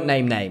I won't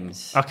name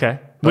names. Okay.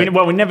 We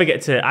never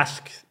get to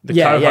ask the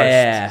Yeah, co-host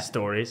yeah.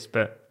 stories,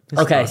 but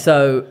Okay,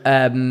 so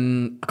I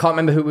can't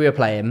remember who we were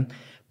playing,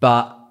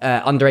 but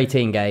under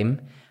 18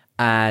 game,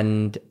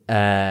 and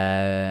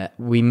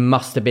we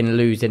must have been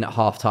losing at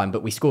half time,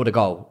 but we scored a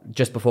goal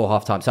just before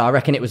half time. So I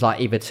reckon it was like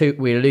either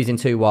we were losing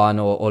 2-1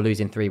 or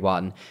losing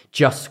 3-1,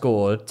 just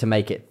scored to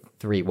make it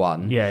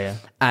 3-1. Yeah.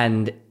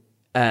 And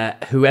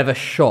whoever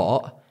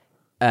shot,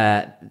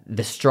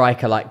 the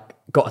striker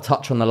got a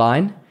touch on the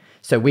line.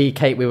 So we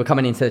were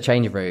coming into the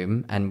changing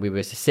room, and we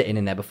were sitting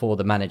in there before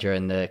the manager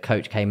and the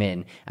coach came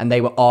in, and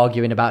they were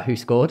arguing about who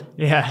scored.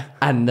 Yeah.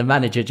 And the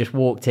manager just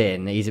walked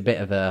in. He's a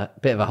bit of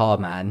a hard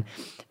man,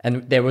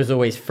 and there was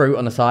always fruit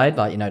on the side,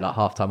 like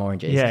halftime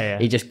oranges. Yeah.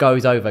 He just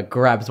goes over,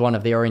 grabs one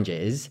of the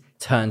oranges,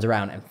 turns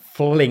around and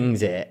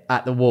flings it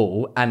at the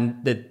wall,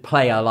 and the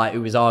player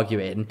who was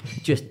arguing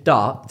just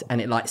ducked,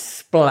 and it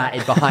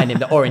splattered behind him.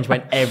 The orange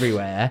went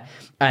everywhere.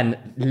 And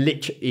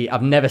literally,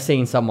 I've never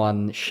seen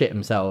someone shit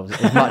themselves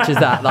as much as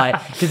that.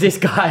 Because this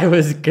guy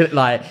was good,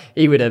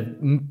 he would have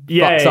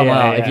fucked someone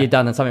out if you'd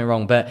done something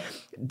wrong. But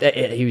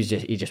he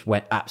just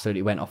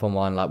absolutely went off on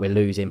one. We're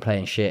losing,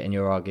 playing shit, and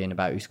you're arguing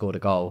about who scored a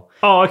goal.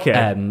 Oh, okay.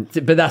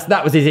 But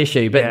that was his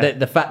issue. But Yeah.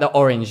 the fact that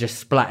orange just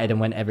splattered and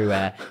went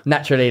everywhere.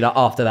 Naturally,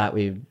 after that,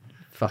 we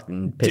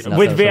fucking pissed ourselves.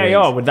 With for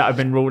VAR, weeks. would that have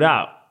been ruled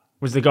out?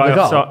 Was the guy The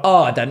goal? offside?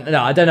 Oh, I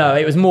don't know.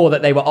 It was more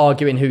that they were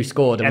arguing who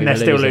scored, and And we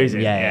they're were still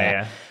losing. Yeah.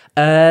 Yeah.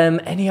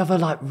 Any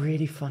other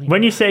really funny?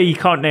 When you say you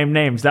can't name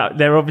names, that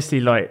they're obviously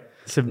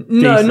some.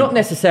 No, decent- not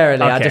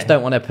necessarily. I Okay. just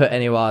don't want to put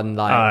anyone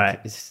Alright.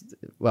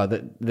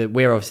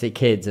 we're obviously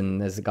kids, and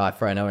there's a guy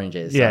throwing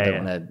oranges. So Yeah, I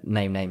don't yeah. want to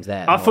name names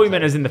there. I thought you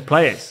meant as in the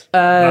players.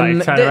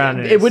 Turn around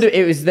and It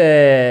was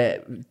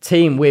the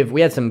team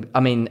we had some. I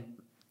mean,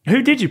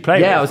 Who did you play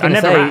with? yeah, I was going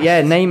to never say,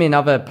 asked. naming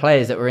other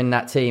players that were in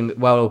that team.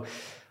 Well,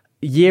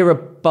 year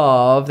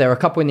above, there were a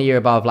couple in the year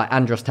above, like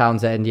Andros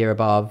Townsend, year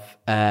above,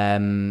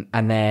 and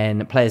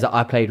then players that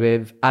I played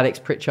with, Alex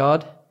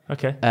Pritchard.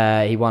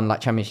 Okay. He won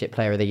Championship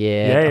Player of the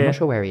Year. Yeah, I'm yeah. not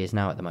sure where he is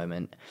now at the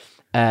moment.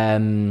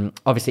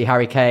 Obviously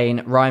Harry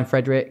Kane, Ryan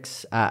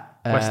Fredericks at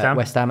West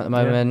Ham. at the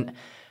moment.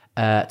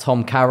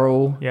 Tom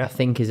Carroll, Yeah. I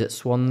think, is at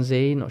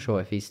Swansea. Not sure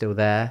if he's still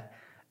there.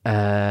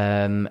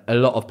 A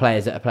lot of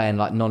players that are playing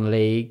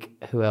non-league.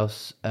 Who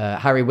else?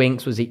 Harry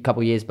Winks was a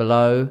couple years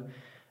below.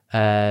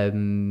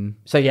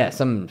 So yeah,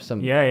 some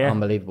Yeah.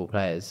 unbelievable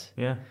players.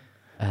 Yeah.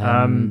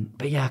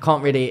 But yeah, I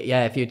can't really.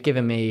 Yeah, if you'd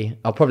given me,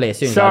 I'll probably as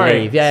soon as I Sorry.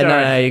 leave. Yeah,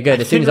 sorry. no, you're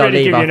good. As soon as Didn't I really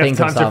leave, give I'll you think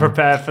enough of time to some.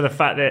 prepare for the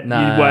fact that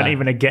Nah. you weren't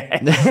even a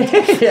guest.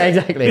 Yeah,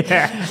 exactly.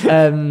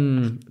 Yeah.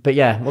 But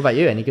yeah, what about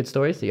you? Any good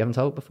stories that you haven't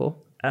told before?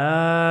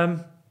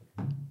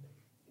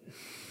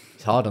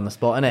 It's hard on the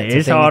spot, isn't it? It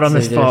is hard on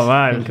the spot,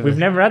 man. Think of We've it.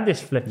 never had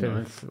this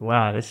flipping.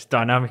 Wow, this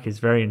dynamic is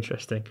very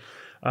interesting.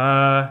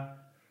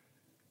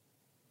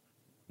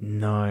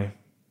 No,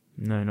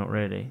 not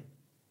really.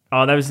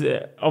 Oh, there was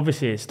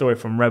obviously a story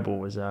from Rebel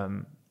was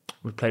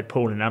we played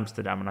pool in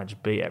Amsterdam and I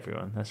just beat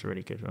everyone. That's a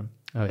really good one.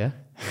 Oh yeah.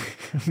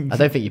 I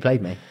don't think you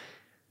played me.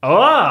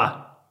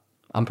 Oh,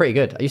 I'm pretty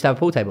good. I used to have a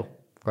pool table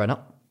growing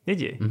up.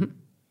 did you?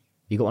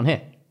 You got one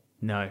here?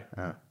 No.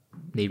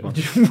 Need one.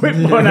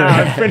 Whip one out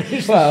and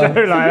finish the show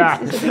like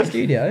that. It's a big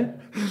studio.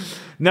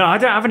 No, I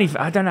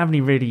don't have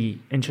any really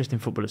interesting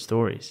footballer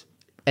stories.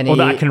 Any, or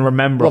that I can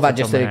remember. What off about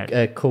the just top of my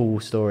head. a cool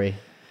story?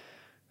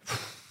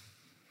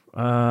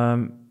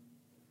 No.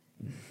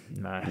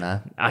 Nah.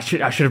 I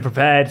should have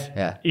prepared.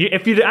 Yeah.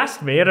 If you'd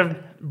asked me, I'd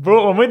have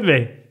brought one with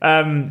me.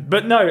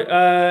 But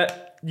no,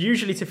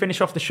 usually to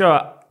finish off the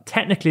show,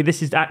 technically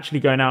this is actually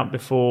going out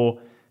before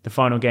the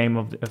final game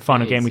of the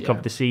final game week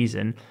of the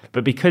season.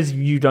 But because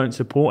you don't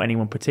support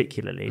anyone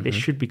particularly, this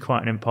should be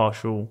quite an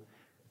impartial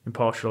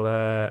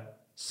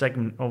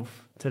segment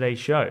of today's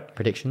show.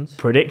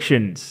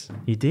 Predictions.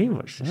 You do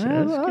watch the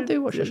show. Well, I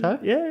do watch the show.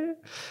 Yeah.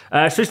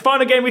 So it's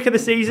final game week of the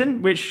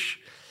season, which,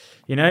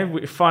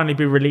 will finally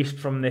be released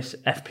from this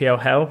FPL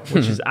hell,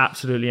 which is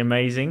absolutely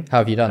amazing. How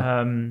have you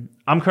done?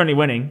 I'm currently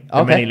winning the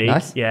Okay, mini league.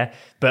 nice. Yeah.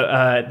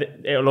 But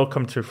it'll all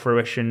come to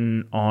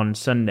fruition on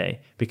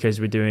Sunday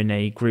because we're doing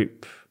a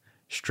group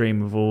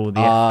stream with all the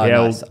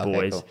FPL Nice. Okay,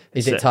 boys. cool.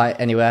 Is it tight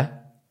anywhere?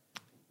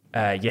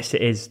 Yes,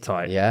 it is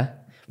tight. Yeah.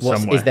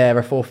 Somewhere. Is there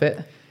a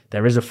forfeit?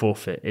 There is a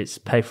forfeit. It's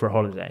pay for a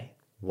holiday.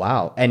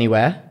 Wow.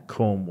 Anywhere?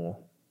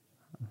 Cornwall.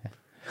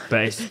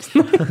 But it's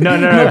no. Not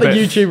but, the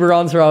YouTuber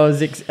answer I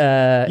was yeah,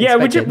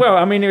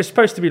 expecting. it was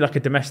supposed to be like a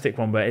domestic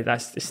one, but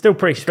it's still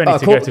pretty spendy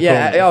to Cool. go to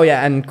Yeah. Cornwall. Oh,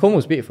 yeah. And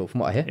Cornwall's beautiful, from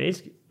what I hear. It is.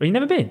 Have you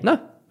never been?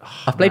 No,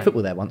 I've played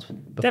football there once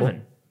before.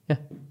 Devon? Yeah.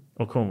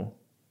 Or Cornwall?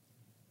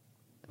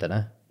 I don't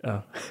know.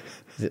 Oh.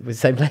 Is it the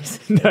same place?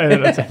 No,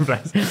 not the same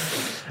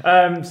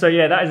place. So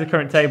yeah, that is the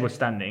current table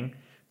standing.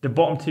 The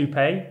bottom two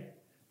pay,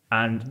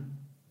 and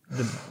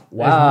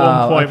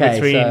Wow,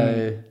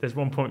 there's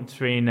 1 point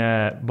between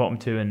bottom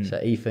two and So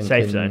Ethan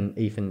safe zone.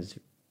 Ethan's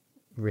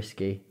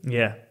risky.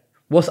 Yeah.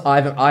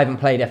 I haven't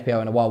played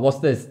FPL in a while. What's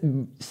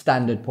the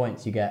standard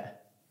points you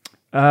get?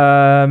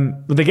 Well,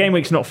 the game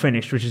week's not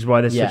finished, which is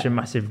why there's Yeah. such a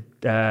massive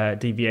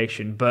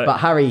deviation. But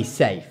Harry's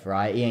safe,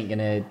 right? He ain't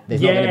gonna.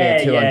 There's not gonna be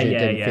a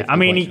 250. I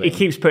mean, points he win.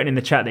 keeps putting in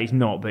the chat that he's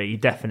not, but he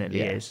definitely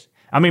Yeah. is.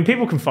 I mean,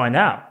 people can find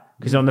out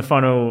because on the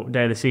final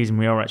day of the season,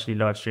 we are actually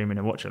live streaming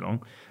a watch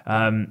along.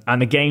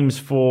 And the games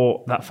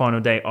for that final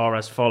day are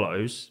as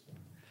follows.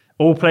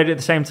 All played at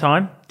the same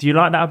time. Do you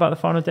like that about the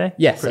final day?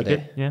 Yes, Pretty I do.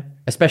 good. Yeah.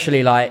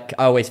 Especially I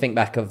always think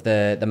back of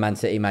the Man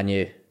City Man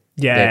U.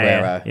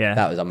 Yeah.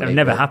 That was unbelievable. That would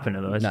never happen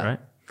otherwise, No. right?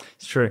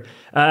 It's true.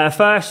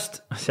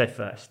 First,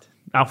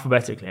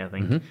 alphabetically, I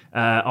think. Mm-hmm.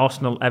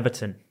 Arsenal,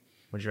 Everton.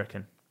 What do you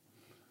reckon?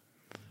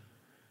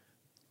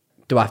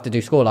 Do I have to do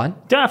scoreline?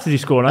 Don't have to do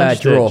scoreline.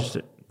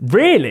 Draw.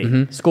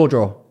 Really? Score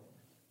draw.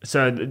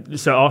 So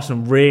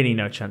Arsenal really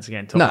no chance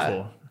again. Top No.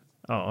 four.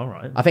 Oh, all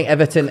right. I think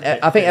Everton.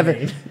 I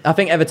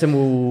think Everton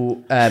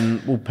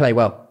will play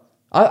well.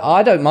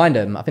 I don't mind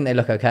them. I think they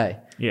look okay.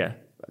 Yeah.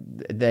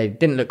 They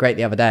didn't look great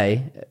the other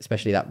day,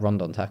 especially that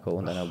Rondon tackle.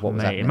 I don't know what was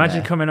Mate, happening imagine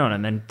there. coming on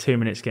and then 2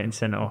 minutes getting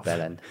sent off.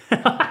 Bell end.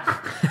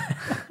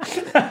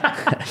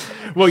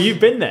 Well, you've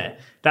been there.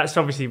 That's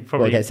obviously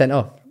probably What, get sent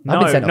off? I've No,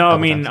 been sent off no. a I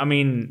couple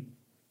mean, times.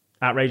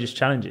 outrageous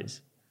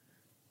challenges.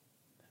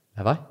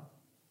 Have I?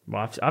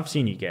 Well, I've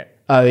seen you get.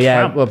 Oh yeah.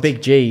 Tramped. Well,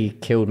 Big G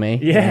killed me.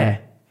 Yeah.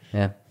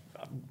 Yeah.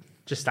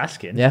 Just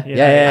asking. Yeah. You Yeah.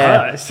 know,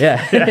 Yeah. it hurts.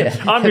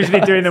 Yeah. I'm usually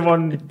doing the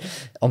one.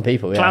 On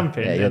people. Yeah.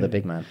 Clamping, Yeah. You're then. the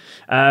big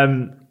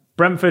man.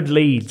 Brentford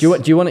Leeds. Do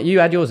you want it? You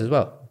add yours as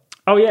well.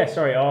 Oh yeah,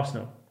 sorry,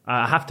 Arsenal.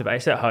 I have to, but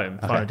it's at home.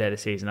 Final day of the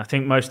season. I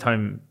think most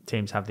home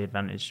teams have the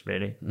advantage,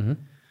 really. Mm-hmm.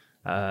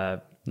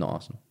 Not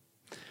Arsenal.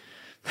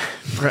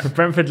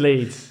 Brentford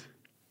Leeds.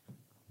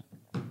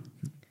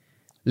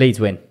 Leeds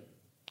win.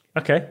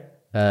 Okay.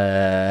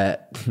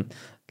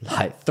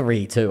 Like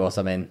 3-2 or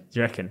something. Do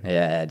you reckon?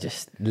 Yeah,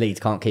 just Leeds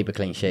can't keep a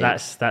clean sheet.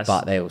 That's-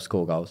 But they all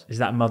score goals. Is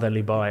that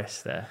motherly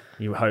bias there?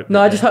 You hope.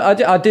 No,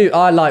 that I do.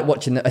 I like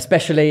watching them,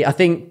 especially. I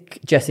think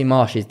Jesse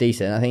Marsh is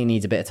decent. I think he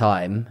needs a bit of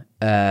time.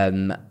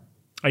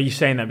 Are you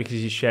saying that because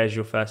he shares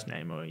your first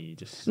name, or are you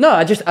just? No,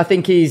 I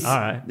think he's. All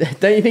right.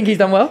 Don't you think he's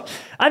done well?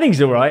 I think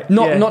he's all right.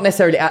 Not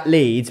necessarily at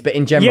Leeds, but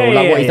in general, Yeah,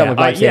 like yeah, what he's yeah. done with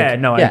Leipzig.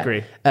 I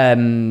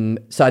agree.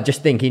 So I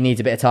just think he needs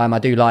a bit of time. I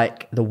do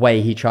like the way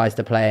he tries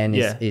to play and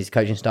Yeah. his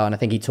coaching style, and I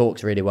think he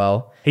talks really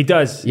well. He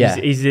does. Yeah.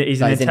 He's Like an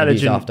his interviews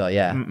intelligent after,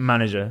 yeah.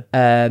 manager.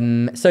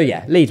 So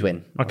yeah, Leeds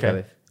win. I'll go Okay.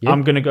 with. You?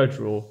 I'm going to go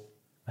draw.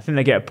 I think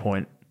they get a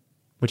point,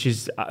 which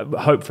is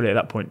hopefully at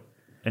that point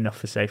enough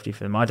for safety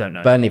for them. I don't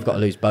know. Burnley have got to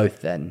lose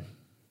both then.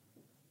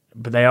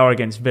 But they are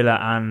against Villa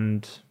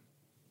and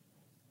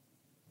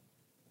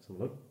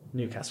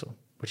Newcastle,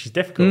 which is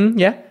difficult.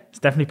 Yeah. It's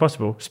definitely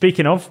possible.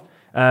 Speaking of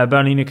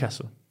Burnley,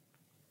 Newcastle.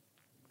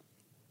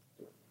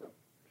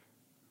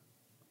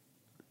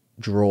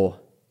 Draw.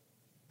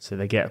 So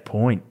they get a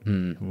point.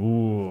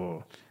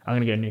 Ooh. I'm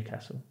going to go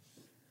Newcastle.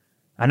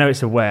 I know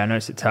it's away. I know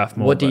it's a tough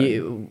more. What are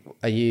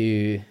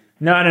you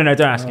No,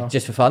 don't ask me.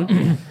 just for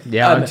fun?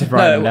 Yeah, I'm just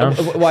writing them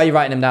down. Why are you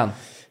writing them down?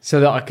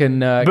 So that I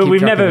can. But keep we've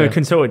track of never them.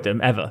 consulted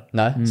them ever.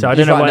 No. So I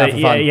Just don't know write why. them down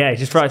for fun. Yeah,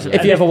 just write.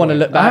 If you ever want to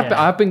look back,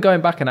 I've been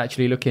going back and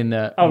actually looking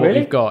at Oh, what really?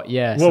 we've got.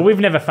 Yeah. Well, so we've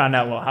never found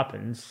out what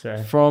happens. So.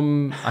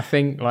 from I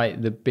think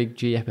like the Big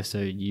G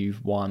episode,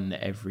 you've won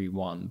every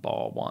one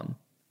bar one.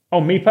 Oh,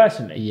 me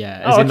personally?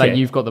 Yeah, as in like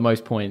you've got the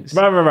most points.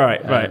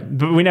 Right.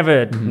 But we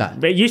never. No.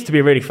 But it used to be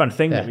a really fun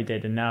thing that we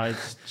did, and now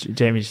it's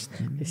Jamie's.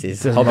 This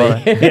is doesn't hobby.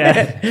 bother.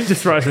 Yeah,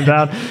 just writes them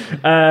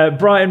down.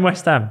 Brighton,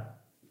 West Ham.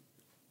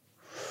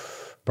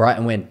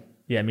 Brighton win.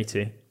 Yeah, me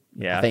too.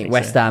 Yeah, I think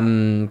West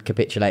Ham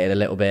capitulated a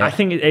little bit. I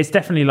think it's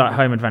definitely like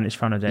home advantage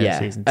final day of the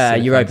season.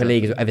 Europa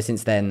League. Ever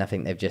since then, I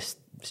think they've just.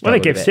 Well, they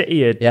struggled give a bit.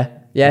 City a.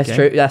 Yeah, it's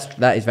true.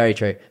 That is very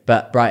true.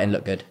 But Brighton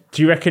look good.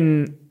 Do you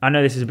reckon? I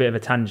know this is a bit of a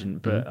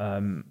tangent, but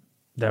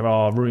there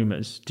are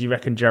rumours. Do you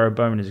reckon Jarrod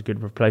Bowen is a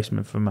good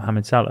replacement for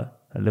Mohamed Salah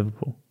at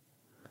Liverpool?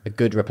 A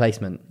good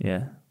replacement.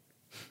 Yeah.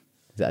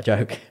 Is that a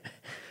joke?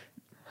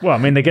 Well, I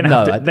mean, they're going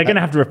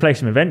to have to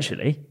replace him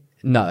eventually.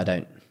 No, I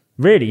don't.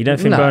 Really, you don't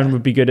think No. Bowen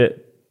would be good at?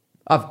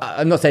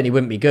 I'm not saying he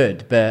wouldn't be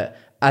good, but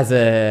as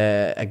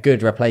a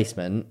good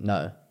replacement,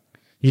 no.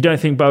 You don't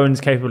think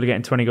Bowen's capable of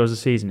getting 20 goals a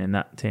season in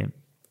that team,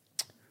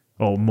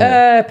 or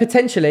more?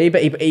 Potentially,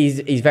 but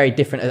he's very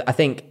different. I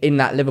think in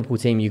that Liverpool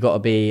team, you've got to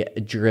be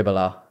a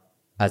dribbler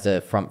as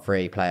a front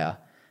three player,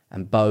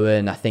 and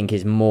Bowen, I think,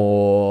 is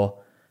more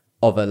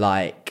of a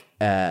like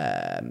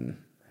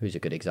who's a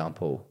good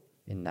example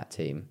in that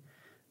team.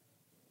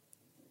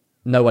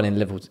 No one in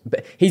Liverpool,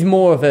 but he's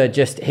more of a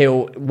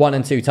he'll 1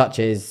 and 2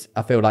 touches.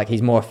 I feel like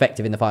he's more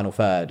effective in the final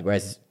third,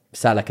 whereas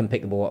Salah can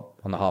pick the ball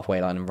up on the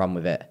halfway line and run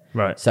with it.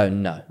 Right. So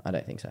no, I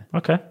don't think so.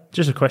 Okay,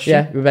 just a question.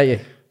 Yeah, what about you?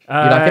 You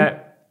like him?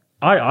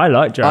 I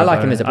like Jarrod I like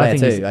Bowen. him as a player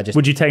think too.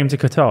 Would you take him to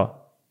Qatar?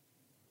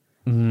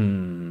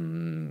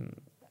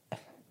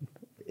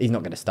 He's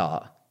not going to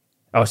start.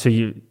 Oh, so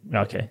you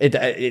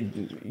okay?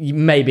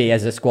 Maybe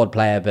as a squad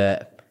player,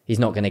 but he's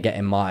not going to get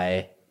in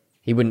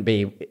he wouldn't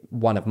be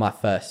one of my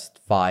first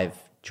 5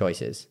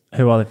 choices.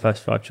 Who are the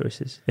first 5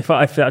 choices? If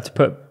I had to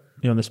put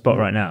you on the spot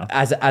right now,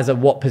 As a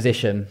what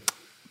position?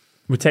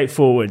 we take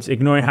forwards,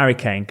 ignoring Harry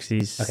Kane because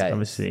he's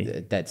obviously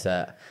dead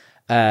cert.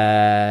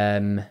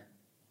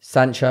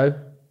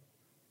 Sancho,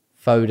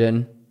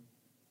 Foden.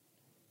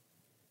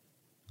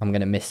 I'm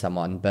going to miss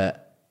someone,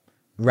 but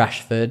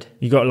Rashford.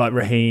 you got like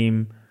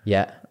Raheem.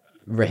 Yeah,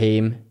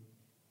 Raheem.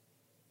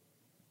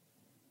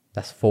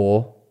 That's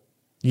 4.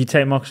 You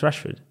take Marcus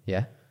Rashford.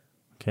 Yeah.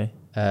 Okay.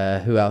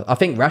 Who else? I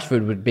think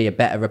Rashford would be a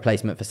better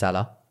replacement for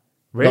Salah.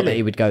 Really? Not that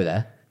he would go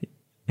there.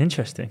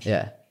 Interesting.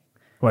 Yeah.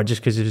 Well,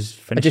 just because of his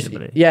finishing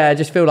ability. I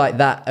just feel like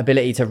that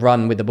ability to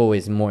run with the ball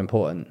is more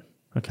important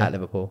at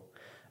Liverpool.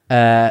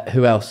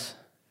 Who else?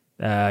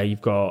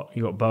 You've got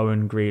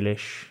Bowen,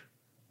 Grealish.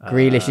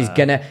 Grealish is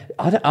gonna.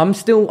 I'm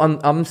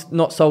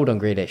not sold on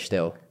Grealish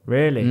still.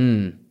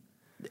 Really?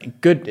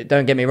 Good.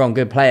 Don't get me wrong,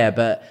 good player,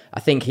 but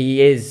I think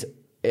he is.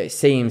 It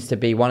seems to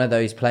be one of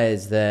those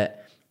players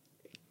that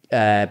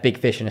big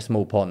fish in a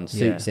small pond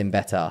suits him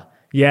better.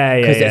 Yeah.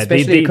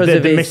 Especially because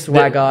of his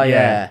swagger.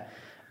 Yeah.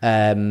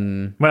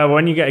 Well,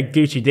 when you get a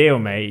Gucci deal,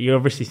 mate, you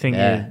obviously think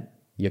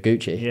you're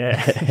Gucci.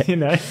 Yeah, you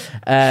know.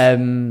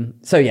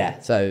 So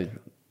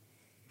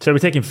we're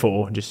taking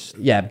 4. Just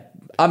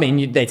I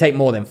mean, they take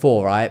more than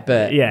 4, right?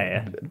 But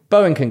yeah.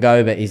 Bowen can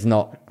go, but he's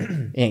not. He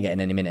ain't getting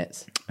any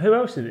minutes. Who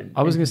else is it?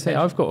 I was going to say,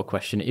 I've got a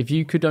question. If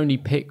you could only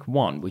pick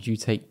one, would you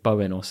take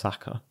Bowen or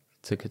Saka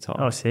to Qatar?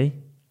 Oh, see.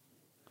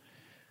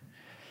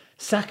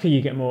 Saka,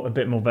 you get a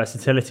bit more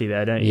versatility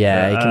there, don't you?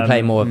 Yeah, he can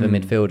play more of a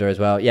midfielder as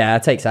well. Yeah,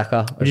 I'd take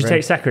Saka. Would you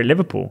take Saka at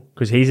Liverpool?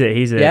 Because he's a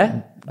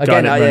yeah? guy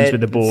Again, that runs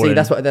with the ball. See,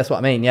 that's what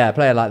I mean. Yeah, a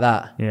player like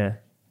that. Yeah.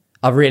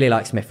 I really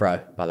like Smith Rowe,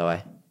 by the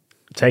way.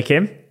 Take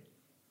him?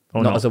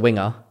 Or Not as a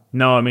winger.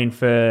 No, I mean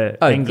for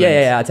England.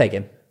 Yeah, I'd take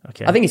him.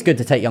 Okay. I think it's good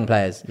to take young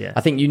players. Yeah.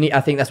 I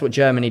think that's what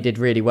Germany did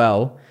really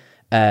well.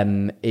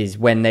 Is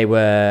when they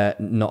were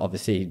not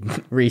obviously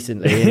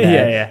recently in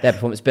their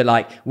performance, but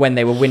like when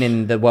they were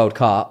winning the World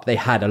Cup, they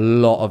had a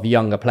lot of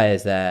younger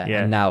players there,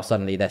 and now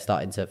suddenly they're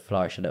starting to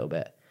flourish a little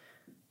bit.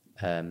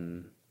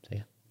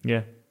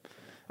 Yeah.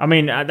 I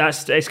mean,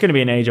 it's going to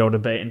be an age-old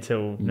debate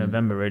until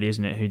November, really,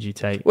 isn't it? Who do you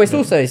take? Well,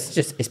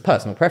 it's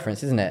personal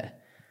preference, isn't it?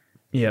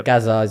 Yeah.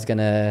 Gaza is going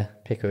to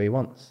pick who he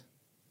wants.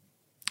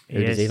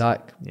 Who does he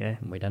like? Yeah.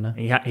 We don't know.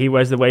 He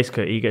wears the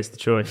waistcoat. He gets the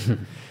choice.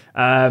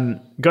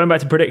 Going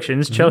back to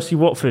predictions, Chelsea,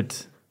 Watford.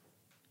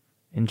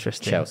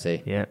 Interesting.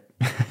 Chelsea. Yeah.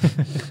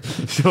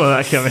 Saw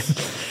that coming.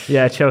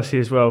 Yeah, Chelsea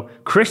as well.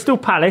 Crystal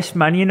Palace,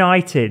 Man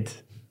United.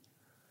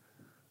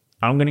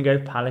 I'm going to go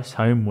Palace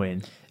home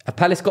win.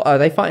 Are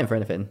they fighting for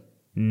anything?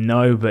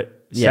 No,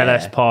 but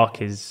Selhurst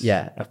Park is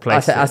a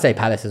place. I say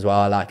Palace as well.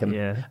 I like them.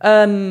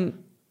 Yeah.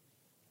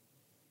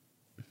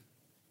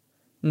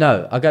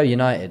 No, I'll go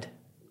United.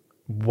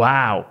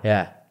 Wow.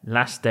 Yeah.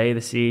 Last day of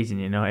the season,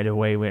 United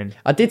away win.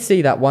 I did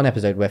see that one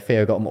episode where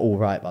Theo got them all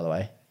right, by the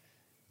way.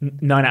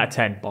 9 out of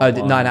 10. Oh,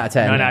 9 out of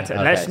 10. 9 out of 10.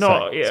 Okay, Let's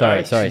not...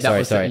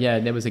 Sorry. Yeah,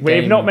 there was a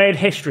game. We've not made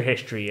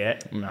history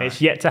yet. No. It's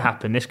yet to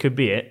happen. This could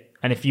be it.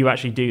 And if you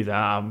actually do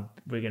that,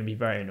 we're going to be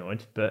very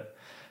annoyed. But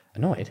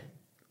Annoyed?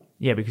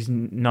 Yeah, because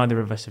neither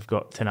of us have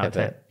got 10 out of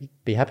 10.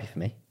 Be happy for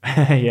me.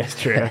 Yes,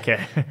 true.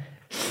 Okay.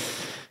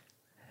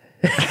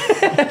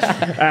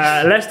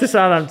 Leicester,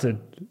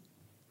 Southampton.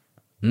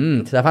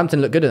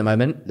 Southampton look good at the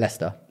moment.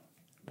 Leicester.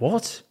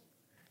 What?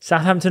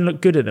 Southampton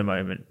look good at the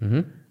moment.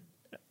 Mm-hmm.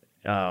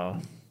 Oh,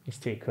 it's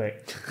too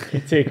quick.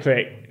 It's too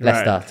quick.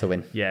 Leicester to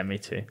win. Yeah, me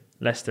too.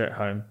 Leicester at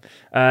home.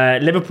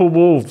 Liverpool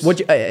Wolves.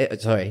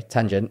 Sorry,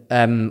 tangent.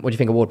 What do you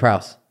think of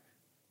Ward-Prowse?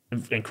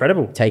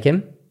 Incredible. Take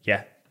him?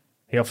 Yeah.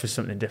 He offers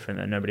something different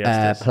that nobody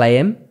else does. Play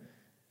him?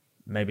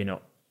 Maybe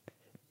not.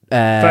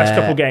 First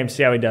couple games,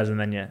 see how he does, and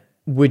then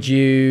Would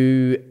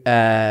you?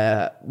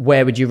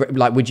 Where would you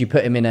like? Would you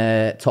put him in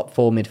a top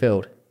 4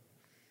 midfield?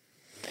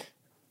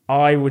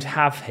 I would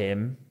have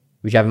him.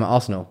 Would you have him at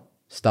Arsenal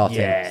starting?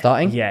 Yeah,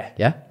 Starting?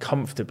 yeah,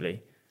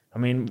 comfortably. I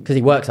mean, because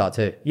he works hard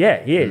too.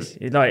 Yeah, he is.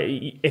 Like,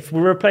 if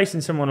we're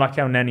replacing someone like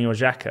El Neni or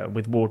Xhaka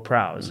with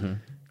Ward-Prowse,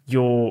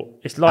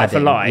 it's like for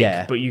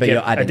like, but you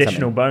get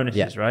additional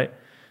bonuses, right?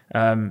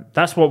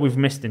 That's what we've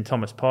missed in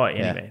Thomas Partey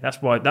anyway.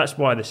 That's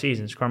why the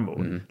season's crumbled.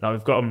 Like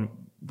we've got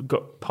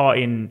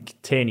Partey and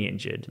Tierney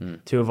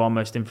injured, two of our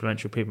most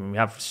influential people. And we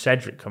have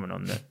Cedric coming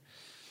on there.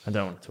 I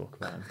don't want to talk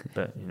about him,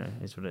 but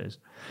it's what it is.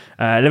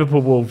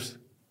 Liverpool Wolves.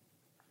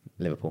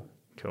 Liverpool.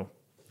 Cool.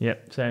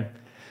 Yep. Same.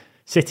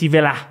 City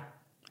Villa.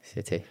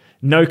 City.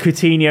 No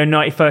Coutinho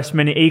 91st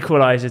minute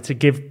equaliser to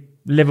give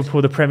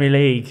Liverpool the Premier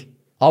League.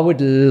 I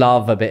would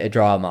love a bit of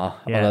drama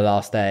on the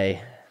last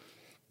day.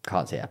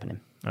 Can't see it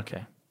happening.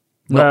 Okay.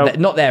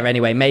 Not there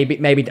anyway.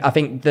 Maybe. I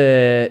think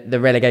the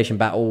relegation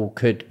battle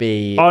could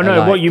be. Oh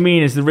no! What you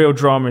mean is the real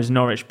drama is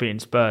Norwich beating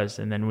Spurs,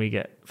 and then we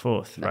get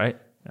fourth, right?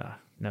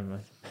 Never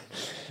mind.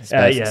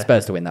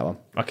 Spurs to win that one.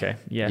 Okay,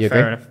 yeah, you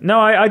fair agree? enough. No,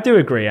 I do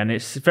agree, and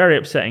it's very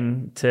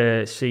upsetting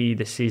to see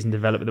the season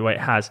develop the way it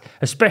has,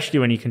 especially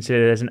when you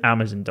consider there's an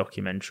Amazon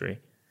documentary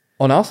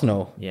on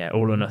Arsenal. Yeah,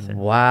 All or Nothing.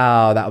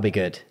 Wow, that'll be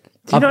good.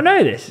 Do you not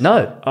know this?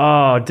 No.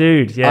 Oh,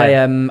 dude,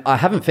 yeah. I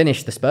haven't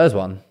finished the Spurs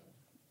one.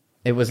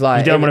 It was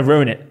like you don't want to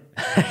ruin it.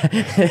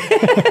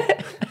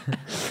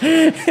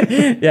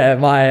 Yeah,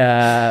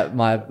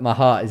 my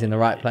heart is in the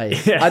right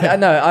place. I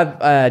know.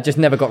 I've just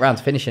never got around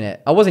to finishing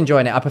it. I was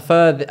enjoying it.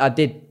 I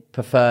did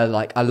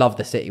prefer I love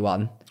the City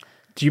one.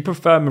 Do you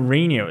prefer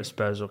Mourinho at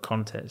Spurs or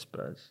Conte at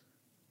Spurs?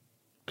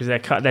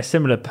 Because they're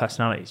similar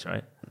personalities,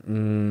 right?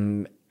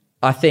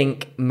 I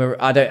think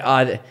not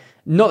that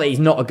he's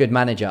not a good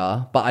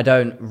manager, but I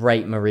don't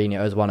rate Mourinho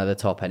as one of the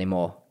top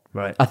anymore.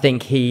 Right. I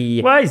think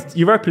he's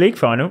Europa League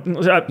final.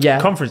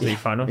 Conference League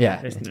final.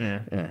 Yeah.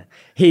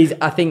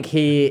 I think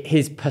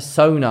his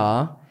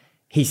persona,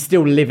 he's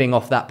still living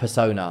off that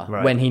persona.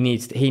 Right. When he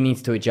needs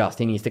to adjust.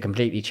 He needs to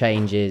completely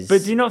change his.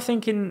 But do you not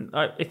think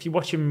if you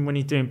watch him when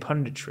he's doing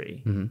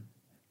punditry,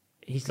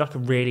 he's like a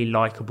really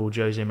likable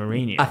Jose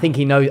Mourinho? I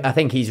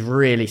think he's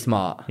really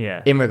smart.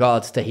 Yeah. In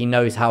regards to he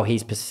knows how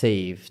he's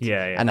perceived.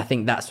 Yeah. And I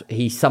think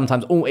he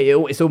sometimes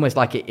it's almost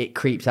like it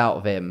creeps out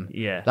of him.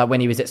 Yeah. Like when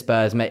he was at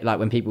Spurs, like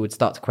when people would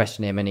start to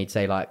question him and he'd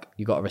say like,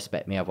 "You got to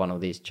respect me. I've won all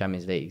these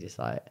Champions Leagues." It's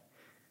like,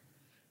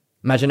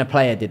 imagine a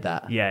player did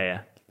that.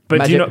 Yeah.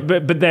 But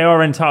but they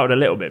are entitled a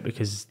little bit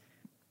because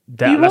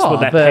that's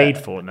what they're paid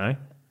for, no?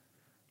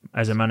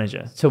 As a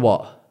manager. To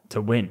what? To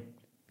win.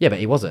 Yeah, but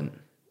he wasn't.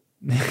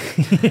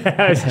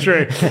 Yeah, it's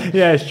true.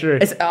 Yeah, it's true.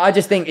 I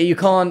just think you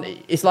can't.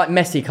 It's like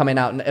Messi coming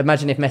out.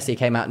 Imagine if Messi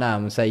came out now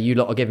and say, "You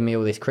lot are giving me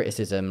all this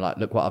criticism. Like,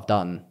 look what I've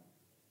done."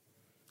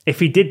 If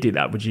he did do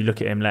that, would you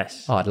look at him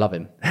less? Oh, I'd love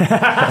him. No,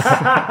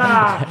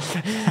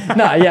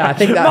 yeah, I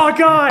think that. My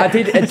God! I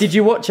did. Did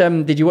you watch?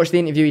 Did you watch the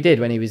interview he did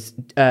when he was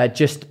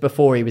just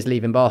before he was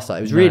leaving Barca?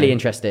 It was really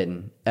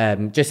interesting.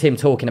 Just him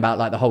talking about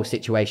like the whole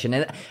situation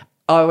and.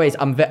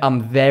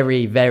 I'm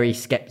very, very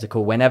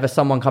skeptical whenever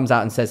someone comes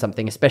out and says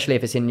something, especially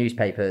if it's in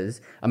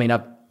newspapers. I mean,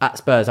 at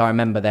Spurs, I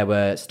remember there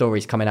were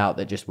stories coming out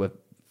that just were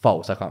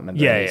false. I can't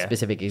remember any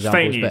specific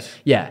examples,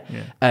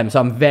 but so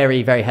I'm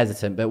very, very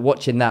hesitant. But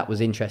watching that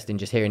was interesting,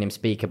 just hearing him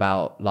speak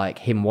about like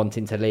him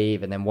wanting to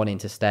leave and then wanting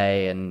to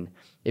stay, and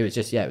it was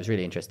just it was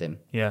really interesting.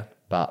 Yeah,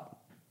 but.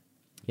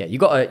 Yeah, you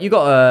got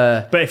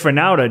to. But if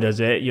Ronaldo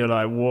does it, you're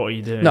like, what are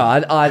you doing? No,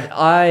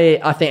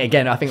 I think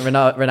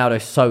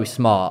Ronaldo's so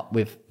smart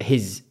with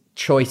his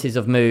choices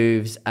of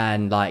moves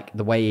and like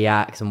the way he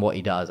acts and what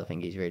he does. I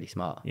think he's really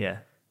smart. Yeah,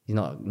 he's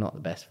not the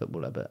best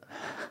footballer, but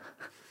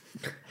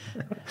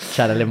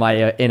channeling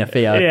my inner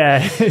Theo.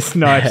 Yeah, it's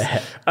nice.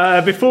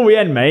 Before we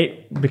end,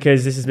 mate,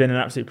 because this has been an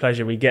absolute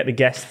pleasure, we get the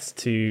guests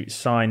to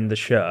sign the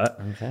shirt.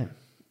 Okay,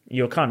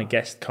 your kind of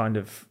guest kind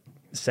of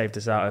saved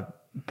us out of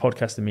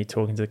podcast of me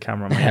talking to the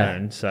camera on my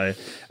own. So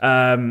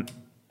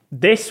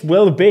this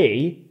will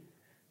be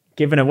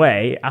given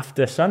away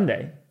after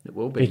Sunday. It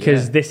will be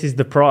because this is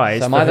the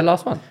prize. So am I the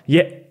last one?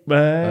 Yeah,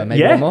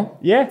 maybe one more.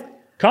 Yeah,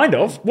 kind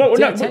of. Well,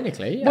 no,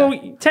 technically, yeah.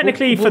 Well,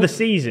 technically for the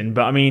season,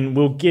 but I mean,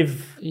 we'll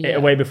give it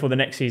away before the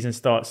next season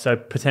starts. So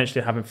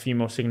potentially have a few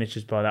more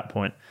signatures by that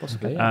point.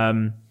 Possibly.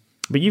 Yeah.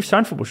 But you've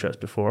signed football shirts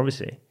before,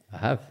 obviously. I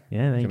have.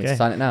 Yeah, there you go. To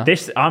sign it now.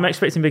 I'm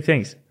expecting big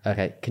things.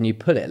 Okay, can you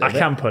pull it? I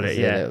can pull it.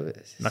 Yeah,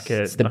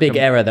 it's the big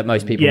error that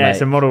most people make. Yeah,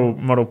 it's a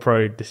model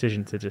pro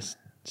decision to just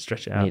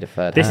stretch it out. Need a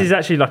third. This is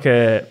actually like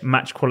a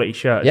match quality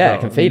shirt. Yeah, as well.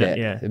 I can feel it.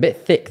 Yeah, it's a bit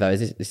thick though.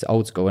 It's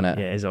old school, isn't it?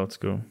 Yeah, it is old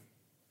school.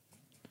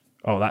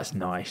 Oh, that's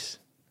nice.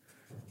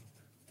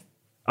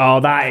 Oh,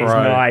 that is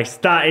nice.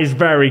 That is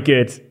very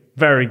good.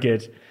 Very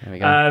good. There we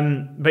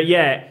go. But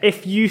yeah,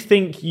 if you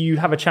think you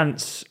have a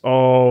chance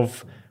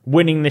of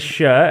winning this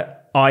shirt,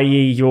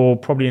 i.e. you're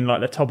probably in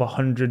like the top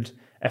 100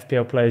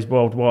 FPL players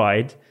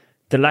worldwide,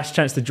 the last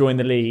chance to join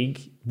the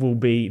league will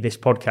be this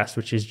podcast,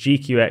 which is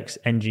GQX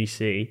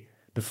NGC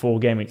before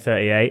Game Week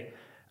 38.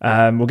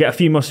 We'll get a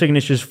few more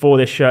signatures for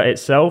this shirt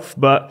itself,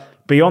 but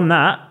beyond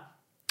that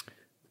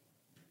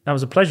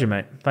was a pleasure,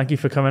 mate. Thank you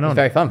for coming on.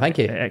 Very fun, thank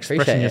you.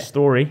 Expressing Appreciate your it.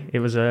 story. It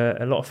was a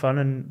lot of fun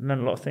and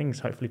learned a lot of things.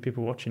 Hopefully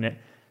people watching it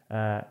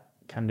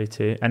can do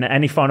too. And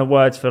any final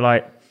words for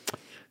like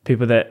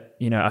people that,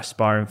 you know,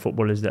 aspiring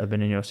footballers that have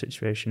been in your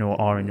situation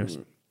or are in your...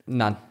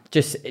 None.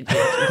 Just don't give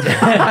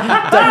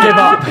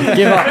up.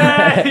 Give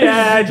up.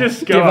 Yeah,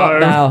 just go Give up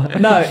home. now.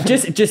 No,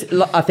 just.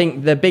 I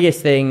think the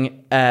biggest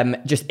thing,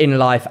 just in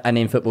life and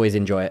in football, is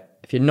enjoy it.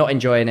 If you're not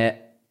enjoying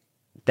it,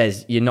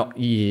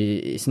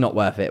 it's not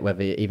worth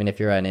it. Even if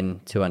you're earning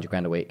 200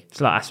 grand a week.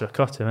 It's like Asper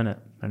Cotter, isn't it?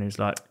 And he was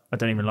like, I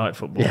don't even like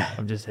football. Yeah.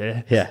 I'm just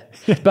here. Yeah,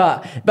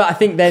 but I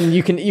think then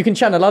you can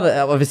channel other.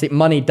 Obviously,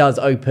 money does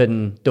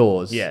open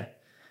doors. Yeah.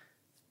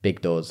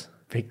 Big doors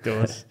Big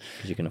doors.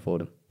 because you can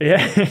afford them.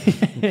 Yeah.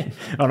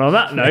 And on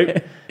that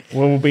note,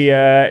 we'll be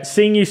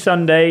seeing you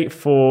Sunday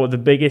for the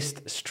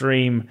biggest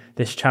stream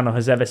this channel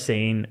has ever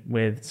seen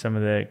with some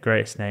of the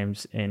greatest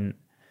names in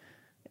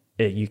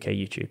UK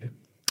YouTube.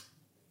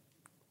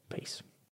 Peace.